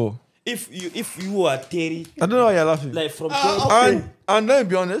 31-year-old before. if you are 30, I don't know why you're laughing. like from 30, And let me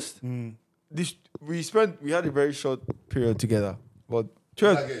be honest, we had a very short period together. But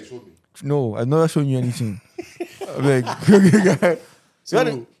That guy showed me. no, I've never shown you anything. I'm like, we had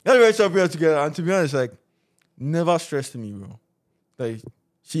a very short period together, and to be honest, like, never stressed me, bro. Like,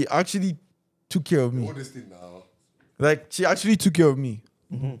 she actually took care of me. What this thing now? Like, she actually took care of me.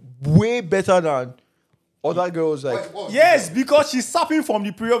 Way better than other girls. Like, Yes, because she's suffering from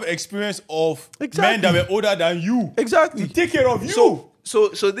the period of experience of men that were older than you. exactly. To take care of you.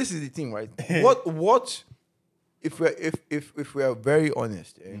 So this is the thing, right? What if we are very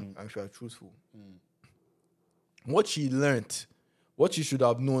honest and if we are truthful, what she learned, what she should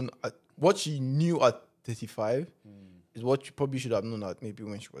have known, what she knew at 35 is what she probably should have known at maybe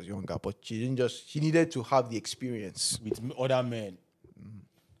when she was younger. But she didn't just. She needed to have the experience. With other men.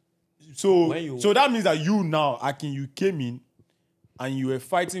 So that means that you now, Akin, you came in and you were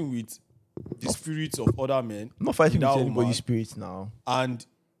fighting with the spirits of other men. I'm not fighting with that anybody's woman, spirits now. and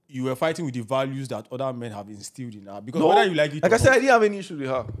you were fighting with the values that other men have instilled in her. Because whether you like it like or I said, I not, didn't have any issue with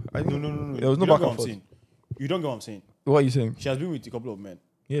her. no. There was no You don't back get and what I'm forth. saying. You don't get what I'm saying. What are you saying? She has been with a couple of men.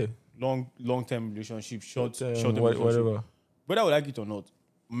 Yeah. Long-term relationship, short-term relationship. Whatever. Whether we like it or not,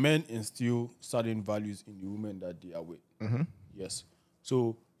 men instill certain values in the women that they are with. Yes.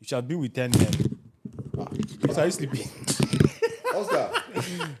 So if she has been with 10 men, are you sleeping? What's that?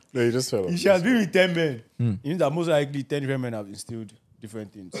 No, you just fell off. If she has been with 10 men, it means that most likely 10 different men have instilled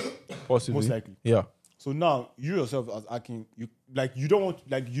different things. Possibly. Most likely. Yeah. So now you yourself as Akin, you don't want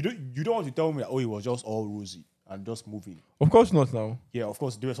to tell me that it was just all rosy and just moving. Of course not now. Yeah, of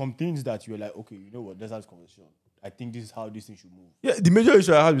course there were some things that you were like, okay, you know what, let's have this conversation. I think this is how this thing should move. Yeah, the major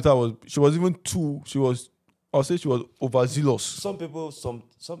issue I had with her was I'll say she was overzealous.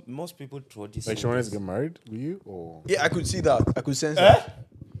 Most people throw this. Like she wanted to get married with you, or Yeah, I could see that. I could sense that.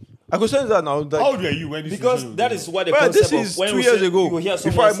 I could sense that now. Like, How old were you when this Because situation that was is what the Well, concept this is of when 2 we years say- ago, you hear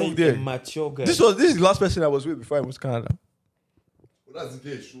before someone I say moved there. a mature girl. this is the last person I was with before I moved to Canada. Well, that's the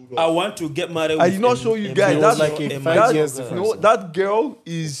case. Show I love. want to get married. I with did not a- show you a guys. girl That's like like a a mature 5 years girl. difference. No, that girl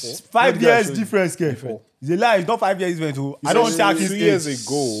is 5 years difference. difference, Kev. It's a lie. It's not 5 years difference. I don't want to say Akin's 2 age. years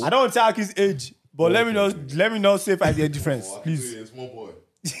ago. I don't want to say Akin's age. But let me not say 5 year difference, Oh, please. a small boy.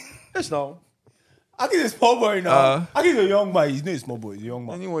 Yes, now. Akin is a small boy now. Akin is a young man. He's not a small boy. He's a young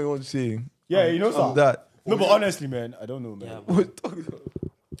man. Anyone you want to say? Yeah, you know Of sir. that. No, but honestly, man, I don't know, man. Yeah,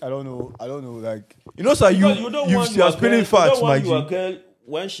 I don't know. Like, You know, sir, Because you don't want are your spinning girl- facts, you don't my want your G. girl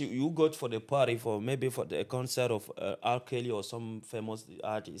when you go for the party for maybe for the concert of R. Kelly or some famous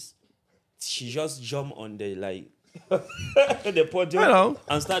artist. She just jump on the the podium I know.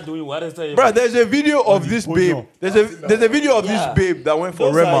 and start doing what is it? Bro, there's a video of the this podium. babe. There's a video of Yeah. this babe that went for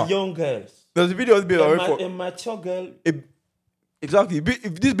Those Rema. are young girls. There's a video of this babe that went for A mature girl. exactly.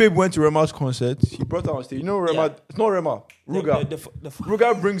 If this babe went to Rema's concert, he brought her on stage. You know Rema? Yeah. It's not Rema. Ruga. The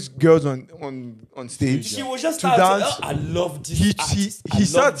Ruga brings girls on stage. She was just To starting, dance. "Oh, I love this. He artist. I he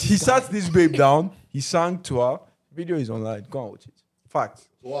love sat this guy." this babe down. He sang to her. Video is online. Go and watch it. Fact.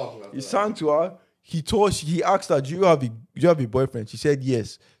 Wow. He sang to her. He asked her, do you have a boyfriend? She said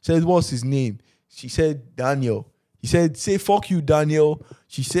yes. Said, what's his name? She said Daniel. He said, say fuck you, Daniel.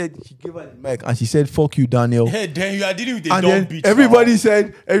 She said, he gave her the mic and she said, fuck you, Daniel. hey, then you are dealing with a And dumb then bitch. everybody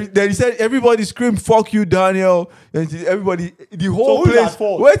said, then he said, everybody screamed, fuck you, Daniel. And everybody, the whole who's place. at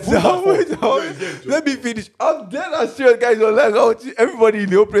fault? Wait Who's at down, fault? wait down. Let me finish. I'm dead and serious, guys. I'm like, oh, everybody in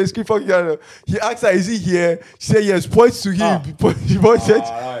the whole place screamed, fuck you, Daniel. He asked her, is he here? She said, yes. Points to him. He pointed.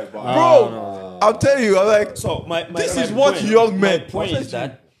 Bro, I'm telling you, I'm like, So This my is what point- young men- My point What is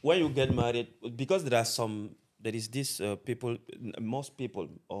that when you get married, because there is this people, most people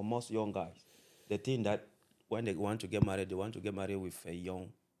or most young guys, they think that when they want to get married, they want to get married with a young.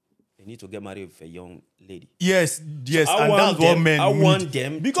 They need to get married with a young lady. Yes, I and want that's what them- men I need. want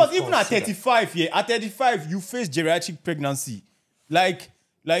them because to even at consider. 35, at 35, you face geriatric pregnancy. Like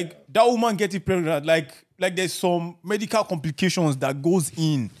that woman getting pregnant, like there's some medical complications that goes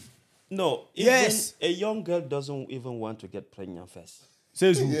in. No, Yes. even a young girl doesn't even want to get pregnant first.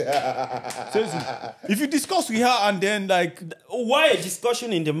 Says who? Says who? If you discuss with her and then Why a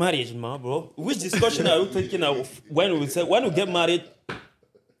discussion in the marriage, man, bro? Which discussion are you thinking of when we get married?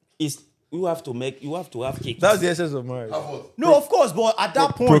 Is you have to have kids. that's the essence of marriage. no, of course, but at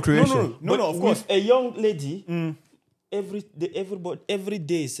that point, procreation. no, of course. With a young lady, every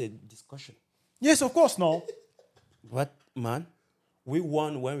day is a discussion. Yes, of course, no. But man, we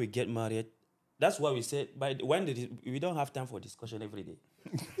want when we get married. That's why we said we don't have time for discussion every day.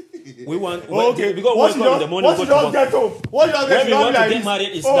 We want Okay, because once we you wake up in the morning, once go you to just work. get home, once you just When get we home, want to like get this. married,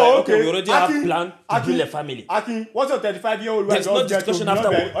 it's Oh, like okay, we already have Akin, plan to Akin, build a family. Akin, what's your 35-year-old? There's no discussion after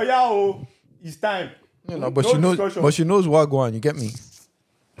work. Oh yeah, oh, it's time. No, but No she knows. discussion. But she knows what going on. You get me?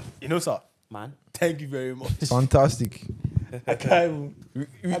 You know, sir. Man, Thank you very much. Fantastic. I can't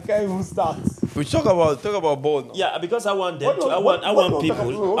even start. We talk about ball now. Yeah, because I want them. What To, was- I want. I what want was-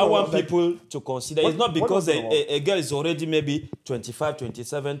 people. hold I on, want like- people to consider. what- It's not what because was it about? a girl is already maybe 25,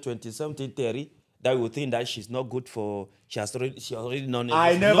 27, 20 something, 30 that will think that she's not good for. She already known.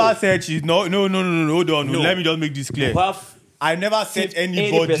 I never No. said she's no. Hold on. No. Let me just make this clear. You have I never said 80%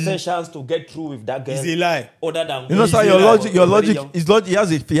 anybody. chance to get through with that girl. It's a lie. Other than You know, sir, your logic is logic. He has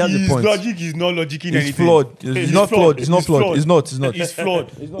a His point. logic is not logicking It's anything. flawed. It's not flawed. It's not flawed. It's not. It's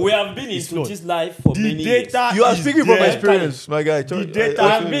flawed. We have been into flawed. this life for The many years. data You are is speaking from there. experience, my guy. The I data,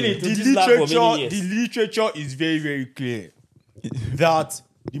 I've been into the this life for many literature, years. the literature is very, very clear that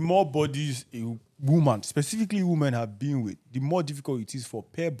the more bodies a woman, specifically women, have been with, the more difficult it is for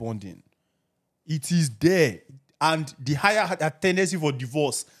pair bonding. It is there, and the higher her tendency for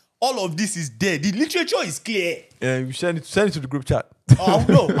divorce. All of this is there. The literature is clear. You send it to the group chat. I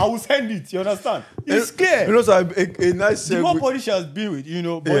will send it. You understand? It's clear. You know, sir, a nice The more segue. body she has been with,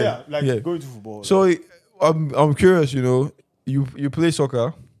 but going to football. So I'm curious. You know, you play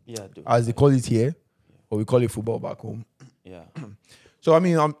soccer Yeah, dude. as they call it here, or we call it football back home. Yeah. So I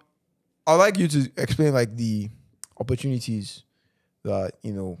mean, I'd like you to explain like the opportunities that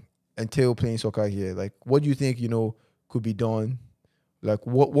entail playing soccer here. Like, what do you think could be done? Like,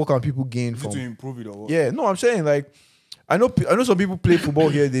 what can people gain Is it from? to improve it or what? Yeah, no, I'm saying like, I know some people play football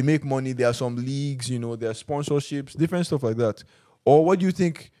here. They make money. There are some leagues, there are sponsorships, different stuff like that. Or what do you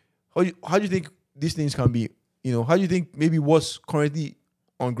think? How do you think these things can be? How do you think maybe what's currently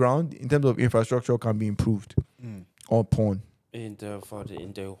on ground in terms of infrastructure can be improved upon? In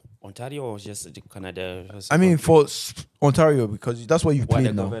the Ontario or just the Canada? I mean, for Ontario, because that's what you've what the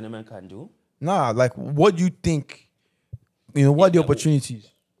played now. government can do Nah, like, what do you think? What are the opportunities?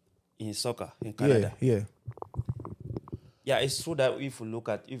 in soccer in Canada. Yeah. Yeah, it's true that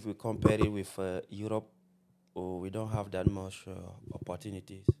if we compare it with Europe, we don't have that much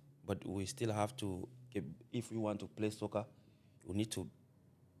opportunities. But we still have to, if we want to play soccer, we need to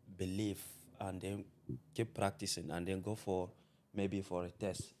believe and then keep practicing and then go for a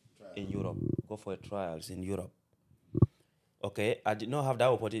test in Europe, go for trials in Europe. Okay, I did not have that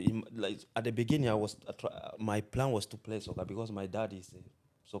opportunity. Like at the beginning, my plan was to play soccer because my dad is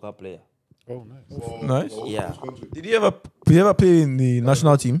a soccer player. Oh, nice. Nice. Yeah. Did he ever play in the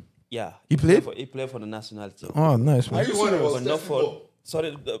national team? Yeah, He played? He played for the national team. Oh, nice. Are Man. you the one that was But not testing for ball?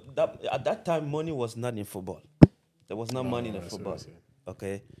 sorry. At that time, money was not in football. There was no money in football.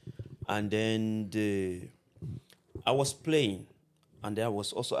 Okay, and then I was playing, and I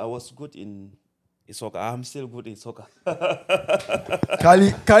was good in soccer. I'm still good in soccer.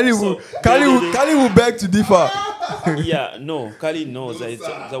 Kali will beg to differ. Yeah, no, Kali knows.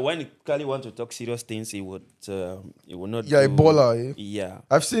 When Kali want to talk serious things, he would not. Yeah, a do- baller. Yeah,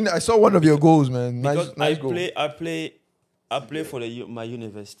 I saw one of your goals, man. because Nice goal. I play for my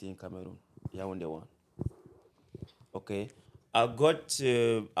university in Cameroon. Yaoundé one. Okay, I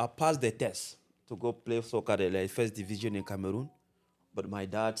passed the test to go play soccer at the first division in Cameroon, but my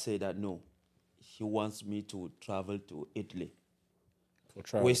dad said that no, he wants me to travel to Italy. For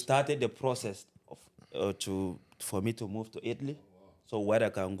trials. We started the process for me to move to Italy, so where I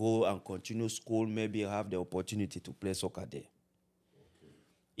can go and continue school, maybe have the opportunity to play soccer there.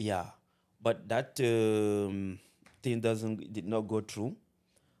 Yeah, but that thing did not go through,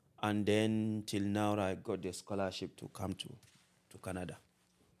 and then till now I got the scholarship to come to Canada.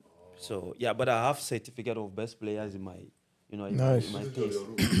 So yeah, but I have certificate of best players in my Nice. in my case,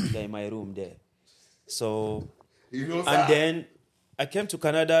 yeah, in my room there. So You know, and sir. then I came to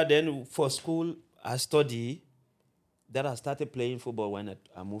Canada. Then for school, I study. Then I started playing football when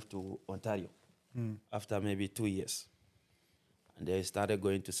I moved to Ontario after maybe 2 years. And then I started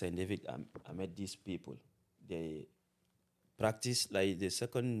going to St. David. I met these people. They practice. Like the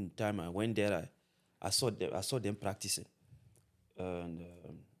second time I went there, I saw them practicing. And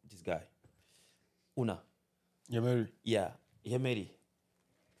this guy, Una. Yeah, Yemery.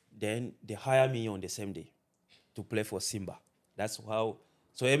 Then they hired me on the same day to play for Simba. That's how.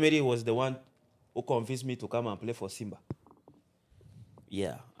 So Emery was the one who convinced me to come and play for Simba.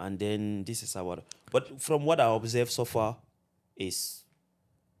 Yeah, and then this is our. But from what I observed so far, is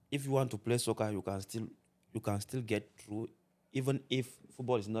if you want to play soccer, you can still get through, even if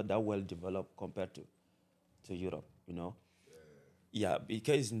football is not that well developed compared to Europe. Yeah,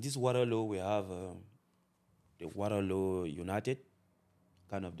 because in this Waterloo we have the Waterloo United,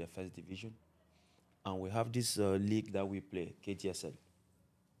 kind of the first division. And we have this league that we play, KGSL.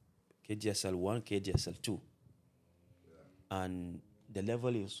 KGSL 1, KGSL 2. Yeah. And the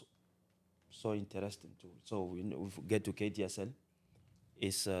level is so interesting too. So if we get to KGSL,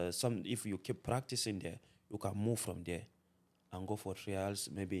 it's if you keep practicing there, you can move from there and go for trials,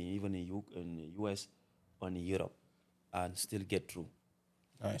 maybe even in the US or in Europe, and still get through.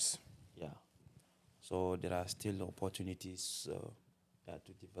 Nice. Yeah. So there are still opportunities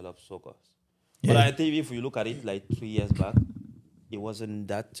to develop soccer. But I think if you look at it like 3 years back, it wasn't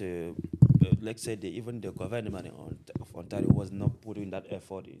that, let's say even the government of Ontario was not putting that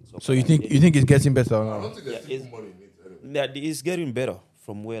effort in. So you think it's getting better I now? don't think there's still money in it. Anyway. Yeah, it's getting better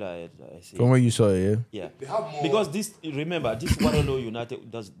from where I see. From where you saw it, Yeah. They have more. Because remember, this Waterloo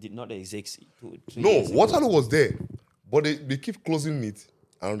United did not exist 3 No, years ago. Waterloo was there, but they keep closing it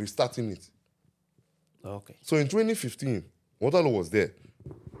and restarting it. Okay. So in 2015, Waterloo was there.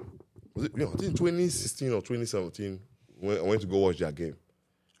 Was it, I think 2016 or 2017, when I went to go watch their game.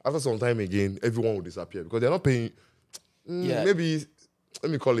 After some time again, everyone will disappear because they're not paying. Maybe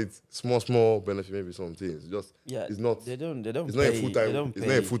let me call it small benefit. Maybe some things. It's not. They don't. It's pay, not a full time. It's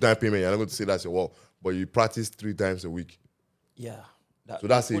not a full time payment. You're not going to say that's your work, but you practice 3 times a week. Yeah. So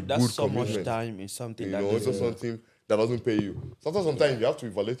that's a good so much commitment. time in something You that know, it's just something that doesn't pay you. Sometimes you have to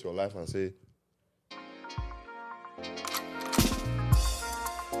evaluate your life and say,